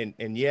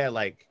 And yeah,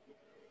 like,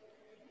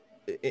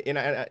 and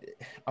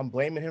I'm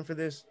blaming him for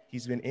this.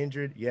 He's been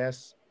injured,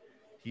 yes.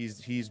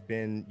 He's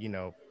been, you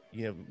know,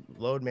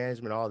 load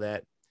management, all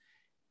that.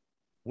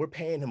 We're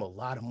paying him a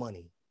lot of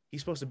money.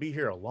 He's supposed to be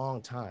here a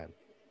long time.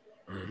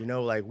 You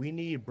know, like, we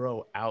need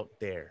bro out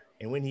there.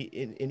 And when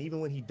and even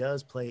when he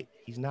does play,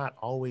 he's not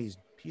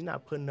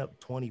putting up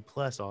 20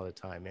 plus all the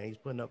time, man. He's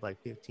putting up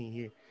like 15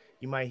 here.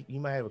 You might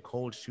have a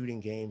cold shooting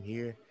game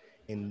here.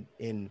 And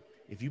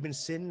if you've been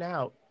sitting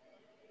out,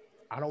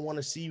 I don't want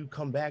to see you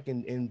come back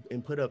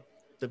and put up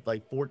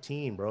like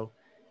 14, bro,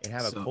 and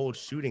have a cold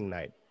shooting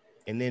night,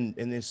 and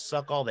then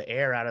suck all the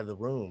air out of the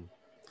room.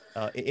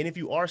 And if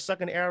you are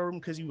sucking air out of the room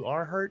because you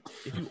are hurt,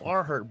 if you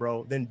are hurt,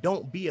 bro, then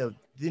don't be an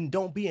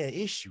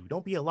issue.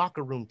 Don't be a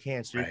locker room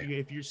cancer. Right.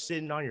 If you're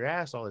sitting on your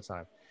ass all the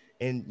time.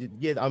 And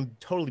yeah, I'm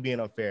totally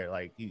being unfair.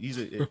 Like,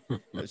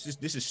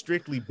 this is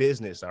strictly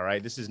business. All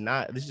right. This is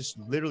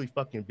literally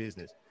fucking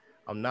business.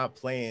 I'm not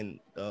playing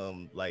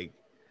I'm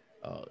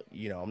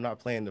not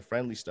playing the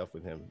friendly stuff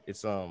with him.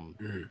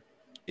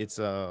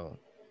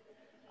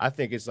 I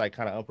think it's like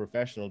kind of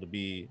unprofessional to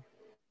be,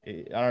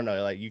 I don't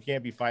know, like, you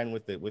can't be fighting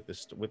with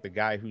the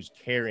guy who's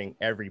carrying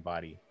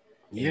everybody.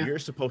 Yeah. And you're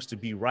supposed to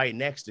be right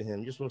next to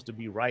him. You're supposed to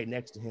be right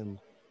next to him.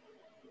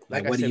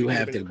 Like, what do you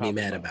have to be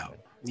mad about?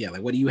 Yeah,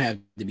 like, what do you have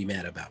to be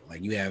mad about?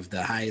 Like, you have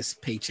the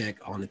highest paycheck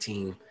on the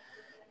team,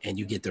 and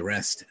you get the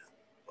rest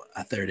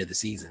a third of the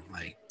season.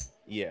 Like,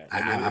 yeah,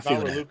 I feel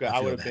that. Luka, I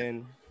would have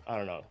been, I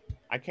don't know.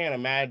 I can't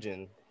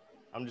imagine.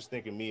 I'm just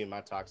thinking me and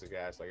my toxic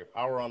ass. Like, if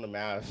I were on the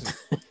Mavs,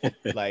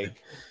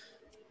 like,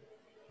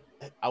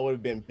 I would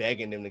have been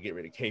begging them to get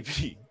rid of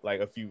KP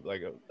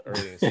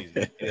early in the season.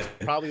 And it's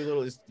probably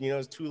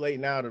it's too late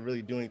now to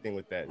really do anything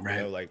with that. Right.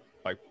 You know, like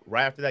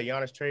right after that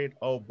Giannis trade,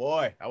 oh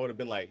boy, I would have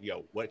been like,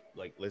 yo, what?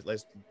 Like,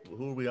 let's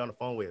who are we on the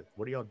phone with?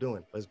 What are y'all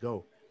doing? Let's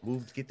go.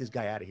 Get this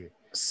guy out of here.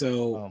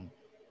 So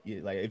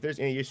yeah, like, if there's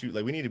any issue,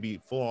 like, we need to be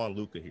full on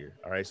Luka here.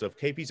 All right. So if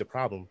KP's a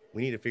problem,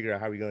 we need to figure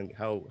out how we're going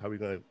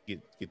to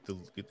get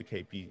the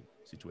KP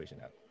situation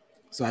out.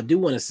 So I do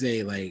want to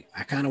say, like,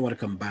 I kind of want to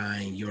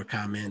combine your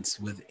comments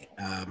with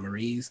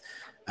Marie's.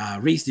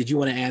 Reese, did you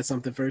want to add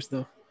something first,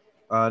 though?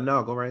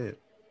 No, go right ahead.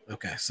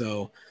 Okay,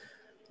 so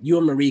you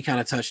and Marie kind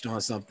of touched on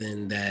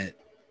something that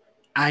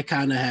I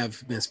kind of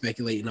have been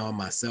speculating on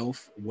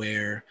myself,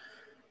 where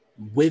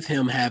with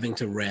him having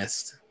to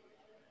rest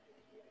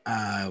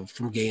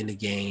from game to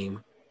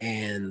game,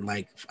 and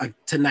like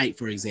tonight,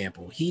 for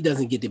example, he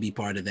doesn't get to be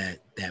part of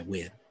that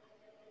win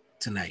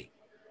tonight.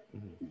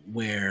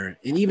 Where,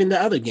 and even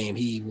the other game,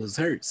 he was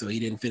hurt, so he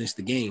didn't finish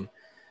the game.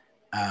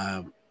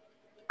 I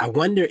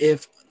wonder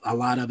if a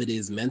lot of it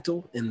is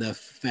mental, in the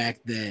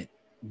fact that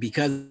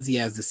because he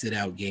has to sit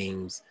out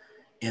games,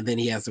 and then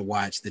he has to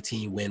watch the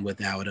team win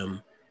without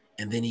him,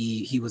 and then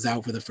he was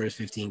out for the first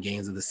 15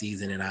 games of the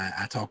season, and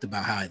I talked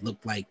about how it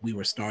looked like we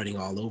were starting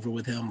all over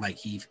with him, like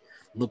he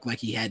looked like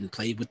he hadn't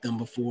played with them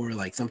before.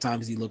 Like,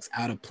 sometimes he looks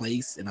out of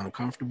place and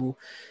uncomfortable.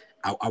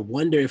 I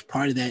wonder if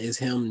part of that is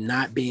him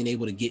not being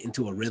able to get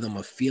into a rhythm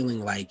of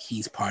feeling like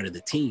he's part of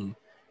the team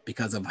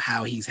because of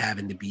how he's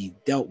having to be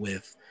dealt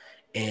with.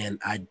 And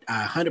I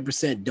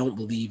 100% don't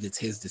believe it's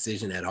his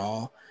decision at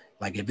all.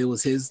 Like, if it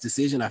was his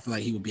decision, I feel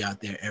like he would be out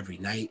there every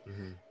night.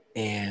 Mm-hmm.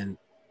 And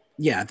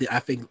yeah, I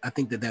think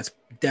that that's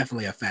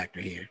definitely a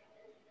factor here.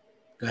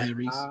 Go ahead,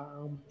 Reese.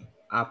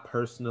 I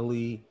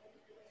personally,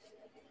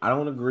 I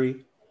don't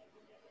agree,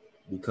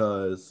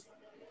 because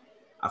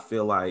I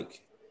feel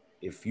like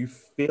if you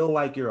feel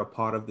like you're a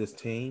part of this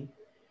team,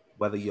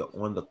 whether you're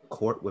on the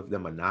court with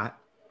them or not,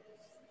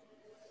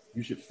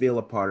 You should feel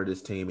a part of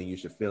this team, and you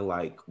should feel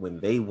like when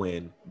they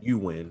win, you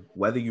win,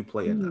 whether you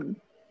play or not.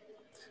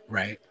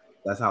 Right.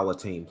 That's how a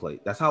team plays.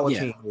 That's how a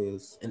team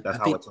is. And that's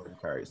how a team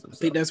carries themselves.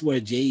 I think that's where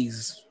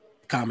Jay's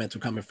comments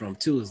were coming from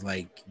too. Is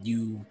like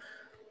you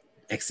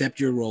accept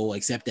your role,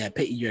 accept that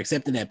you're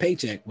accepting that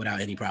paycheck without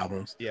any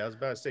problems. Yeah, I was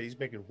about to say he's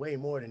making way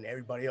more than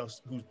everybody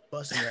else who's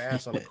busting their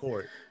ass on the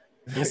court.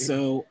 And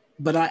so,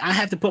 but I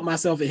have to put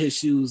myself in his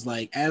shoes,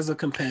 like as a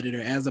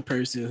competitor, as a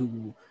person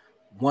who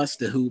wants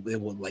to hoop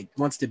and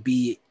wants to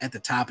be at the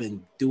top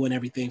and doing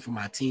everything for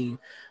my team.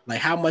 Like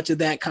how much of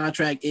that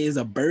contract is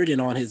a burden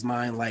on his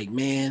mind? Like,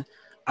 man,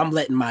 I'm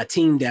letting my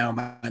team down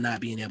by not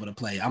being able to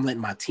play. I'm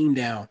letting my team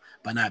down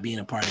by not being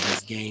a part of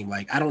this game.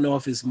 Like, I don't know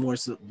if it's more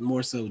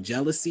so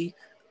jealousy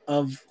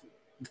of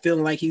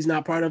feeling like he's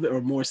not part of it, or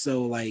more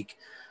so like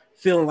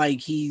feeling like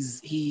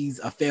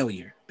he's a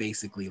failure,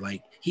 basically.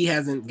 Like he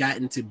hasn't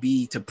gotten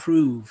to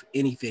prove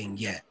anything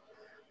yet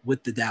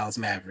with the Dallas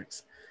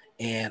Mavericks.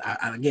 And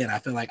I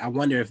feel like I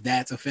wonder if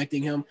that's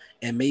affecting him.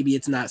 And maybe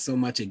it's not so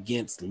much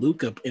against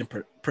Luka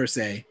per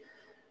se,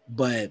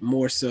 but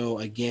more so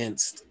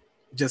against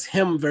just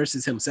him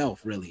versus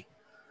himself, really.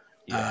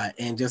 Yeah.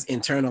 And just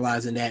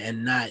internalizing that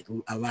and not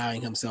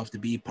allowing himself to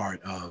be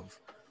part of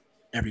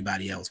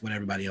everybody else, what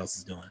everybody else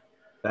is doing.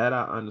 That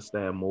I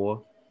understand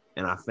more.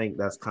 And I think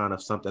that's kind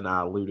of something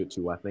I alluded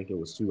to. I think it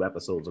was 2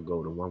 episodes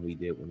ago, the one we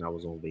did when I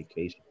was on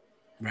vacation.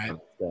 Right.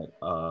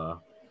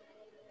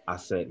 I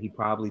said he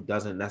probably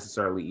doesn't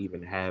necessarily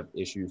even have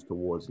issues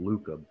towards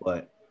Luka,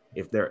 but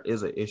if there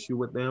is an issue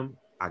with them,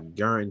 I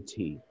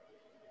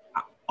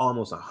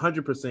almost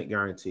 100%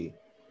 guarantee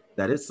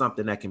that it's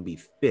something that can be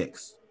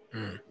fixed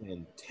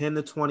in 10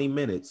 to 20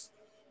 minutes.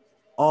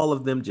 All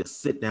of them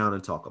just sit down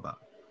and talk about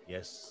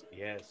it.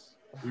 Yes.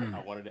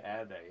 I wanted to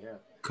add that. Yeah.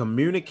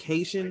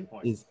 Communication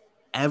is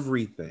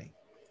everything.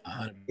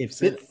 100%.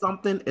 If it's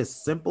something as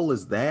simple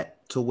as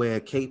that, to where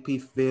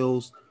KP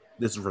feels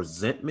this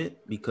resentment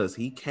because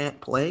he can't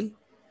play,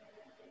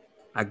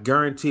 I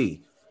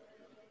guarantee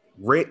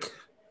Rick,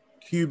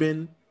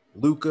 Cuban,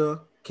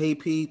 Luka,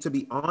 KP, to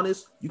be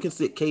honest, you can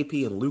sit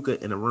KP and Luka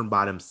in a room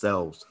by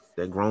themselves.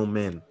 They're grown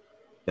men.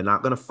 They're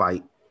not going to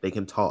fight. They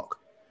can talk.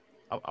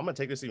 I'm going to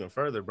take this even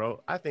further,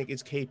 bro. I think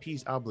it's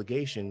KP's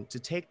obligation to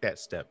take that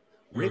step.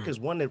 Rick is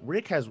one that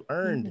Rick has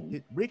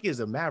earned. Rick is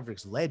a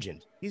Mavericks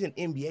legend. He's an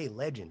NBA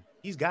legend.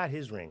 He's got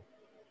his ring.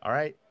 All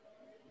right.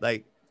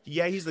 Like,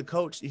 yeah, he's the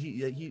coach.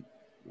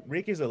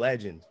 Rick is a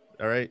legend.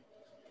 All right.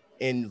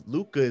 And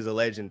Luka is a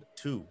legend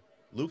too.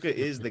 Luka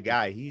is the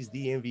guy. He's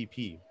the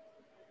MVP.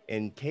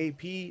 And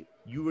KP,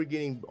 you were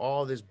getting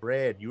all this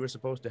bread. You were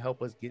supposed to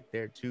help us get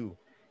there too.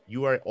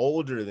 You are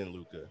older than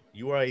Luka.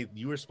 You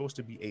are supposed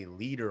to be a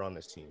leader on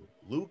this team.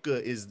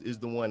 Luka is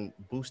the one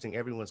boosting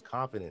everyone's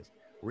confidence.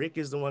 Rick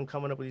is the one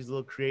coming up with these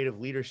little creative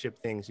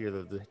leadership things here,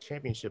 the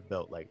championship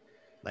belt. Like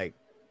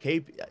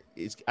KP,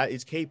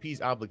 it's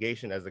KP's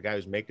obligation as the guy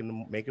who's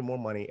making more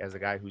money, as the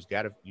guy who's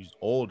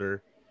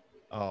older,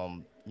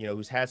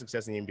 who's had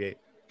success in the NBA.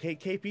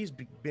 KP's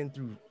been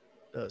through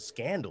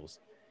scandals.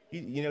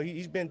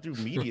 He's been through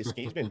media.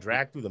 He's been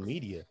dragged through the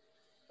media.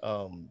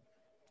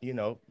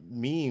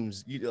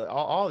 Memes,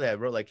 all that,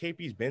 bro. Like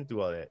KP's been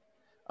through all that.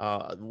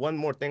 One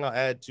more thing I'll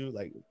add to,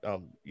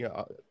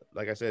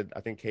 like I said,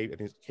 I think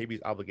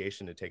KP's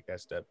obligation to take that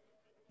step.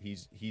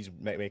 He's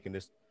making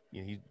this.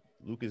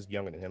 Luka's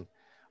younger than him.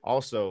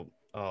 Also,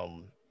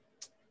 man,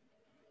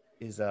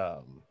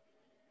 what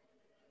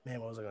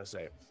was I gonna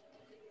say?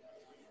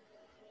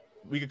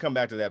 We could come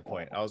back to that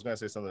point. I was gonna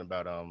say something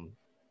about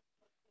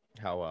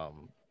how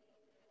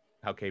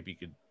KP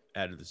could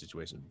add to the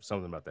situation.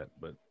 Something about that,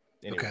 but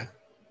anyway, okay.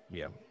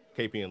 Yeah,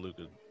 KP and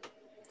Luka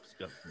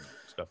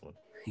scuffling.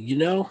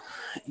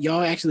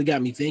 Y'all actually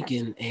got me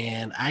thinking,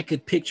 and I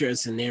could picture a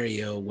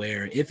scenario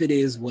where if it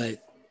is what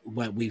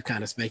we've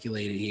kind of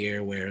speculated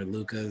here, where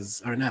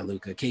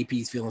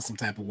KP's feeling some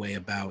type of way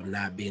about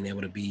not being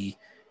able to be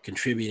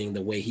contributing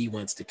the way he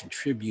wants to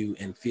contribute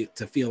and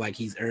feel like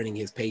he's earning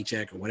his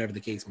paycheck or whatever the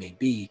case may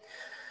be.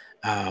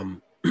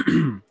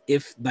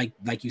 If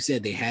like you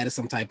said, they had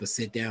some type of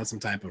sit down, some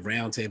type of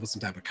roundtable,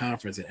 some type of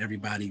conference, and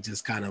everybody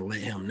just kind of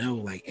let him know,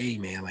 like, hey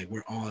man, like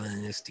we're all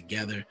in this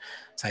together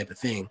type of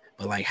thing.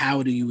 But like,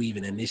 how do you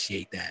even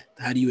initiate that?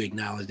 How do you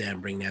acknowledge that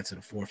and bring that to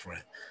the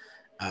forefront?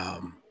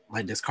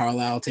 Like, does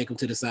Carlisle take him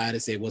to the side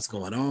and say what's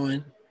going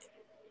on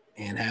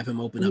and have him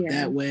open up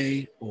that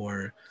way?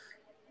 Or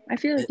I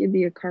feel like it'd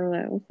be a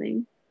Carlisle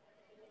thing.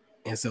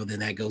 And so then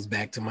that goes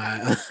back to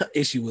my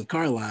issue with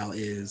Carlisle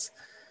is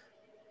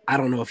I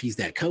don't know if he's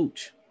that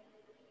coach.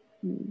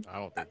 I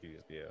don't think he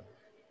is. Yeah,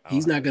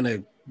 he's not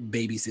gonna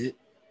babysit.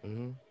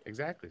 Mm-hmm.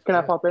 Exactly. Can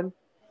I pop in?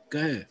 Go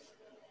ahead.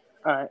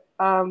 All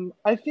right.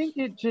 I think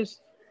it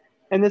just,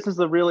 and this is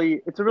a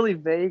really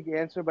vague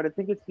answer, but I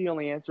think it's the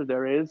only answer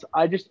there is.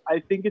 I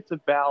think it's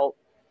about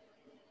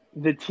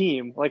the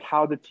team, like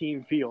how the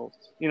team feels.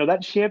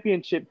 That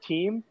championship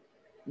team,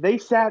 they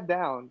sat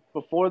down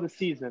before the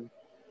season,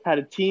 had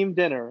a team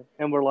dinner,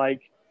 and were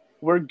like,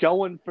 we're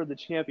going for the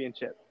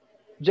championship.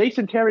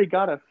 Jason Terry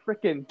got a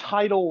freaking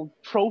title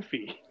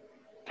trophy.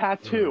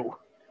 tattoo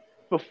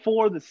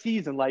before the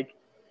season. Like,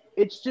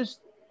 it's just,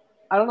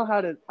 I don't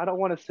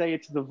want to say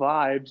it's the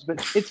vibes,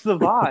 but it's the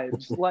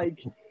vibes. Like,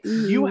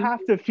 you have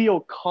to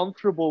feel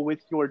comfortable with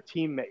your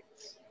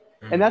teammates.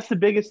 And that's the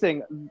biggest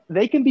thing.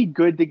 They can be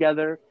good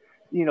together.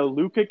 You know,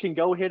 Luka can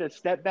go hit a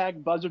step back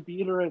buzzer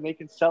beater and they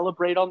can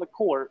celebrate on the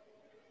court.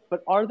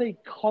 But are they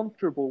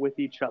comfortable with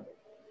each other?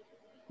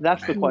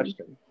 That's the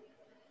question.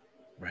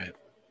 Right.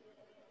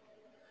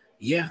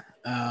 Yeah.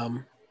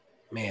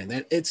 Man,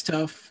 that it's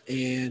tough.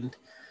 And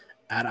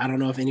I don't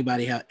know if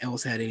anybody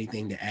else had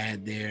anything to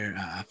add there.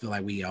 I feel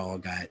like we all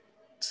got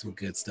some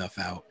good stuff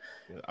out.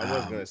 I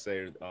was gonna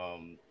say,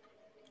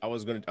 I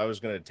was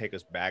gonna take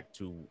us back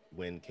to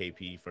when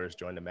KP first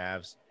joined the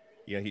Mavs.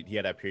 You know, he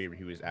had that period where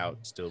he was out,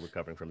 still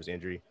recovering from his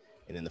injury,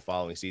 and then the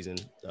following season,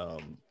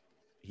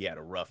 he had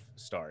a rough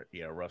start. He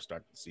had a rough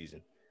start to the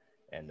season,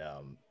 and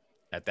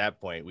at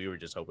that point, we were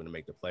just hoping to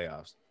make the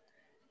playoffs,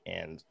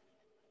 and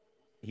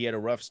he had a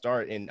rough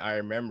start. And I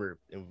remember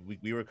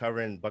we were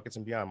covering Buckets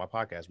and Beyond, my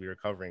podcast. We were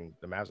covering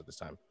the Mavs at this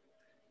time.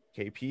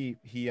 KP,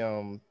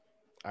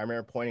 I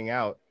remember pointing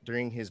out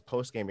during his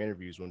post-game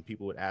interviews when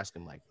people would ask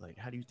him, like,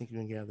 how do you think you're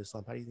going to get out of this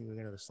slump? How do you think you're going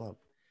to get out of the slump?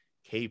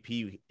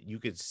 KP, you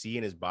could see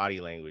in his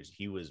body language,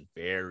 he was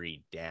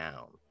very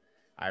down.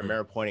 I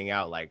remember pointing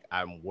out, like,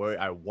 I'm worried.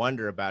 I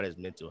wonder about his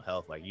mental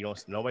health. Like,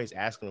 nobody's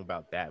asking him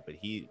about that,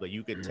 but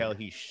you could tell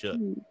he shook.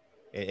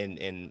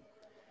 And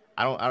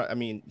I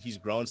mean, he's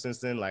grown since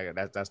then. Like,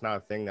 that's not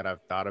a thing that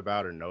I've thought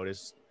about or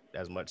noticed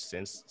as much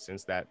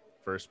since that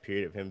first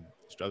period of him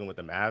struggling with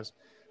the Mavs.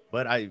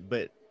 But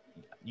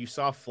you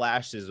saw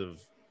flashes of,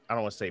 I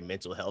don't want to say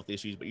mental health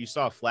issues, but you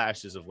saw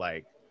flashes of,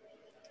 like,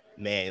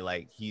 man,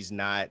 like, he's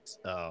not,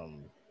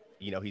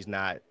 he's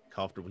not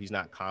comfortable. He's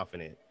not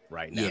confident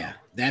right now. Yeah,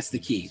 that's the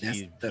key.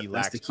 That's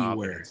the key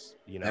word.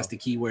 You know, that's the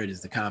key word,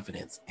 is the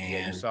confidence.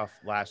 And you saw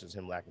flashes of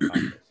him lacking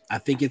confidence. I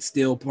think it's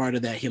still part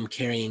of that, him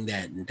carrying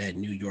that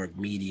New York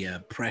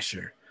media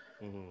pressure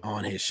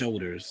on his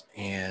shoulders.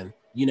 And,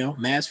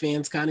 Mavs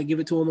fans kind of give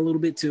it to him a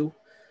little bit too.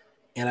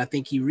 And I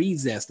think he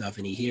reads that stuff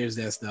and he hears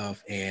that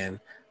stuff. And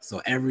so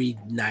every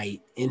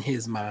night in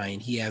his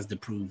mind, he has to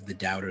prove the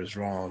doubters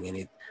wrong.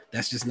 And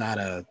that's just not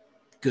a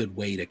good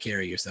way to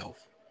carry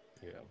yourself.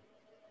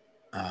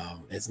 Yeah.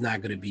 It's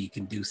not going to be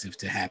conducive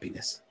to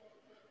happiness,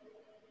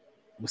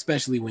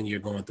 especially when you're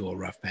going through a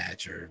rough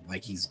patch, or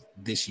like he's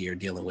this year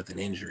dealing with an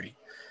injury.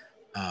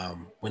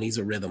 When he's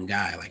a rhythm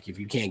guy, like, if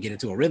you can't get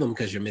into a rhythm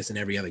because you're missing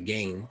every other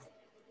game,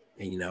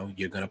 and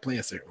you're going to play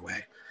a certain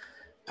way.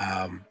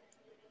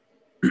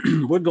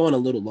 We're going a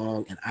little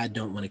long, and I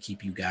don't want to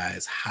keep you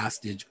guys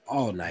hostage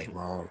all night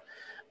long.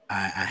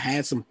 I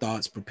had some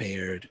thoughts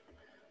prepared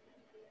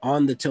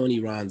on the Tony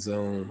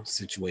Ronzone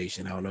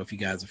situation. I don't know if you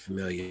guys are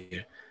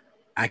familiar.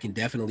 I can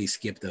definitely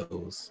skip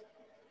those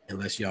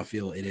unless y'all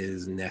feel it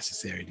is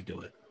necessary to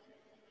do it.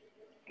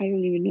 I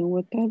don't even know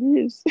what that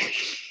is.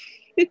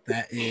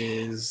 That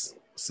is,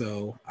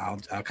 so I'll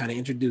kind of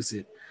introduce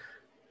it.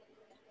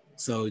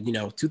 So,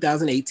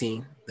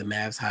 2018, the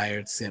Mavs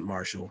hired St.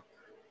 Marshall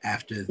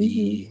after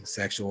the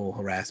sexual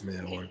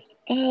harassment or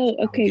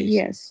okay,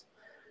 yes.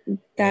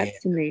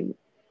 That's the name.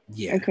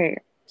 Yeah. Okay.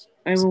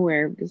 I'm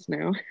aware of this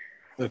now.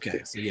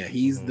 Okay, so yeah,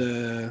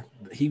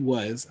 he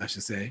was, I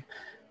should say,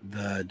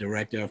 the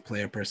director of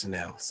player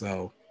personnel.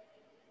 So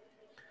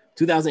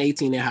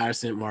 2018, they hired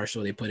St.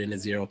 Marshall. They put in a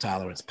zero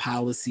tolerance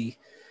policy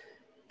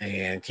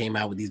and came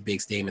out with these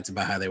big statements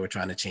about how they were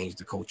trying to change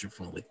the culture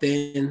from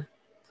within.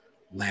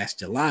 Last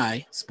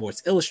July,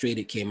 Sports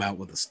Illustrated came out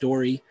with a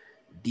story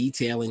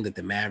detailing that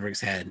the Mavericks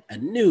had a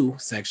new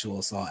sexual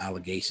assault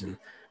allegation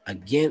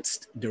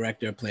against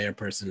director of player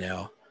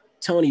personnel,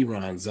 Tony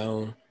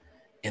Ronzone,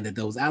 and that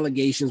those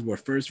allegations were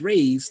first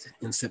raised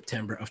in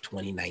September of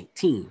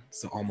 2019,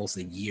 so almost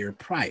a year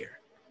prior.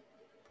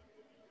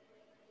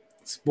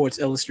 Sports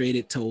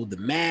Illustrated told the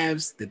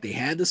Mavs that they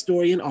had the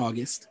story in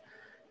August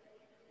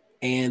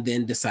and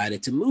then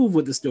decided to move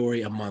with the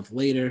story a month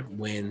later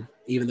when,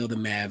 even though the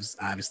Mavs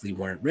obviously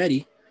weren't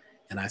ready,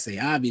 and I say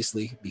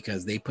obviously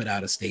because they put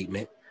out a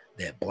statement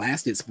that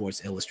blasted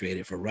Sports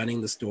Illustrated for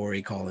running the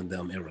story, calling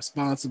them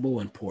irresponsible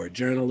and poor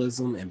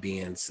journalism and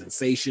being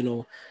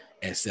sensational,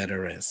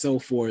 etc. and so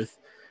forth,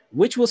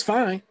 which was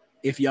fine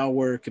if y'all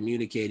were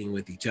communicating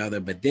with each other.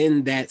 But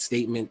then that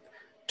statement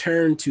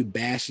turned to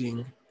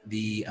bashing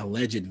the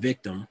alleged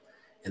victim,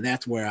 and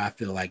that's where I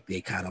feel like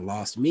they kind of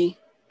lost me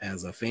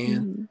as a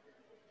fan.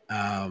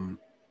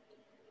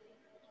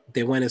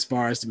 They went as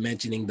far as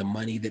mentioning the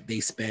money that they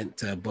spent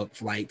to book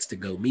flights to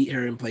go meet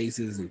her in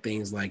places and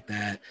things like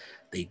that.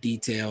 They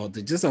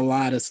detailed just a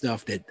lot of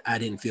stuff that I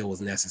didn't feel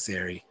was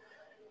necessary.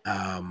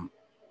 I'm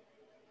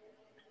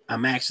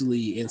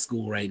actually in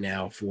school right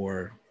now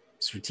for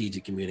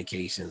strategic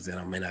communications, and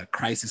I'm in a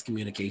crisis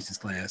communications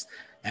class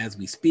as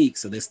we speak.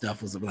 So this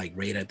stuff was like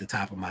right at the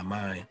top of my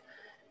mind.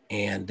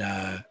 And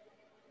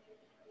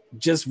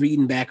just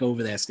reading back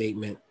over that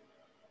statement,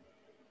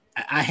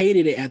 I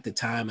hated it at the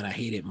time, and I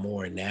hate it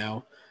more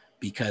now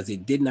because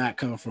it did not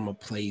come from a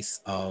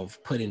place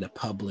of putting the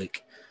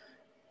public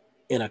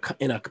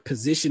in a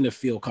position to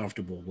feel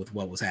comfortable with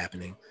what was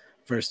happening,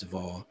 first of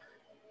all,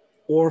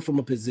 or from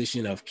a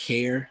position of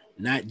care,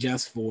 not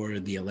just for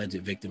the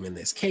alleged victim in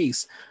this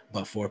case,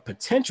 but for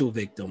potential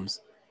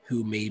victims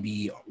who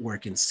maybe were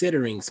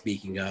considering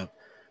speaking up,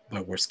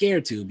 but were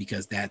scared to,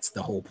 because that's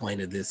the whole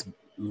point of this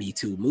Me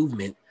Too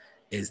movement,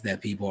 is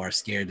that people are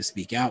scared to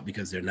speak out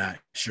because they're not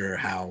sure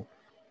how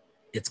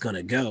it's going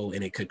to go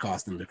and it could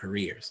cost them their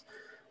careers.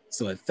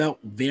 So it felt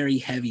very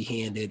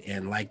heavy-handed,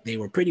 and like they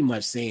were pretty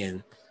much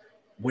saying,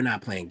 we're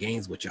not playing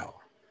games with y'all.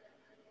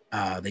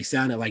 They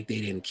sounded like they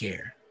didn't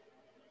care.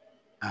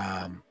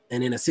 And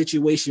in a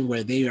situation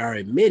where they are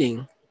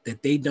admitting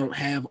that they don't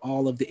have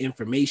all of the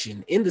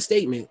information in the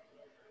statement,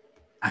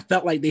 I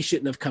felt like they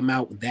shouldn't have come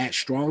out that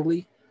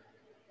strongly.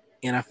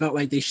 And I felt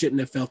like they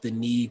shouldn't have felt the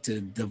need to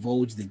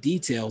divulge the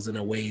details in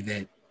a way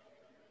that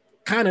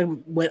kind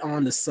of went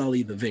on to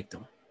sully the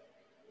victim.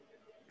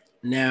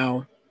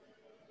 Now,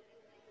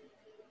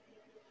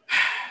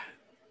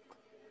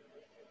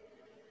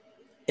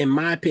 in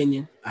my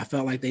opinion, I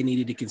felt like they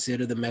needed to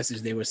consider the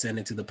message they were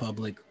sending to the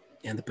public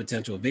and the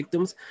potential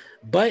victims,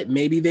 but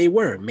maybe they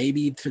were.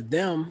 Maybe for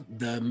them,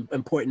 the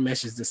important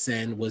message to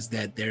send was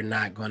that they're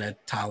not going to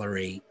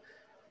tolerate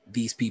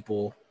these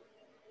people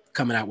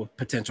coming out with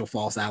potential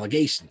false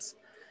allegations,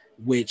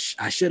 which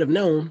I should have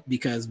known,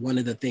 because one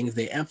of the things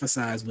they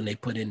emphasized when they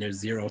put in their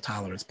zero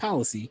tolerance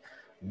policy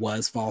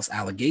was false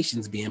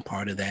allegations being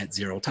part of that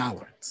zero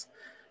tolerance,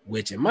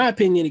 which in my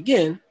opinion,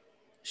 again,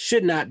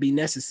 should not be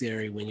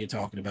necessary when you're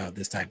talking about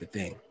this type of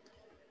thing.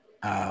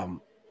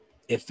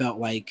 It felt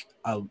like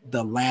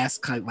the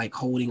last kind of like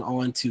holding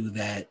on to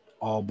that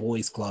all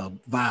boys club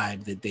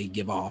vibe that they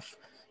give off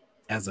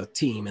as a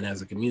team and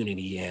as a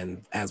community,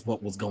 and as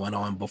what was going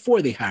on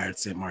before they hired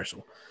Sid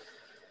Marshall.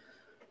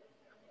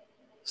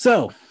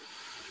 So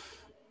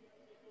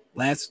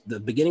the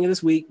beginning of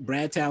this week,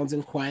 Brad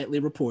Townsend quietly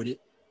reported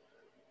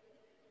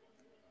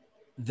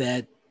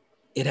that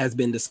it has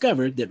been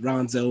discovered that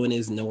Ron Zoen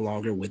is no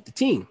longer with the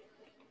team.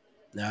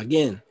 Now,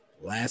 again,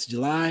 last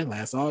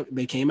August,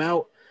 they came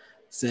out,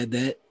 said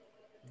that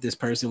this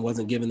person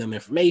wasn't giving them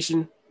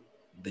information.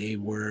 They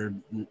were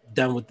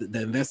done with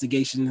the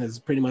investigation has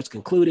pretty much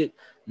concluded.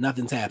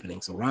 Nothing's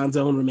happening. So Ron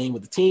Zoen remained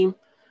with the team,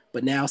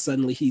 but now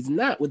suddenly he's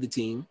not with the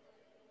team.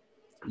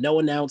 No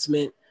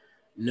announcement,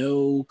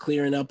 no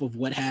clearing up of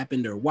what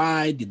happened or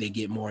why. Did they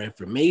get more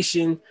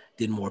information?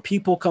 Did more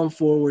people come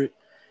forward?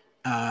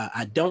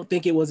 I don't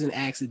think it was an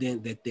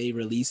accident that they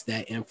released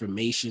that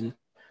information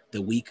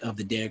the week of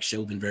the Derek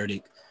Chauvin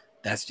verdict.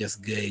 That's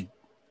just good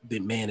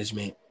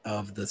management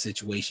of the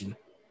situation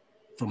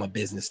from a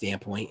business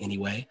standpoint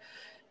anyway.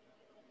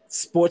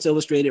 Sports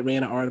Illustrated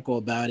ran an article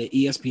about it.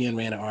 ESPN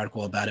ran an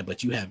article about it,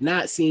 but you have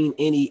not seen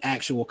any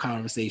actual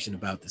conversation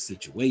about the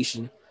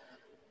situation,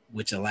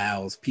 which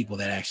allows people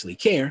that actually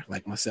care,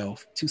 like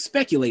myself, to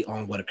speculate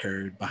on what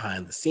occurred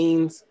behind the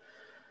scenes.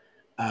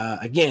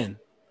 Again,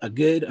 a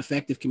good,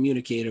 effective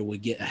communicator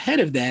would get ahead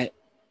of that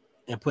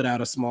and put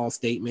out a small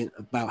statement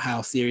about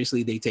how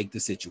seriously they take the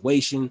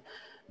situation,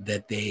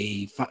 that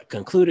they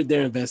concluded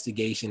their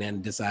investigation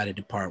and decided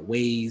to part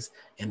ways,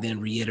 and then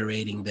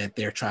reiterating that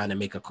they're trying to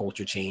make a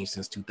culture change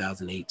since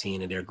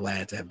 2018 and they're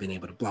glad to have been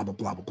able to blah, blah,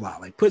 blah, blah, blah.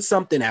 Like, put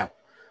something out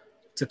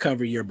to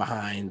cover your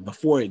behind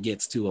before it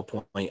gets to a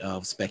point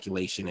of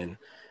speculation and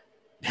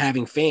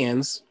having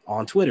fans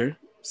on Twitter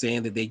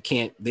saying that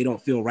they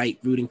don't feel right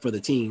rooting for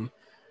the team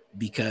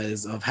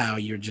because of how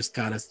you're just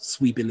kind of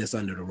sweeping this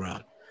under the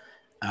rug.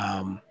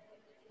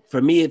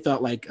 For me, it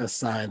felt like a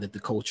sign that the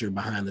culture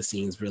behind the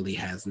scenes really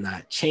has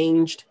not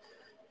changed,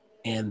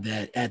 and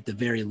that at the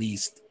very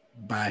least,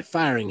 by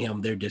firing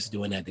him, they're just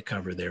doing that to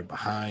cover their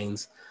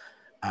behinds.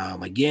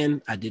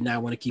 Again, I did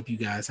not want to keep you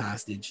guys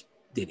hostage.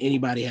 Did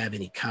anybody have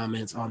any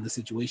comments on the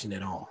situation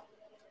at all?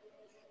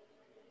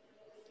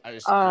 I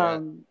just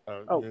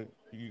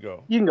you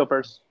go. You can go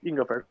first.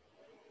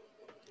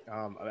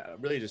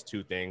 Really just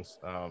two things.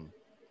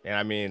 And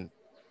I mean,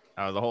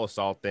 the whole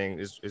assault thing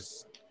is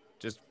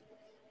just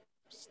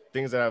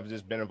things that I've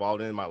just been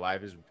involved in my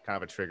life is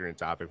kind of a triggering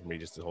topic for me,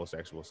 just the whole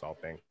sexual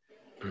assault thing.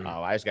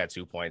 I just got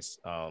 2 points.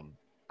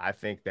 I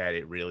think that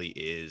it really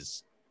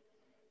is,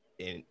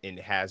 and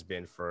has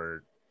been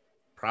for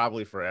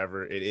probably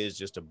forever. It is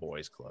just a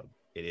boys club.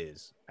 It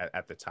is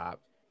at the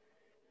top.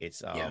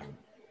 It's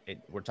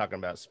we're talking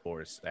about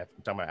sports. We're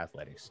talking about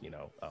athletics.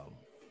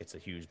 It's a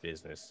huge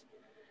business.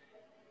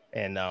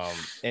 And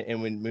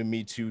when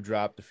Me Too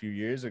dropped a few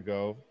years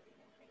ago,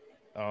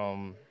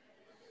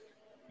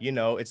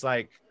 it's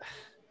like,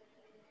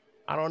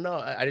 I don't know.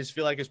 I just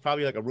feel like it's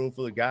probably like a room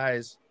full of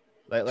guys,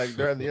 like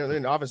they're in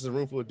the office, a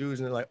room full of dudes,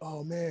 and they're like,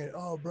 oh man,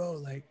 oh bro,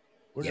 like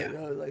we're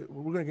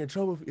gonna get in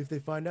trouble if they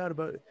find out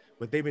about it.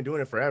 But they've been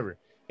doing it forever,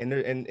 and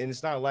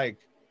it's not like,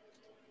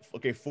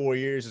 okay, 4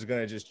 years is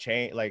gonna just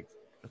change. Like,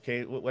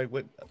 okay, what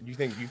you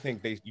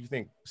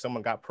think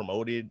someone got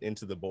promoted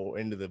into the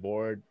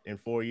board in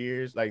 4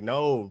 years? Like,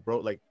 no, bro.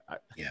 Like,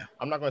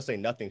 I'm not gonna say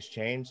nothing's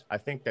changed. I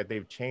think that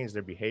they've changed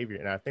their behavior,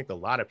 and I think a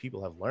lot of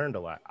people have learned a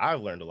lot.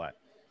 I've learned a lot,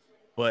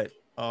 but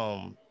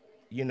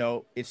you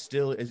know, it's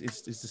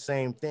the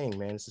same thing,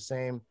 man. It's the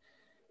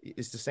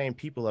same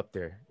people up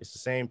there. It's the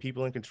same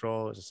people in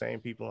control. It's the same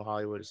people in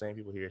Hollywood. The same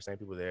people here. Same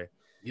people there.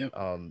 Yep.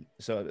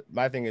 So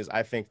my thing is,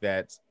 I think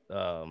that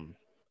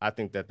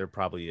there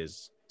probably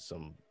is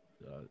some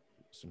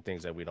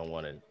things that we don't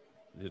want to.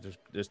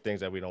 There's things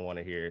that we don't want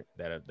to hear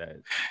that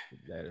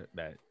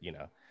you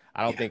know.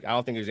 I don't think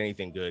there's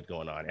anything good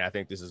going on, and I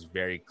think this is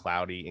very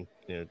cloudy and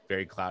in a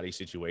very cloudy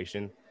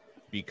situation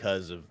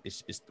because of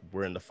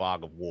we're in the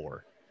fog of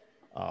war.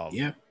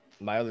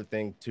 My other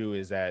thing too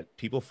is that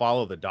people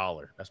follow the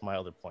dollar. That's my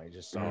other point.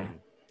 Just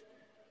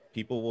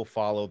people will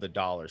follow the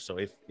dollar. So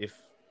if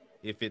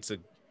it's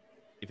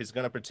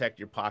going to protect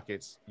your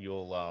pockets,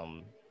 you'll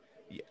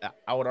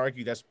I would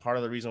argue that's part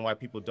of the reason why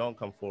people don't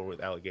come forward with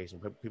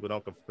allegations. People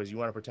don't come because you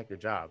want to protect your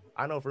job.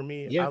 I know for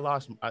me, it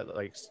was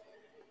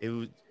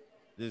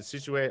the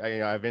situation.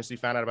 I eventually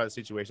found out about the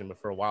situation,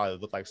 but for a while it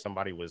looked like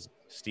somebody was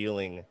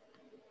stealing,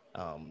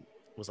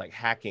 was like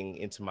hacking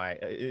into my.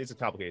 It's a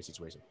complicated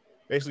situation.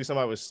 Basically,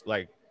 somebody was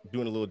like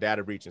doing a little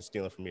data breach and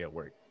stealing from me at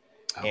work,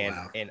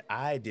 and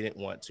I didn't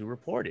want to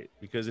report it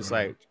because it's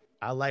like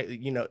I like I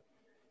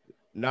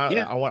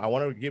want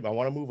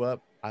to move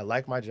up. I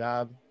like my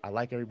job. I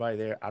like everybody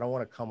there. I don't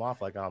want to come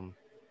off like I'm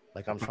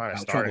trying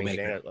to start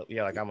anything.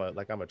 Like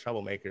I'm a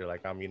troublemaker.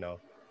 Like I'm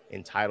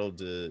entitled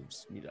to.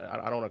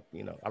 I don't want to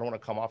I don't want to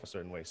come off a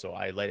certain way. So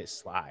I let it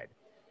slide,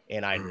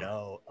 and I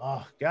know.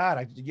 Oh God,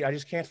 I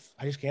just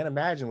can't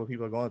imagine what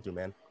people are going through,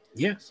 man.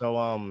 Yeah.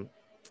 So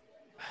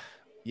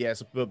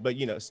yes, but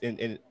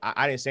and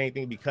I didn't say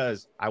anything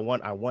because I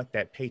want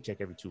that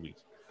paycheck every 2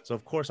 weeks. So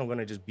of course I'm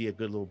gonna just be a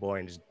good little boy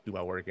and just do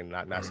my work and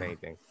not say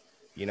anything,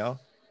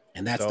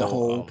 And that's the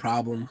whole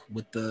problem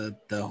with the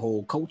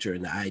whole culture,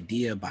 and the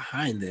idea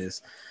behind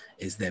this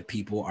is that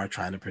people are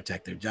trying to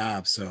protect their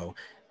jobs. So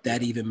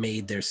that even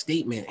made their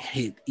statement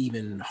hit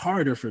even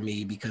harder for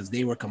me because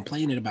they were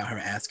complaining about her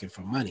asking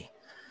for money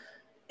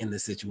in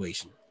this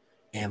situation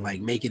and like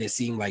making it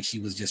seem like she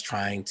was just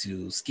trying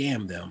to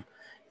scam them.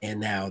 And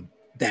now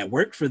that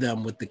worked for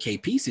them with the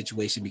KP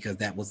situation because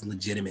that was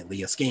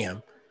legitimately a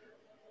scam.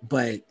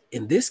 But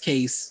in this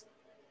case,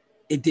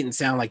 it didn't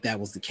sound like that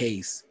was the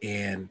case.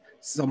 And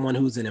someone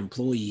who's an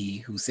employee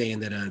who's saying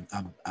that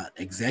a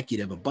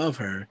executive above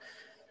her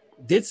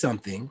did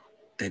something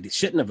that it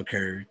shouldn't have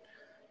occurred,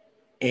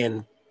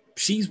 and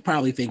she's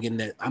probably thinking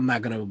that I'm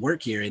not going to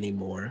work here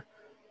anymore.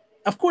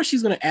 Of course,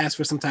 she's going to ask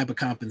for some type of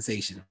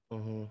compensation.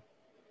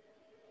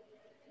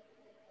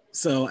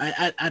 So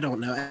I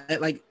don't know.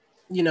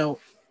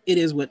 It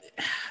is what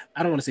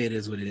I don't want to say. It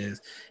is what it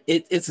is.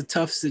 It's a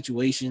tough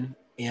situation,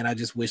 and I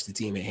just wish the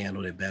team had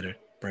handled it better.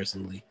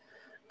 Personally,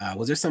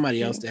 was there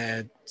somebody else to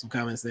add some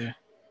comments there?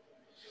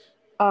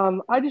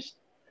 I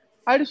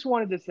just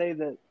wanted to say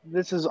that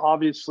this is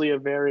obviously a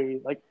very,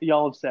 like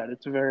y'all have said,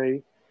 it's a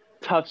very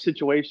tough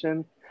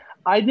situation.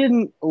 I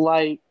didn't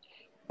like,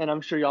 and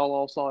I'm sure y'all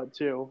all saw it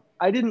too,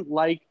 I didn't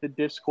like the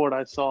discourse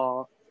I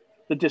saw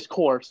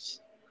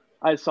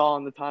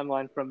on the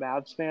timeline from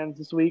Mavs fans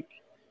this week,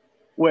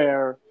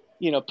 where,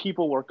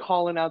 people were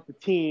calling out the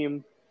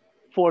team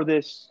for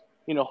this,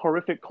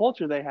 horrific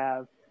culture they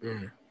have.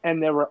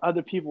 And there were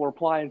other people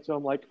replying to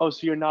them like, oh,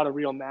 so you're not a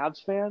real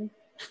Mavs fan?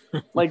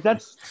 Like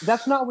that's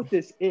not what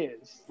this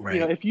is.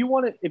 Right. If you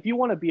want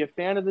to be a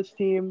fan of this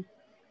team,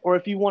 or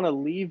if you want to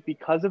leave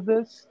because of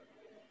this,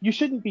 you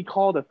shouldn't be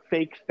called a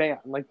fake fan.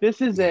 Like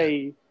this is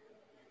a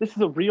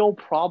real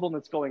problem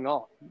that's going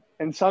on.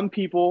 And some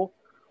people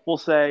will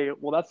say,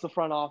 well, that's the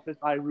front office.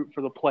 I root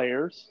for the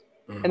players,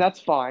 and that's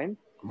fine.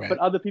 Right. But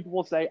other people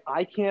will say,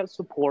 I can't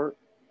support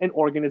an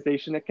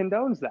organization that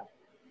condones that.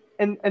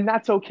 And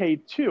that's okay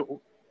too.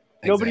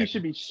 Exactly. Nobody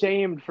should be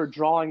shamed for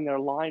drawing their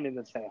line in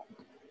the sand.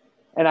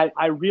 And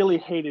I really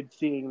hated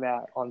seeing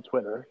that on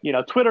Twitter.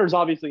 Twitter is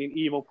obviously an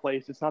evil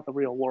place. It's not the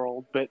real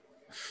world, but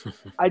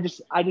I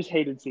just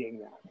hated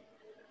seeing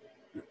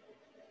that.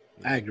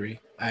 I agree.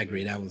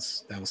 That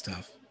was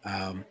tough.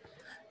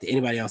 Did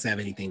anybody else have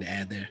anything to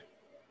add there?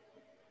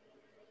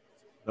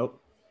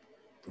 Nope.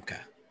 Okay.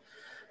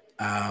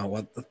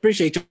 Well,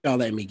 appreciate y'all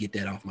letting me get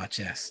that off my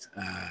chest.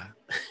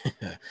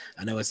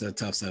 I know it's a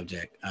tough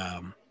subject.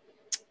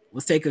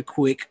 Let's take a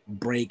quick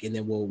break and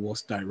then we'll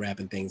start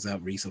wrapping things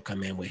up. Reese will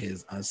come in with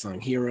his unsung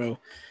hero.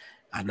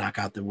 I knock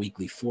out the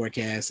weekly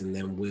forecast, and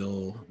then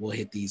we'll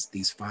hit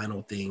these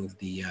final things,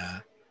 the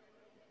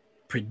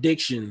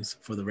predictions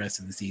for the rest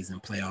of the season,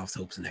 playoffs,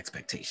 hopes, and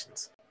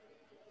expectations.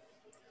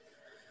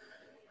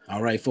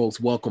 All right, folks,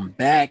 welcome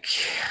back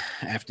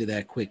after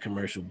that quick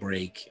commercial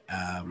break.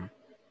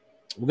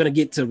 We're going to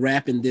get to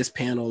wrapping this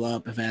panel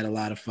up. I've had a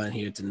lot of fun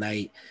here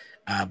tonight.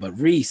 But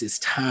Reese, it's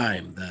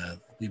time.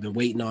 We've been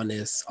waiting on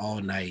this all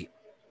night.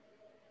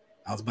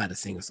 I was about to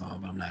sing a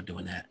song, but I'm not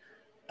doing that.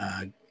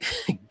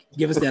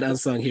 Give us that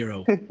unsung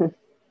hero.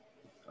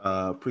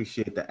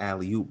 Appreciate the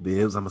alley-oop,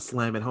 Bibbs. I'm going to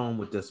slam it home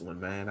with this one,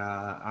 man.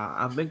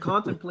 I've been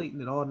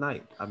contemplating it all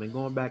night. I've been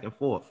going back and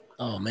forth.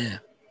 Oh, man.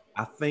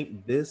 I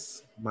think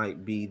this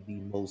might be the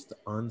most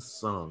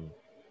unsung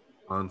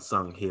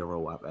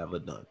hero I've ever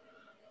done.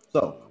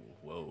 So,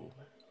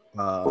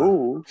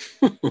 Ooh.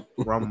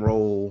 Drum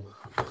roll,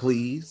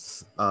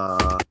 please.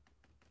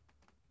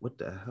 What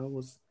the hell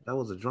was that?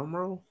 Was a drum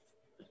roll?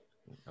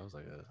 That was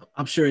like a.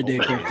 I'm sure it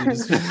did.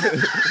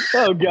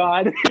 Oh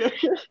God.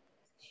 Let's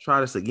try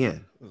this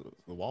again.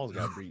 The walls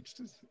got breached.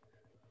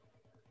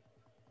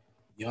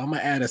 Yo, I'm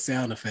gonna add a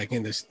sound effect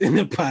in the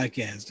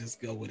podcast.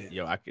 Just go with it.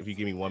 Yo, if you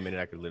give me 1 minute,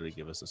 I could literally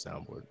give us a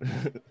soundboard.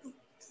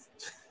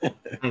 I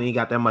ain't even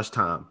got that much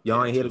time.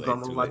 Y'all ain't hear the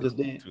drum roll I just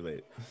did? Too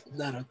late.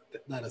 Not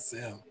a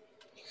sound.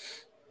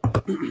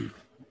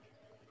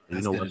 You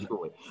know what?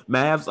 Screw it.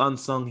 Mavs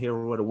unsung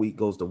hero of the week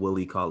goes to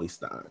Willie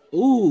Cauley-Stein.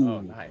 Ooh,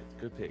 oh, nice,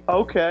 good pick.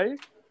 Okay.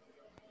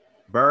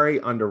 Very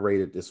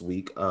underrated this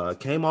week.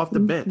 Came off the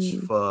bench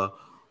for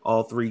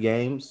all 3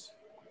 games.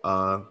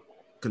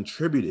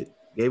 Contributed,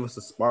 gave us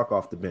a spark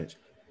off the bench.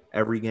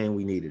 Every game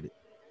we needed it.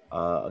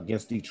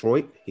 Against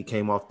Detroit, he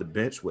came off the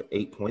bench with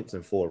 8 points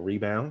and 4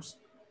 rebounds.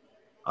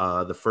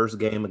 The first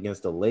game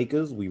against the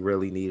Lakers, we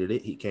really needed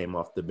it. He came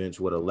off the bench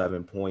with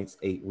 11 points,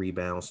 8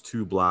 rebounds,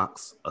 2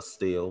 blocks, a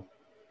steal,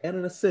 and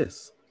an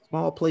assist.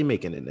 Small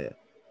playmaking in there.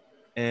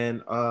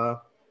 And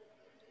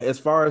as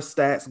far as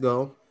stats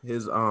go,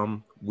 his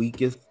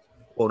weakest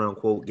quote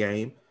unquote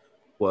game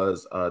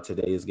was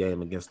today's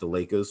game against the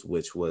Lakers,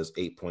 which was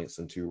 8 points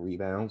and 2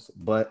 rebounds.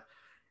 But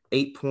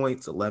 8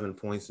 points, 11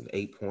 points, and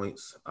 8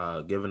 points,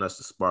 giving us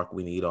the spark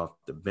we need off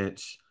the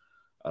bench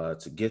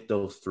to get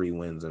those 3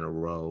 wins in a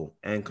row,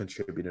 and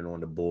contributing on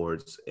the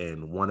boards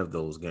in one of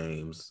those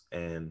games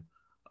and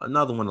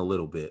another one a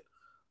little bit.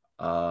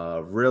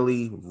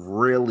 Really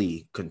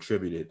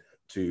contributed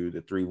to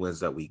the 3 wins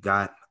that we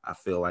got. I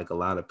feel like a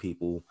lot of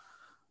people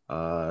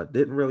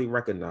didn't really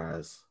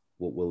recognize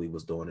what Willie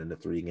was doing in the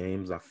 3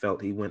 games. I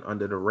felt he went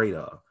under the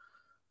radar.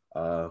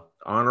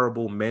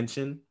 Honorable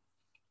mention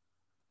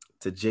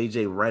to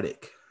JJ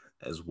Redick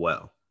as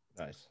well.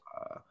 Nice.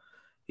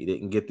 He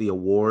didn't get the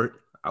award.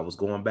 I was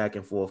going back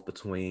and forth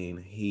between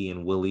he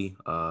and Willie.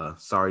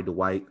 Sorry,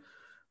 Dwight,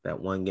 that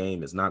one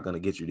game is not going to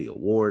get you the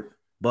award,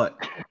 but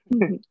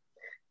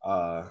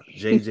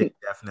JJ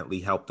definitely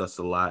helped us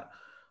a lot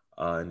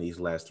in these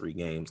last 3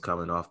 games,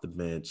 coming off the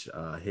bench,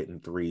 hitting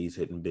threes,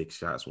 hitting big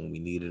shots when we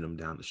needed them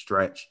down the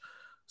stretch.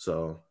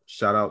 So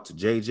shout out to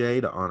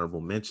JJ, the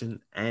honorable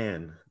mention,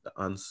 and the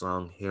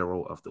unsung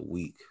hero of the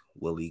week,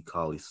 Willie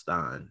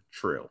Cauley-Stein,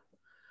 Trill.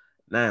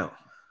 Now,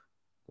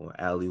 I'm going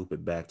to alley-oop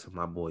it back to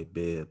my boy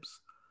Bibbs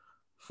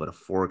for the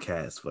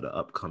forecast for the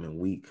upcoming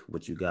week.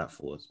 What you got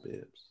for us,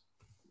 Bibbs?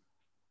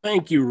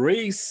 Thank you,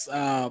 Reese.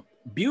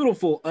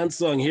 Beautiful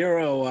unsung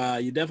hero.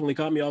 You definitely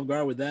caught me off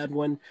guard with that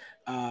one.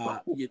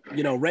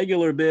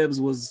 Regular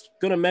Bibbs was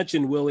going to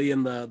mention Willie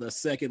in the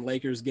second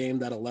Lakers game.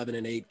 That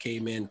 11-8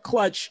 came in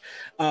clutch.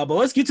 But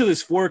let's get to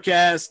this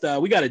forecast.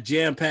 We got a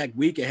jam-packed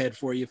week ahead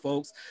for you,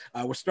 folks.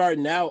 We're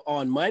starting out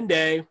on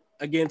Monday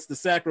against the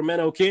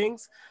Sacramento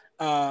Kings.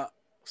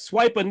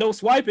 Swiping, no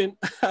swiping.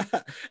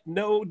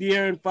 No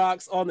De'Aaron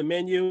Fox on the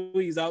menu.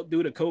 He's out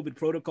due to COVID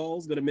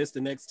protocols, going to miss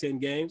the next 10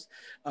 games.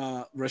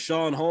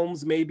 Rashawn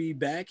Holmes may be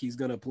back. He's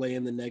going to play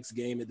in the next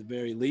game at the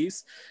very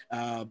least.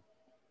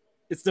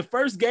 It's the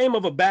first game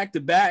of a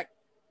back-to-back,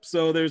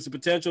 so there's the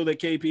potential that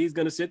KP is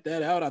going to sit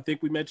that out. I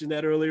think we mentioned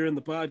that earlier in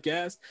the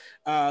podcast.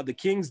 The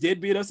Kings did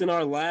beat us in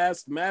our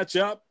last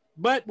matchup,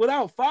 but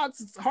without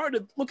Fox, it's hard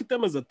to look at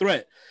them as a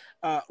threat.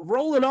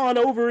 Rolling on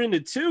over into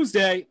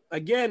Tuesday,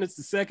 again, it's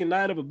the second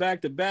night of a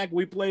back-to-back.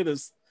 We play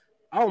this,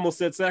 I almost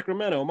said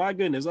Sacramento. My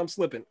goodness, I'm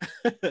slipping.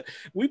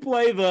 We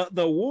play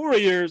the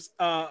Warriors,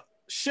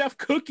 Chef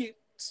Cookie.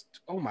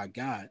 Oh, my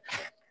God.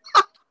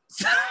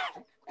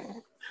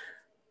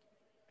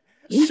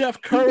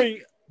 Chef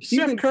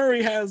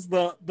Curry has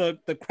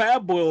the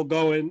crab boil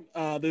going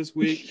this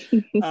week.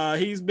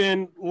 He's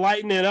been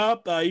lighting it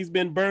up. He's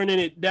been burning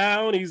it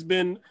down. He's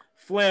been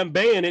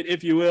flambeing it,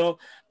 if you will.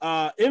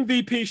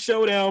 MVP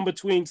showdown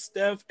between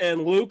Steph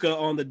and Luka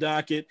on the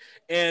docket.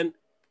 And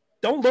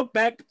don't look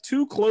back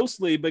too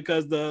closely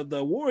because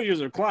the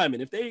Warriors are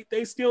climbing. If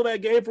they steal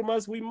that game from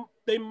us,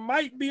 they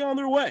might be on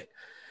their way.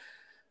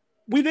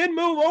 We then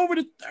move over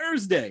to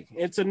Thursday.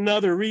 It's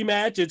another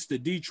rematch. It's the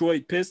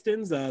Detroit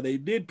Pistons. They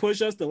did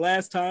push us the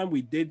last time.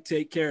 We did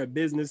take care of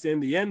business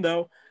in the end,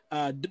 though.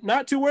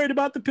 Not too worried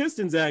about the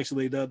Pistons,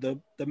 actually. The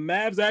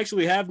Mavs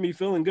actually have me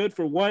feeling good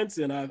for once,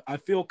 and I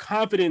feel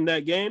confident in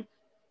that game.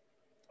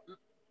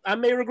 I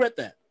may regret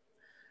that.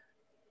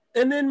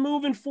 And then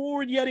moving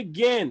forward yet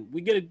again,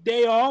 we get a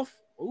day off.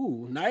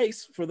 Ooh,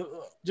 nice for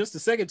just the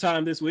second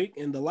time this week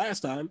and the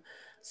last time.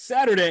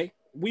 Saturday,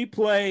 we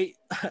play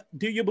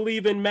Do You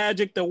Believe in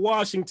Magic, the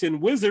Washington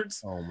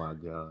Wizards. Oh, my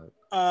God.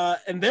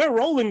 And they're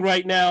rolling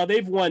right now.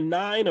 They've won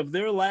 9 of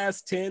their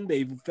last 10.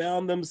 They've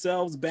found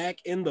themselves back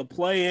in the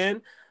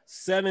play-in,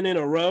 7 in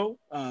a row.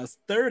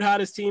 Third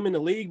hottest team in the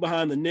league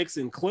behind the Knicks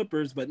and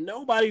Clippers, but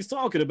nobody's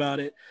talking about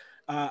it.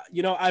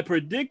 I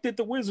predicted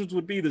the Wizards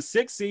would be the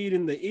 6th seed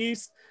in the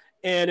East,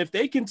 and if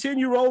they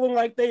continue rolling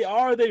like they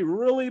are, they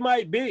really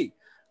might be.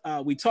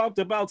 We talked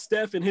about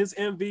Steph and his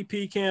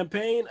MVP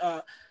campaign.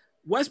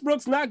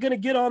 Westbrook's not going to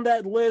get on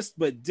that list,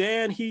 but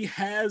Dan, he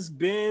has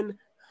been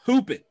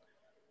hooping.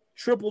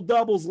 triple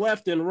doubles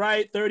left and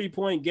right,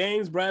 30-point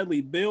games.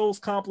 Bradley Beal's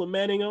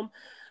complimenting him.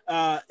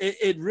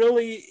 It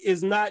really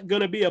is not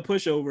going to be a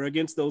pushover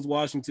against those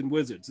Washington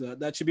Wizards.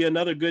 That should be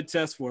another good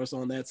test for us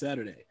on that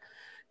Saturday.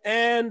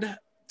 And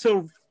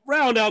to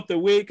round out the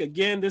week,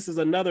 again, this is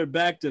another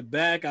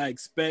back-to-back. I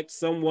expect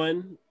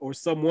someone or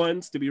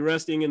someone's to be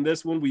resting in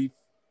this one. We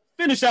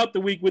finish out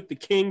the week with the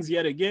Kings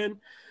yet again.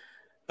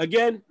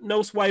 Again, no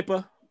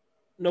swiper,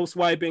 no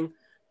swiping.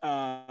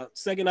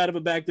 Second night of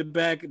a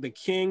back-to-back, the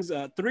Kings.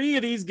 3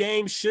 of these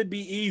games should be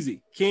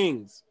easy.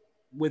 Kings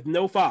with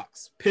no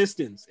Fox,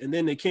 Pistons, and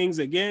then the Kings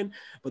again.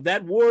 But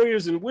that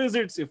Warriors and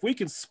Wizards, if we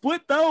can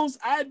split those,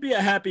 I'd be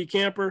a happy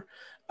camper.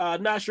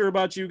 Not sure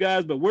about you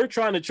guys, but we're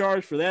trying to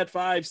charge for that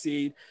 5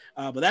 seed.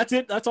 But that's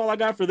it. That's all I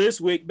got for this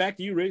week. Back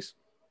to you, Reese.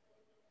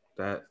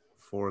 That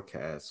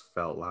forecast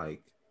felt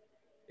like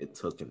it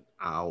took an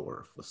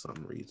hour for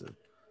some reason.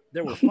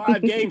 There were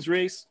 5 games,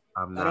 Reese.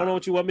 I don't know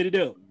what you want me to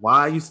do. Why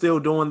are you still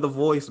doing the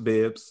voice,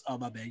 Bibbs? Oh,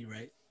 my bad. You're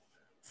right.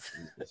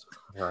 Jesus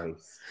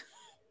Christ.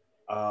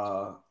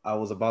 I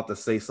was about to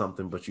say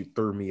something, but you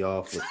threw me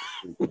off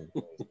with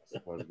the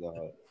swear to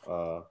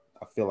God.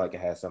 I feel like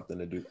it has something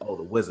to do. Oh,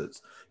 the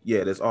Wizards.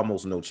 Yeah, there's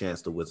almost no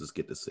chance the Wizards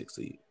get the 6th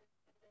seed.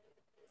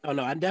 Oh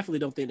no, I definitely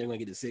don't think they're going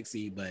to get the 6th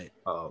seed. But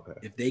okay.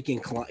 If they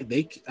can,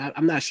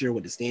 I'm not sure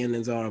what the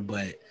standings are,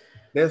 but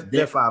they're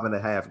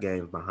 5.5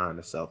 games behind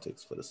the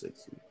Celtics for the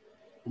 6th seed.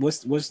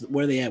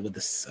 Where are they at with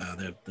this?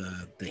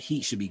 The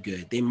Heat should be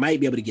good. They might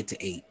be able to get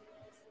to 8.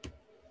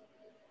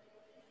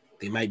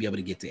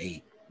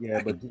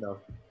 Yeah, but you know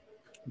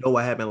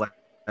what happened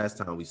last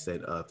time we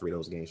said 3 of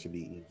those games should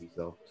be easy.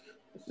 So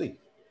let's see.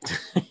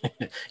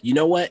 You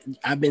know what?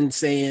 I've been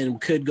saying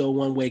could go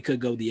one way, could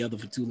go the other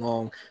for too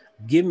long.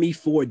 Give me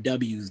 4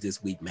 W's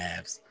this week,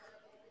 Mavs.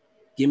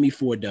 Give me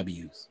 4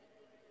 W's.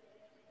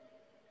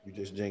 You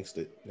just jinxed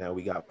it. Now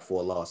we got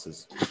 4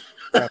 losses.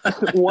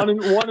 1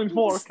 and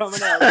 4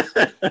 coming out.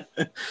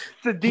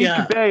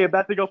 Sadiq Bey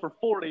about to go for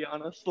 40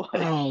 on us.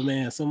 Oh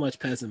man, so much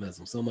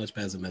pessimism.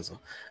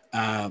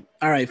 All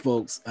right,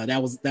 folks, that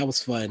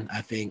was fun.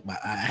 I think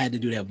I had to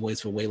do that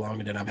voice for way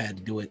longer than I've had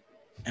to do it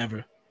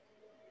ever.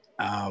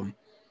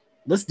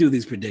 Let's do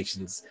these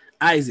predictions.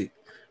 Isaac,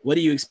 what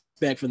do you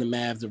expect from the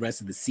Mavs the rest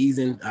of the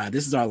season?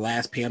 This is our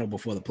last panel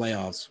before the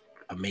playoffs,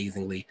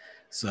 amazingly.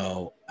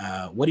 So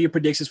what are your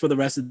predictions for the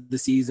rest of the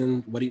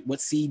season?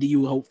 What seed do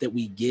you hope that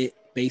we get,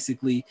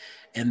 basically?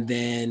 And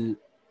then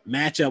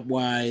matchup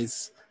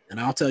wise, and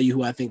I'll tell you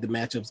who I think the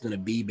matchup's going to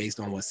be based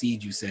on what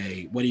seed you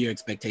say. What are your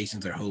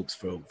expectations or hopes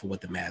for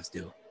what the Mavs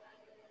do?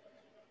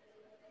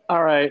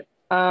 All right.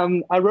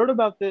 I wrote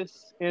about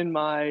this in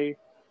my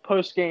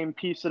post-game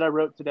piece that I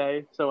wrote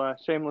today. So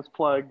shameless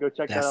plug. Go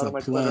check that out on my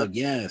Twitter.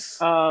 Yes.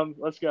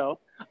 Let's go.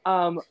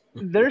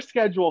 Their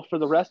schedule for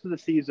the rest of the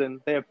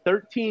season, they have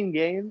 13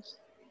 games,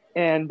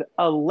 and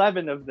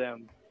 11 of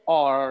them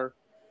are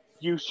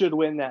you should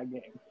win that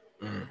game.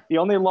 The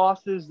only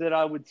losses that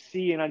I would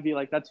see and I'd be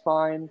like, that's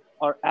fine,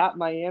 are at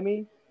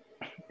Miami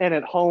and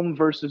at home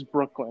versus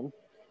Brooklyn.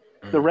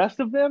 The rest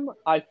of them,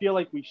 I feel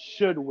like we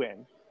should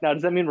win. Now,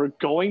 does that mean we're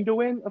going to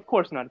win? Of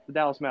course not. It's the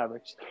Dallas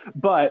Mavericks.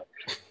 But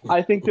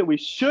I think that we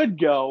should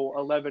go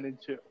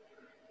 11-2.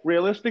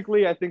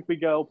 Realistically, I think we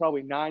go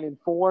probably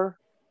 9-4.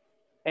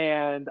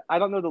 And I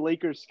don't know the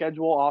Lakers'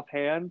 schedule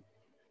offhand,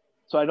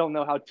 so I don't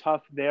know how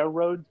tough their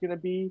road's going to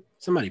be.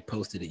 Somebody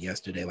posted it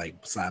yesterday, like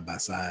side by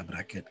side, but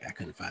I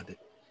couldn't find it.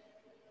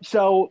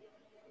 So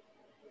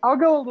I'll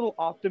go a little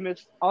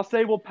optimist. I'll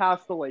say we'll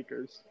pass the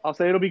Lakers. I'll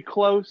say it'll be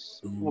close.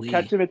 Ooh-wee. We'll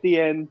catch them at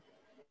the end,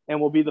 and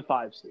we'll be the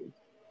 5 seed.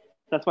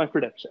 That's my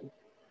prediction.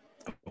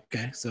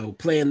 Okay, so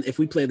if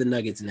we play the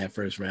Nuggets in that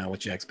first round,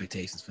 what's your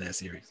expectations for that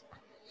series?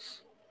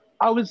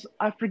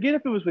 I forget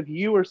if it was with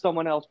you or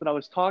someone else, but I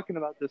was talking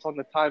about this on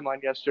the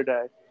timeline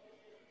yesterday.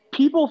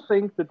 People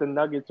think that the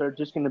Nuggets are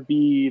just going to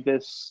be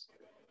this,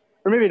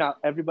 or maybe not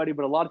everybody,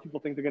 but a lot of people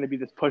think they're going to be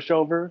this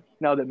pushover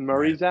now that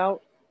Murray's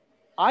out.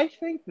 I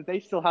think that they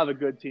still have a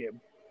good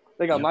team.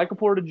 They got Michael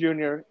Porter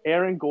Jr.,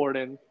 Aaron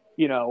Gordon,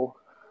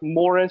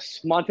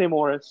 Monte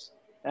Morris,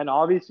 and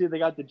obviously they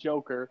got the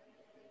Joker.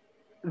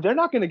 They're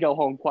not going to go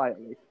home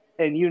quietly.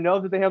 And you know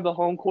that they have the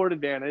home court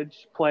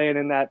advantage playing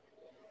in that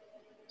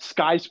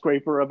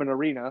skyscraper of an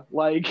arena.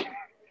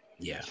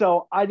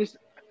 So I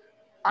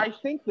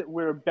think that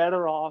we're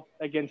better off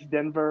against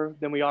Denver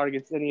than we are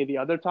against any of the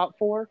other top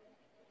 4.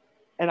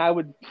 And I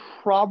would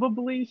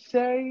probably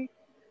say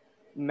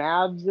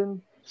Mavs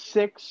in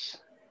 6,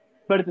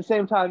 but at the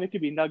same time, it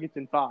could be Nuggets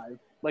in 5.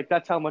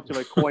 That's how much of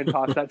a coin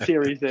toss that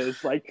series is.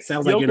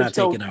 Sounds like you're not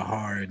taking a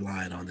hard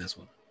line on this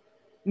one.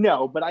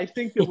 No, but I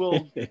think that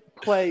we'll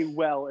play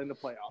well in the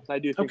playoffs. I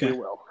do think we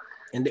will.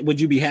 And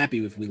would you be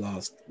happy if we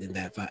lost in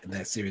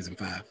that series in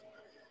 5?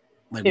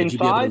 Would you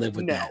be able to live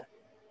with that?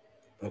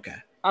 Okay.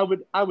 I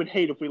would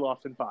hate if we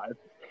lost in 5.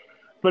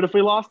 But if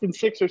we lost in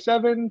 6 or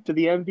 7 to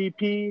the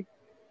MVP,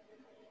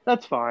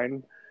 that's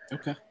fine.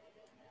 Okay.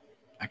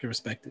 I can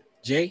respect it.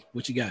 Jay,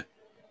 what you got?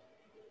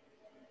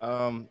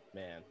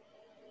 Man,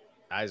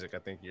 Isaac, I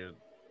think you're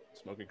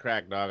Smoking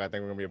crack, dog. I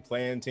think we're gonna be a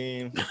playing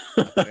team.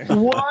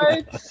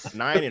 What?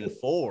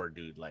 9-4,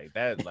 dude. Like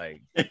that.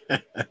 Like,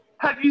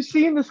 Have you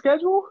seen the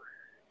schedule?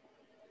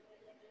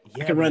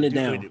 yeah, I can run it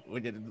dude, down.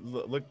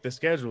 Look, the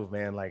schedule,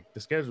 man. Like the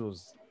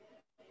schedules.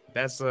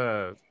 That's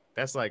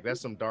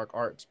some dark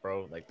arts,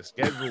 bro. Like the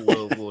schedule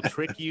will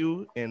trick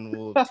you and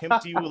will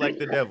tempt you like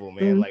the devil,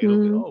 man. Like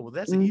it'll be, oh, well,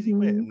 that's an easy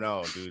win.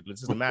 No, dude,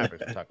 this is the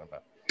Mavericks we're talking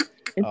about.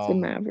 It's the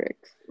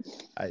Mavericks.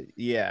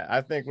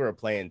 I think we're a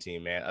playing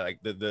team, man.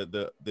 Like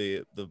the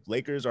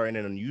Lakers are in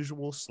an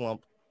unusual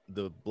slump.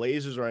 The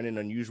Blazers are in an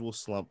unusual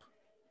slump.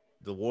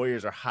 The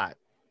Warriors are hot.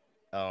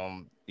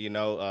 I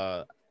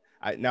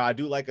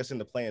do like us in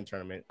the play-in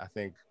tournament. I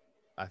think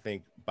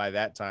by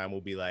that time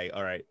we'll be like,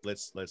 all right,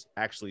 let's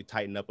actually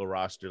tighten up a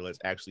roster. Let's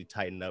actually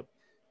tighten up.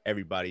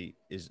 Everybody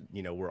is,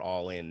 we're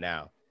all in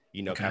now.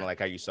 Kind of like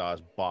how you saw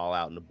us ball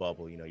out in the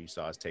bubble. You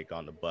saw us take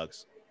on the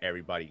Bucks.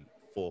 Everybody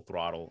full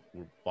throttle.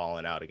 We're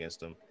balling out against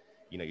them.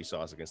 You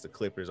saw us against the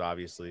Clippers,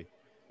 obviously.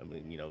 I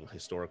mean,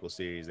 historical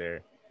series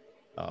there.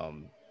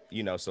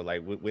 So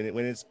like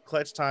when it's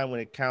clutch time, when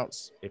it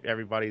counts, if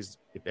everybody's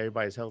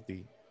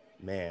healthy,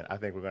 man, I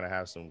think we're gonna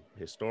have some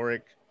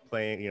historic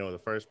playing. The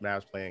first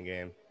Mavs playing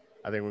game.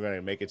 I think we're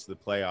gonna make it to the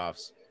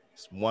playoffs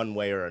one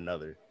way or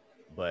another.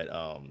 But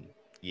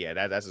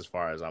that's as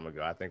far as I'm gonna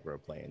go. I think we're a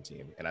playing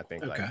team, and I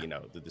think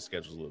the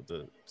schedule's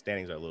the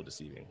standings are a little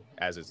deceiving,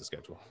 as is the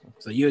schedule.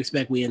 So you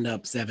expect we end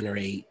up 7 or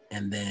 8,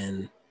 and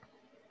then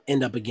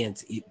end up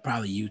against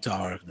probably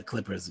Utah or the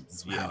Clippers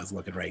is how it's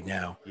looking right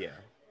now. Yeah.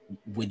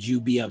 Would you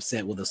be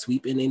upset with a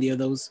sweep in any of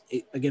those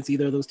against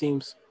either of those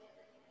teams?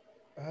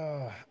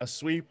 A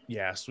sweep,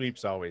 a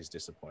sweep's always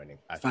disappointing.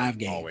 I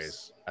think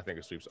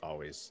a sweep's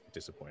always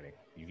disappointing.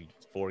 You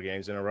 4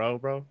 games in a row,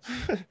 bro.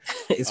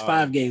 It's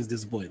 5 games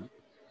disappointing.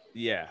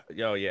 Yeah.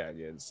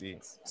 See,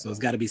 so it's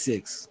got to be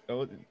 6.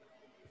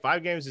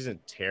 5 games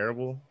isn't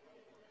terrible,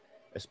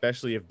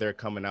 especially if they're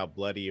coming out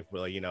bloody.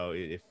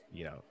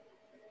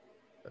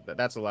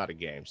 That's a lot of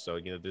games. So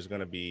there's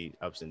going to be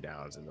ups and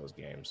downs in those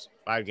games.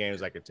 5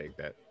 games, I could take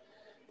that.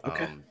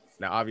 Okay.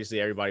 Now, obviously,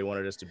 everybody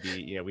wanted us to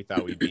be. We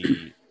thought we'd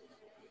be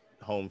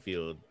home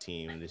field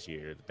team this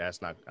year. I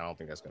don't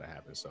think that's going to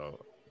happen.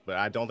 So, but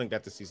I don't think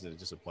that the season is a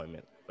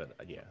disappointment. But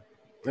yeah.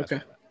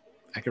 Okay.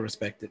 I can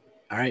respect it.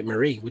 All right,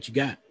 Marie, what you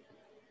got?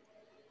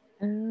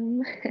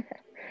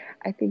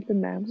 I think the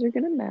Mavs are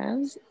gonna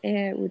Mavs,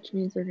 which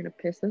means they're gonna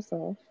piss us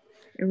off,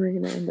 and we're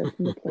gonna end up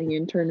in the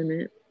play-in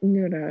tournament.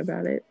 No doubt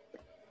about it.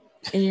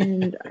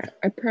 And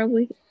I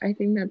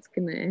think that's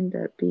gonna end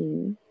up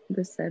being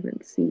the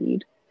 7th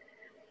seed.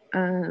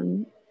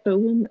 But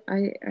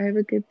I have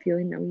a good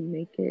feeling that we'll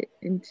make it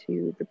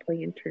into the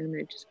play-in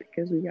tournament just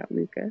because we got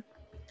Luka.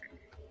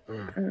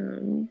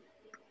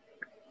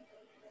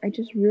 I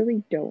just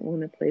really don't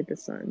want to play the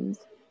Suns.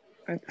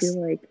 I feel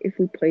like if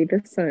we play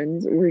the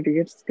Suns, we're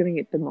just going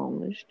to get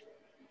demolished.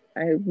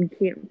 We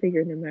can't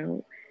figure them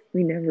out.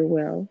 We never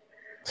will.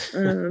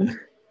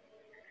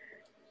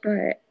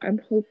 But I'm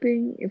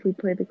hoping if we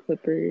play the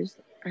Clippers,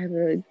 I have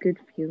a good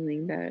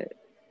feeling that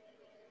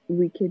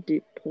we could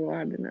pull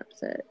out an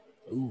upset.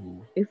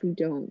 Ooh. If we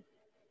don't,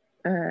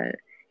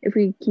 if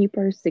we keep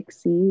our 6th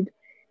seed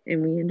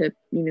and we end up,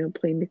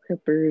 playing the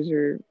Clippers,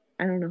 or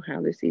I don't know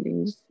how the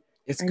seedings.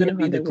 It's going to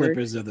be the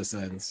Clippers or the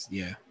Suns.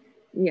 Yeah.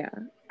 Yeah.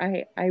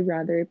 I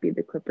rather it be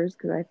the Clippers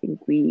because I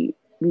think we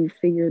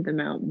figured them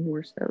out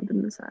more so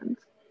than the Suns.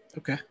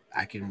 Okay.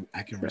 I can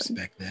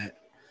respect that.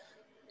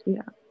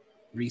 Yeah.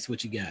 Reese,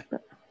 what you got?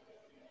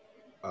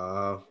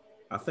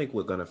 I think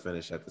we're gonna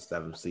finish at the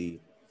 7th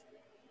seed.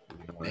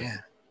 Yeah.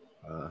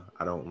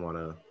 I don't want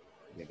to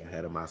get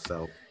ahead of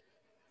myself.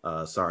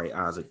 Sorry,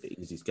 Isaac. The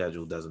easy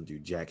schedule doesn't do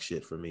jack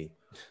shit for me.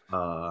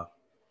 Oh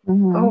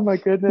my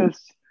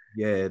goodness.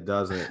 Yeah, it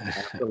doesn't.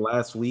 After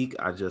last week,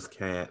 I just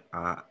can't.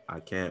 I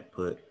can't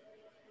put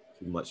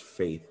too much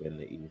faith in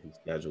the easy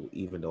schedule,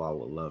 even though I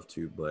would love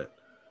to. But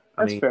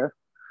that's fair.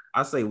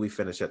 I say we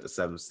finish at the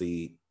 7th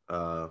seed.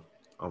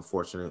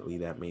 Unfortunately,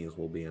 that means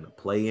we'll be in a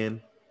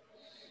play-in.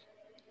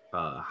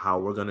 How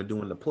we're gonna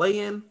do in the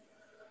play-in?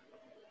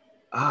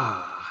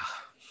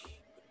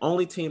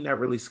 Only team that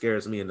really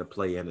scares me in the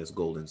play-in is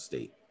Golden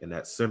State, and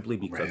that's simply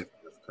because of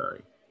Steph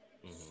Curry.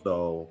 Mm-hmm.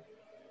 So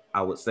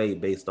I would say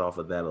based off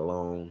of that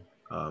alone,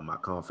 my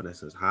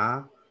confidence is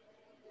high.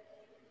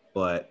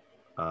 But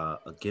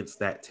against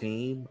that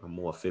team, I'm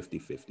more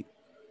 50-50.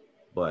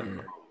 But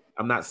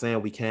I'm not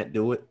saying we can't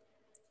do it.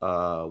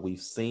 We've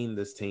seen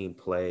this team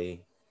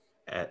play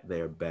at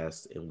their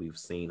best, and we've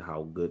seen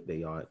how good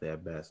they are at their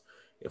best.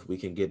 If we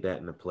can get that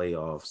in the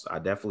playoffs, I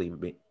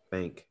definitely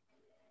think,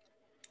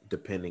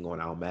 depending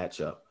on our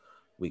matchup,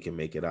 we can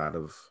make it out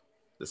of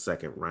the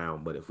 2nd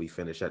round. But if we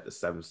finish at the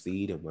 7th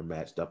seed and we're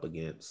matched up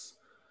against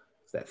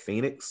that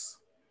Phoenix,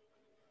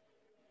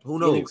 who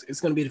knows? Phoenix, it's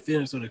going to be the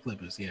Phoenix or the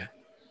Clippers, yeah.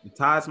 The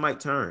tides might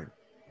turn.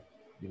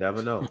 You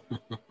never know.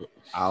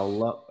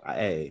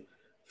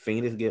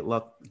 Phoenix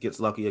gets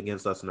lucky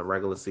against us in the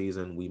regular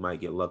season. We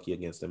might get lucky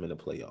against them in the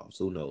playoffs.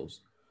 Who knows?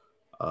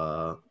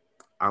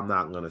 I'm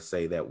not going to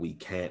say that we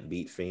can't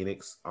beat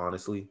Phoenix,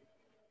 honestly.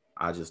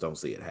 I just don't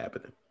see it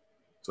happening.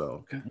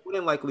 So Okay. more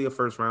than likely a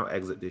first round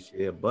exit this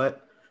year,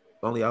 but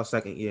only our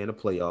second year in the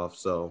playoffs,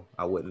 so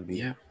I wouldn't be.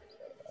 Yeah.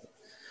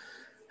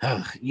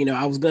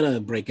 I was gonna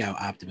break out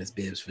Optimus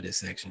Bibbs for this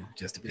section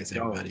just to piss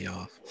everybody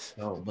off,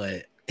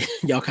 but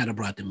y'all kind of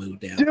brought the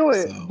mood down. Do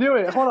it. So. Do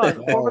it. Hold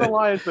on. Form an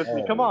alliance with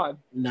me. Come on.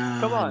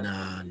 Come on.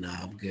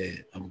 Nah. I'm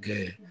good.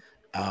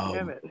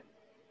 Damn it.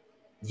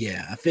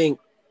 Yeah, I think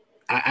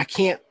I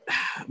can't.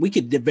 We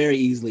could very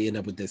easily end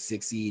up with this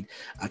 6 seed.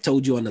 I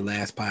told you on the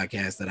last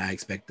podcast that I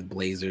expect the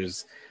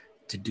Blazers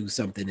to do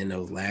something in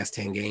those last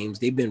 10 games.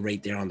 They've been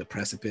right there on the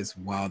precipice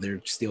while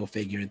they're still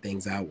figuring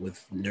things out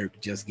with Nurk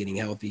just getting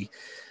healthy.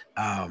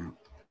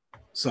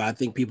 So I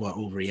think people are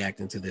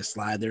overreacting to this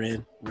slide they're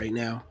in right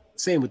now.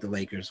 Same with the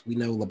Lakers. We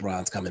know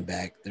LeBron's coming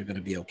back. They're going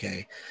to be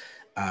okay.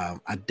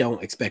 I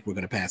don't expect we're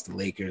going to pass the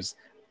Lakers.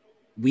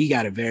 We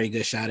got a very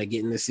good shot at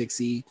getting the 6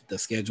 seed. The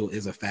schedule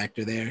is a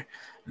factor there.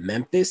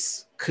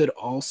 Memphis could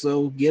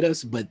also get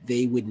us, but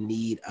they would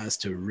need us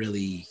to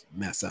really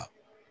mess up.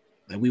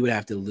 Like we would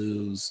have to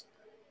lose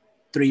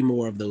 3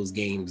 more of those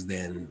games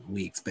than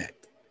we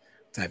expect,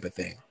 type of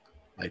thing.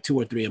 Like 2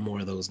 or 3 or more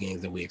of those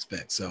games than we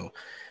expect. So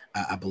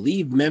I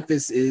believe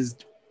Memphis is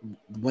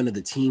one of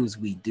the teams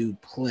we do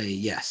play.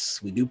 Yes,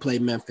 we do play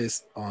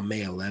Memphis on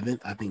May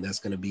 11th. I think that's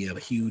going to be a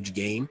huge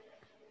game.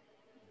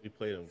 We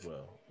played them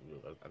well.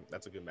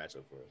 That's a good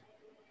matchup for us.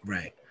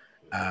 Right.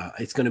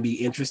 It's going to be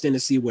interesting to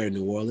see where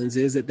New Orleans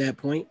is at that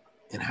point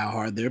and how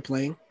hard they're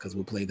playing because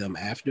we'll play them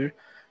after.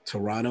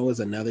 Toronto is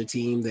another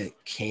team that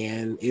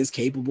is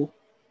capable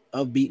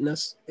of beating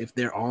us if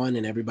they're on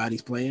and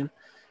everybody's playing.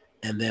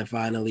 And then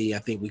finally, I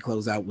think we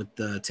close out with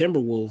the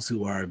Timberwolves,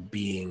 who are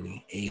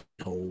being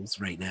a-holes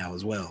right now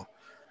as well.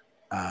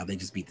 They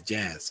just beat the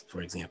Jazz,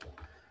 for example.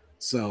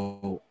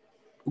 So,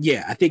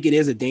 yeah, I think it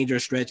is a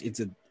dangerous stretch.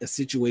 It's a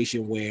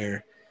situation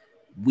where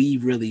we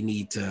really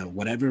need to,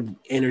 whatever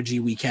energy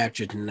we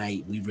capture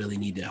tonight, we really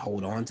need to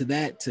hold on to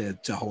that to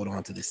hold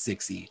on to the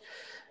 6 seed.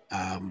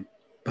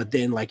 But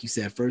then, like you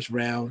said, first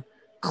round,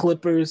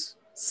 Clippers,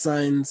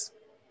 Suns,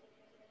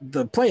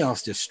 the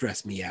playoffs just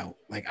stress me out.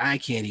 Like I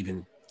can't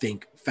even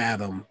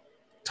fathom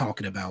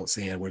talking about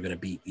saying we're going to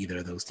beat either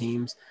of those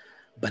teams.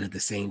 But at the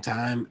same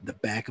time, the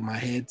back of my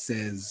head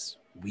says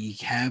we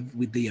have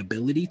with the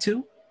ability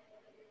to.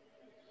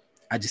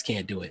 I just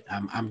can't do it.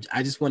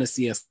 I just want to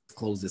see us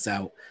close this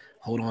out,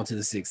 hold on to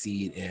the 6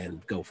 seed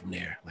and go from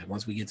there. Like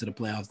once we get to the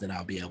playoffs, then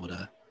I'll be able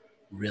to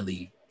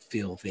really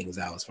feel things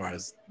out as far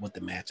as what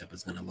the matchup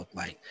is going to look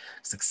like.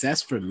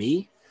 Success for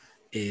me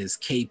is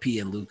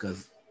KP and Luka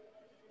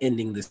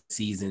ending the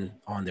season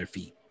on their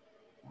feet,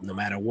 no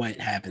matter what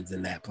happens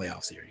in that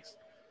playoff series.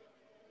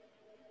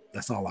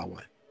 That's all I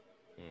want.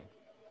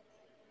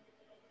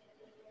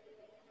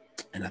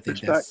 And I think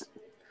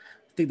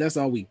that's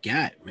all we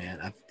got, man.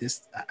 I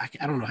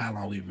don't know how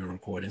long we've been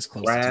recording. It's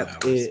close to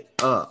 2 hours. It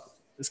up.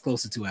 It's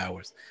close to 2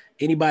 hours.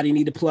 Anybody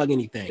need to plug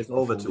anything? It's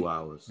over 2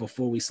 hours.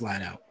 Before we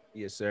slide out.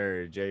 Yes,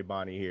 sir. Jay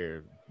Bonnie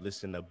here.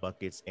 Listen to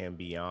Buckets and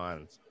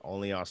Beyond.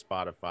 Only on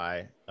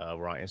Spotify.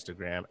 We're on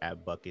Instagram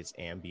at Buckets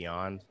and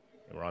Beyond.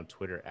 And we're on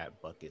Twitter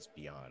at Buckets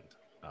Beyond.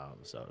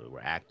 So we're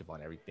active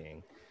on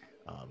everything.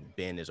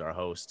 Ben is our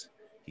host.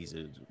 He's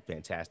a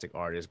fantastic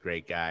artist,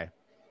 great guy.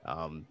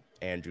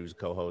 Andrew's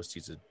co-host.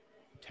 He's a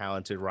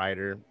talented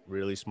writer,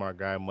 really smart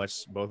guy.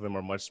 Both of them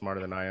are much smarter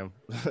than I am.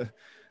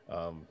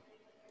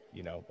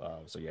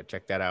 So yeah,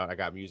 check that out. I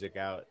got music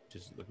out.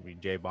 Just look at me,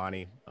 Jay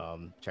Bonnie.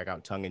 Check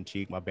out Tongue in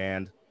Cheek, my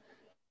band.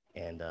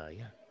 And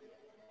yeah.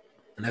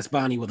 And that's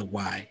Bonnie with a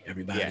Y,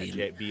 everybody.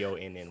 Yeah,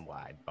 Bonny.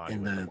 Bonnie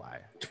and with the a Y.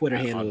 Twitter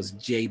handle is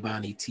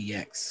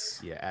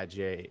JBonnieTX. Yeah, at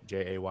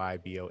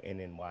JAYBONNYTX.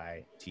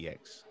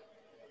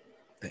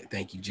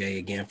 Thank you, Jay,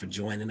 again for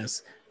joining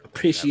us.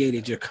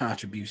 Appreciated your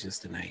contributions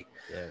tonight.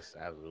 Yes,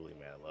 absolutely,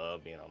 man.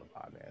 Love being on the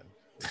pod, man.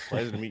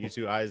 Pleasure to meet you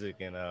too, Isaac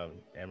and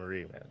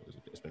Marie, man.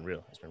 It's been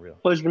real.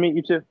 Pleasure to meet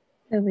you too.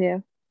 Hell yeah.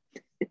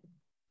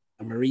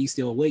 Marie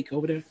still awake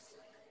over there?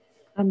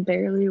 I'm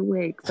barely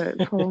awake,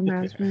 but call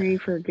Mass Marie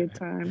for a good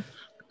time.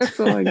 That's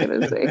all I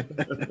gotta say.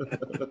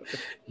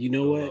 You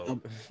know what?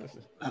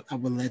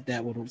 I'm gonna let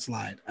that one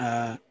slide.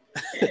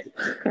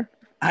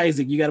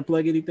 Isaac, you gotta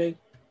plug anything?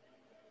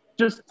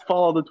 Just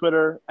follow the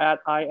Twitter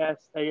at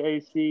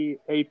ISAACAPPELT.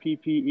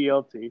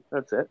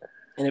 That's it.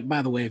 And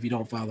by the way, if you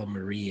don't follow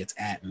Marie, it's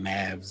at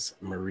Mavs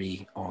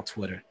Marie on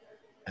Twitter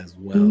as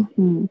well.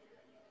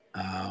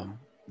 Mm-hmm.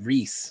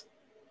 Reese,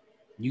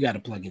 you got to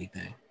plug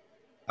anything.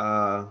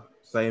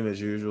 Same as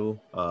usual.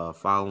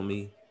 Follow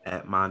me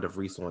at Mind of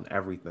Reese on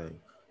everything.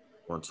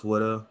 On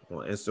Twitter,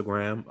 on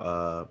Instagram,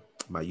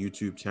 my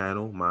YouTube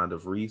channel, Mind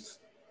of Reese.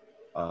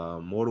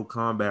 Mortal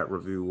Kombat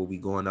review will be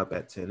going up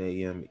at 10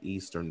 a.m.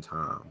 Eastern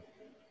time.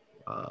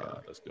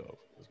 Let's go.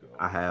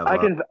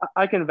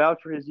 I can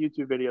vouch for his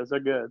YouTube videos. They're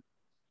good.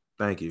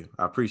 Thank you.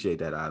 I appreciate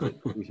that, Isaac.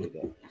 Appreciate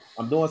that.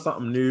 I'm doing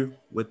something new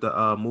with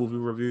the movie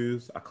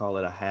reviews. I call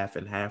it a half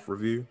and half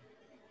review.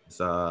 It's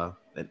an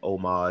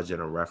homage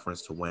and a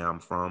reference to where I'm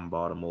from,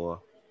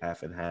 Baltimore.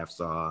 Half and half,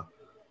 sort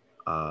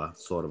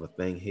of a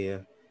thing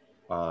here.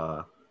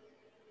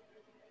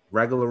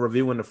 regular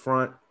review in the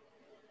front.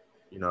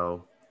 You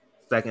know,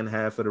 second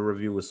half of the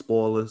review is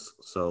spoilers,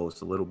 so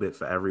it's a little bit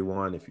for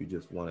everyone. If you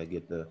just want to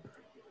get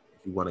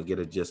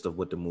a gist of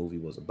what the movie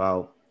was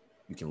about,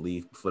 you can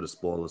leave before the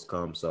spoilers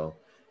come. So,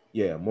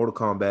 yeah, Mortal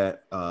Kombat,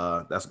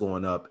 that's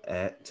going up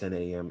at 10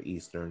 a.m.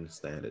 Eastern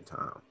Standard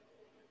Time.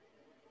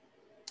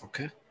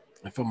 Okay.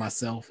 And for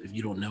myself, if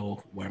you don't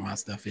know where my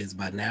stuff is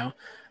by now,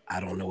 I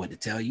don't know what to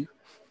tell you.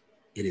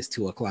 It is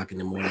 2:00 in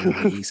the morning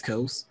on the East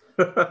Coast.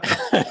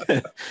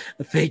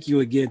 Thank you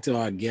again to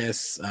our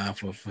guests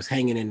for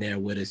hanging in there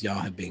with us. Y'all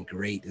have been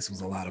great. This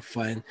was a lot of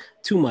fun.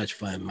 Too much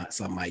fun,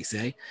 some might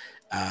say.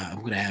 I'm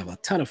going to have a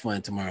ton of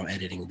fun tomorrow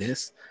editing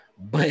this.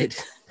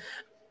 But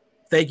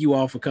thank you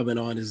all for coming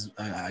on.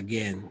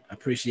 Again,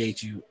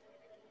 appreciate you.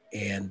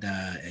 And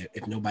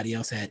if nobody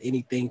else had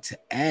anything to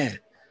add,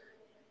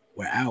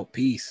 we're out.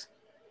 Peace.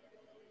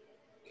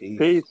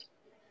 Peace.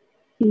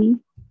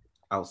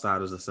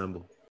 Outsiders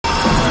assemble.